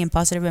suffering and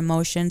positive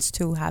emotions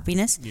to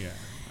happiness. Yeah.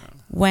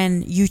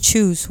 When you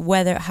choose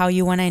how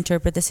you want to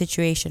interpret the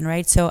situation,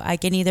 right? So I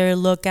can either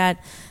look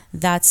at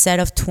that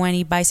set of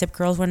 20 bicep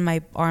curls when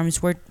my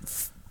arms were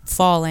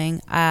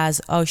falling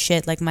as, oh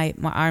shit, like my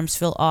arms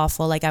feel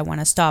awful, like I want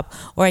to stop.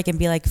 Or I can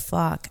be like,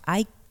 fuck,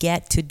 I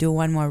get to do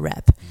one more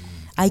rep.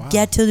 I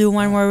get to do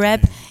one more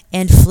rep,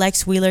 and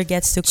Flex Wheeler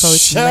gets to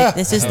coach me. Like,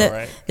 this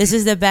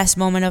is the best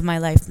moment of my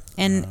life.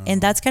 And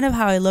that's kind of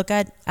how I look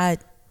at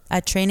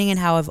training and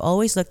how I've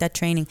always looked at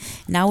training.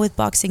 Now with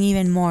boxing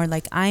even more,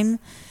 like I'm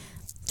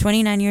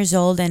 29 years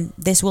old, and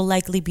this will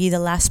likely be the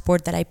last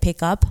sport that I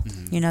pick up.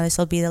 This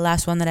will be the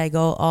last one that I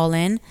go all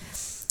in.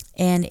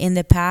 And in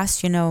the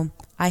past,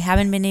 I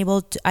haven't been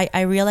able to,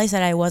 I realized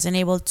that I wasn't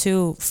able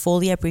to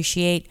fully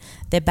appreciate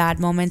the bad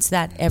moments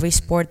that every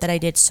sport that I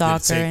did,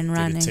 soccer and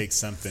running. Did it take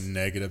something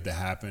negative to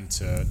happen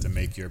to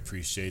make you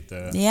appreciate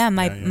the... Yeah,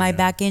 my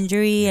back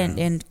injury Yeah.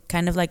 and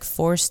kind of like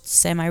forced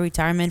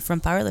semi-retirement from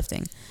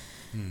powerlifting.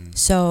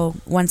 So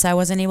once I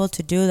wasn't able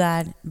to do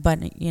that, but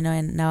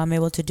and now I'm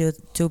able to do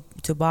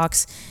to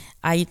box,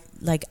 I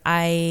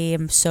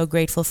am so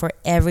grateful for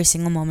every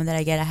single moment that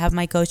I get. I have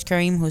my coach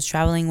Kareem who's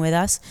traveling with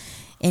us,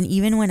 and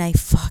even when I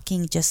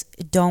fucking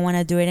just don't want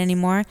to do it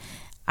anymore,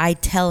 I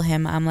tell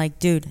him, I'm like,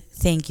 dude,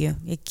 thank you.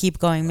 Keep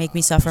going, make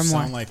me suffer You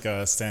more. sound like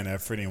Stan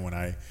Efferding when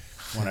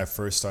I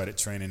first started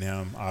training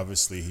him.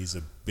 Obviously, he's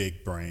a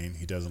big brain.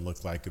 He doesn't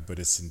look like it, but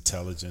his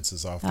intelligence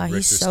is off the Richter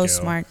He's so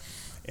scale. smart.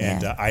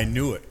 And Yeah. I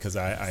knew it because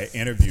I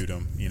interviewed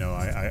him.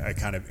 I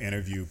kind of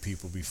interview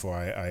people before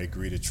I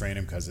agree to train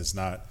him because it's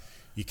not,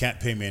 you can't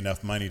pay me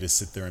enough money to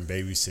sit there and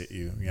babysit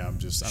you. I'm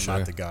Sure.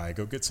 not the guy.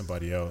 Go get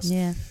somebody else.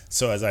 Yeah.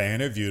 So as I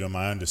interviewed him,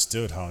 I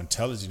understood how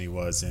intelligent he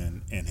was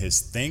and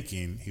his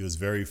thinking. He was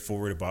very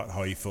forward about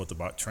how he felt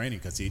about training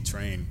because he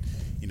trained,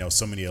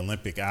 so many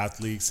Olympic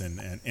athletes and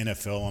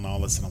NFL and all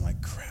this. And I'm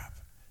like, crap.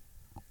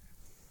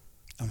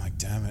 I'm like,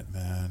 damn it,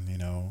 man,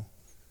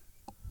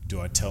 Do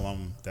I tell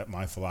him that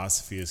my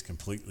philosophy is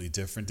completely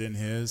different than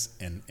his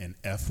and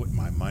F with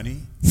my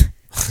money?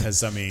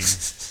 Because,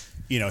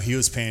 he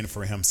was paying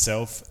for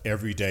himself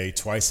every day,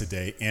 twice a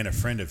day, and a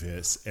friend of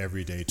his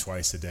every day,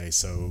 twice a day.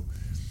 So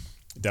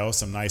that was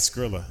some nice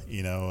Skrilla,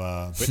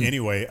 But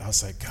anyway, I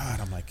was like,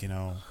 God,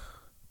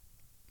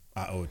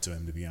 I owe it to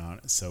him, to be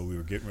honest. So we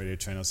were getting ready to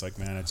train. I was like,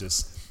 man, I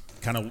just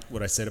kind of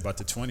what I said about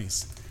the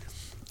 20s.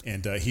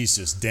 And he's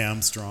just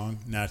damn strong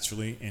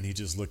naturally. And he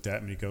just looked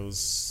at me and he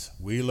goes,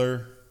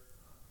 Wheeler,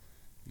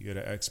 you're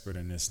the expert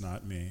in this,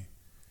 not me.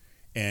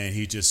 And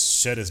he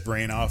just shut his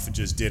brain off and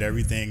just did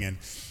everything. And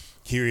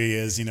here he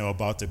is, you know,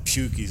 about to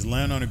puke. He's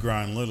laying on the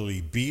ground, literally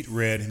beat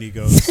red, and he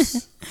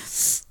goes,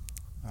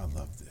 I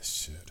love this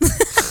shit.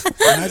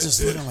 And I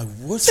just look, I'm like,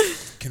 what's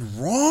fucking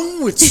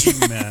wrong with you,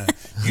 man?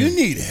 You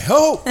need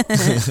help.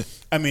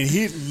 I mean,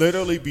 he'd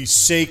literally be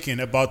shaking,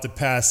 about to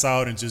pass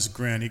out, and just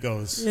grin. He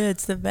goes, Yeah,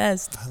 it's the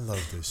best. I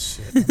love this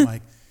shit. I'm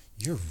like,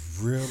 you're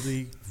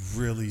really,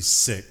 really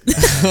sick. But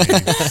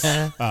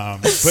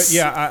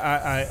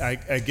yeah,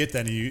 I get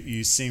that. And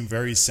you seem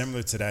very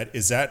similar to that.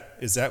 Is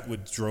that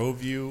what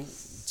drove you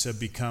to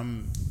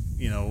become,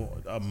 you know,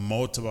 a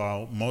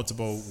multiple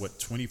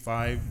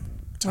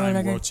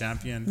 25-time world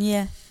champion?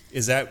 Yeah.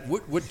 Is that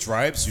what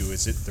drives you?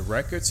 Is it the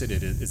records?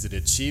 Is it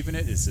achieving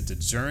it? Is it the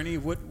journey?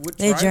 What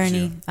The drives journey,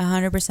 you?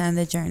 100%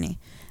 the journey.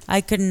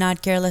 I could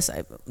not care less.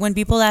 When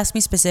people ask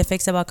me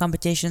specifics about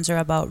competitions or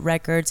about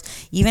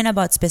records, even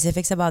about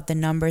specifics about the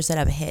numbers that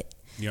I've hit.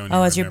 don't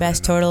Oh, what's even your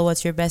best remember the total?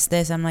 What's your best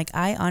this? I'm like,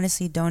 I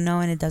honestly don't know,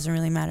 and it doesn't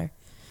really matter.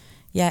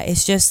 Yeah,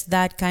 it's just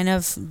that kind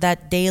of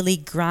that daily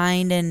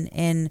grind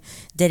and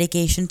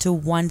dedication to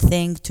one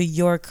thing, to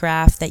your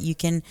craft, that you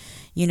can,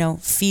 you know,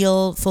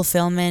 feel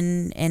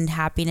fulfillment and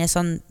happiness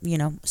on, you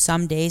know,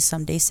 some days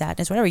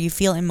sadness, whatever. You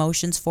feel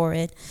emotions for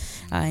it,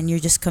 and you're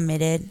just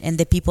committed. And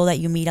the people that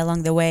you meet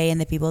along the way and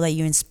the people that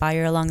you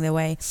inspire along the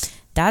way,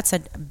 that's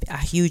a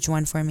huge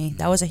one for me.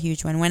 That was a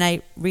huge one. When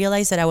I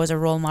realized that I was a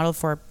role model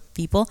for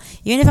people,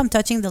 even if I'm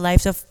touching the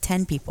lives of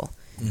 10 people,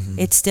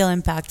 it's still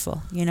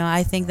impactful. You know,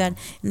 I think that,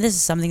 and this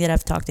is something that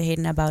I've talked to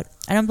Hayden about,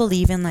 I don't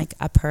believe in like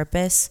a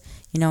purpose,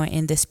 you know,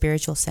 in the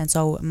spiritual sense.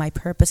 Oh, my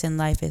purpose in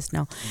life is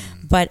no.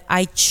 But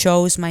I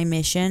chose my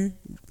mission.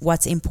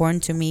 What's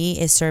important to me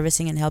is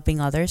servicing and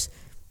helping others.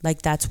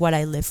 Like, that's what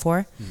I live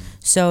for.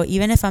 So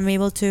even if I'm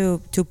able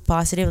to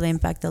positively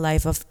impact the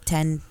life of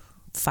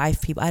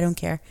 5 people, I don't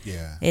care.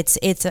 Yeah. It's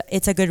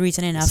a good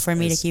reason enough for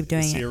me to keep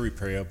doing it's it.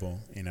 irreparable.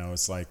 You know,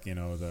 it's like, you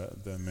know,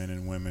 the men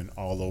and women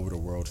all over the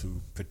world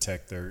who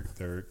protect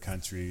their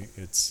country.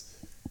 It's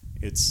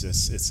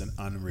an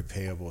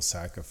unrepayable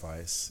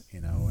sacrifice,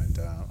 you know, and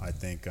I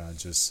think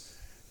just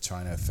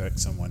trying to affect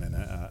someone in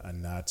a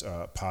not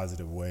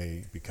positive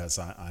way, because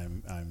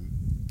I'm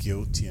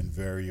guilty and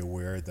very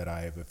aware that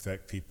I have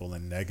affected people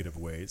in negative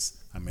ways.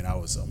 I mean, I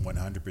was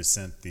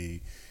 100% the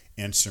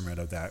instrument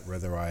of that,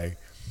 whether I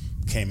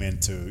came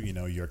into, you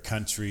know, your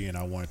country and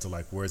I wanted to,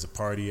 like, where's the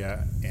party at?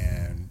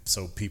 And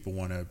so people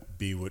want to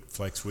be with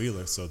Flex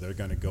Wheeler, so they're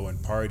going to go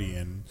and party.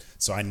 And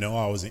so I know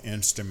I was an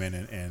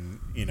instrument in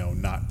you know,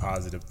 not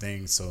positive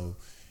things. So,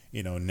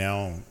 you know,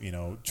 now, you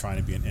know, trying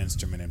to be an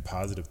instrument in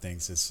positive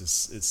things, it's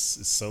just,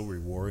 it's so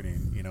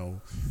rewarding. You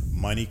know,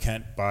 money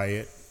can't buy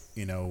it,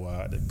 you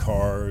know, the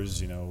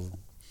cars, you know,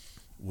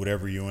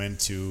 whatever you're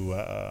into,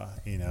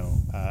 you know,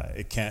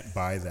 it can't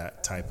buy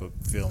that type of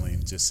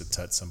feeling just to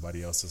touch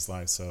somebody else's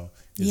life. So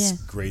it's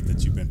great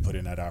that you've been put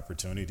in that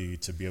opportunity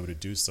to be able to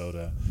do so,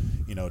 to,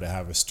 you know, to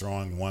have a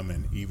strong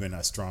woman, even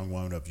a strong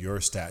woman of your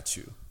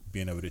stature,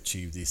 being able to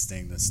achieve these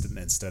things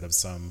instead of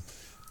some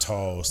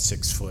tall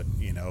 6 foot,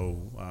 you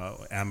know,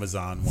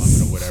 Amazon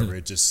woman or whatever.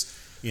 It just,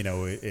 you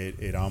know,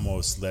 it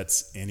almost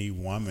lets any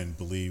woman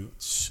believe,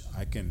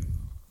 I can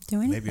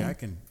Do anything.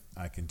 maybe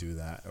I can do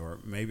that, or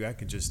maybe I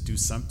can just do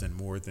something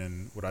more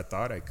than what I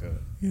thought I could,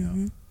 you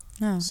know.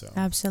 No, So.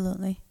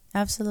 absolutely.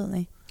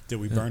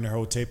 Did we burn the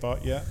whole tape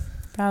out yet?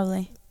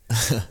 Probably.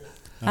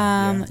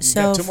 Yeah. You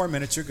So got 2 more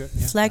minutes, you're good.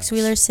 Yeah. Flex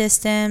Wheeler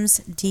Systems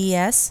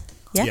DS.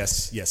 Yeah.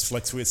 Yes,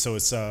 Flex Wheeler. So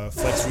it's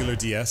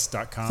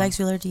flexwheelerds.com.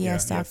 Flexwheelerds.com.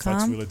 Yeah,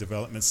 Flex Wheeler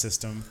Development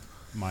System,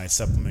 my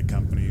supplement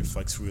company,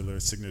 Flex Wheeler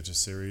Signature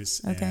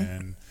Series, Okay.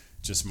 and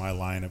just my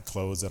line of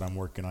clothes that I'm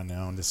working on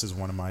now. And this is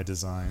one of my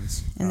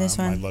designs. And this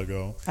my one?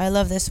 logo. I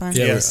love this one.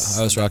 Yeah, Yes,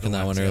 I was rocking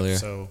that one yep. earlier.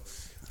 So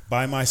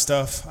buy my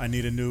stuff. I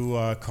need a new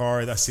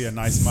car. I see a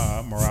nice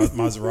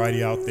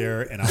Maserati out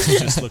there, and I was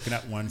just looking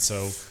at one.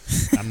 So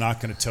I'm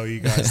not going to tell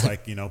you guys,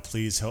 like, you know,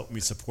 please help me,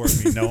 support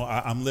me. No,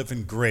 I'm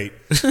living great.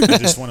 I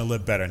just want to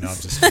live better. No, I'm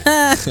just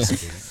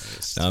kidding.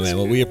 No, man.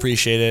 Well, we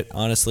appreciate it.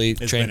 Honestly,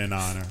 It's been an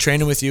honor.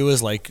 Training with you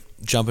is like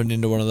jumping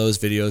into one of those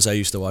videos I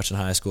used to watch in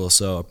high school.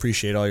 So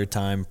appreciate all your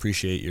time.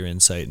 Appreciate your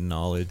insight and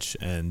knowledge.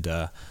 And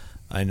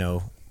I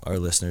know our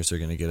listeners are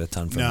going to get a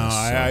ton from No, this.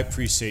 I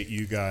appreciate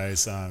you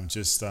guys.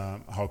 Just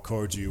how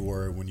cordial you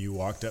were when you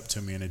walked up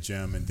to me in the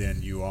gym, and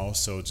then you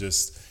also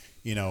just,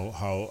 you know,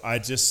 how I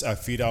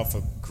feed off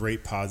of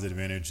great positive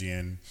energy.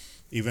 And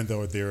even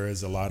though there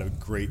is a lot of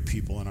great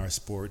people in our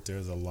sport,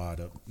 there's a lot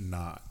of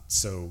not.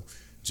 So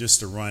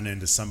just to run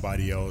into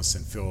somebody else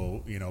and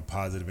feel, you know,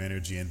 positive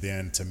energy, and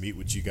then to meet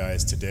with you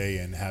guys today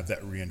and have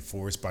that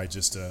reinforced by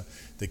just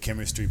the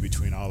chemistry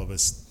between all of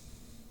us,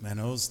 man,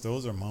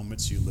 those are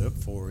moments you live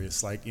for.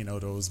 It's like, you know,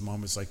 those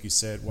moments, like you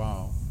said,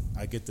 wow,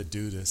 I get to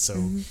do this.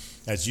 So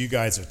as you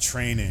guys are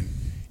training,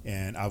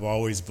 and I've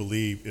always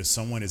believed if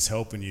someone is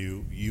helping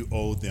you, you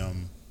owe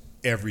them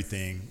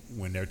everything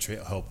when they're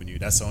helping you.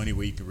 That's the only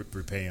way you can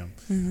repay them.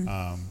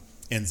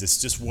 And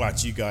just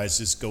watch you guys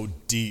just go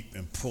deep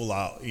and pull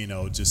out, you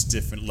know, just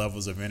different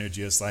levels of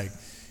energy. It's like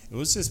it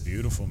was just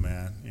beautiful,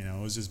 man. You know,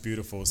 it was just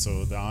beautiful.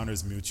 So the honor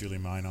is mutually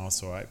mine.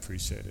 Also, I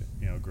appreciate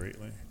it,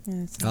 greatly.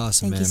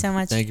 Awesome, Thank man. you so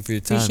much. Thank you for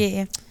your time. Appreciate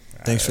you.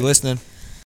 Thanks for listening.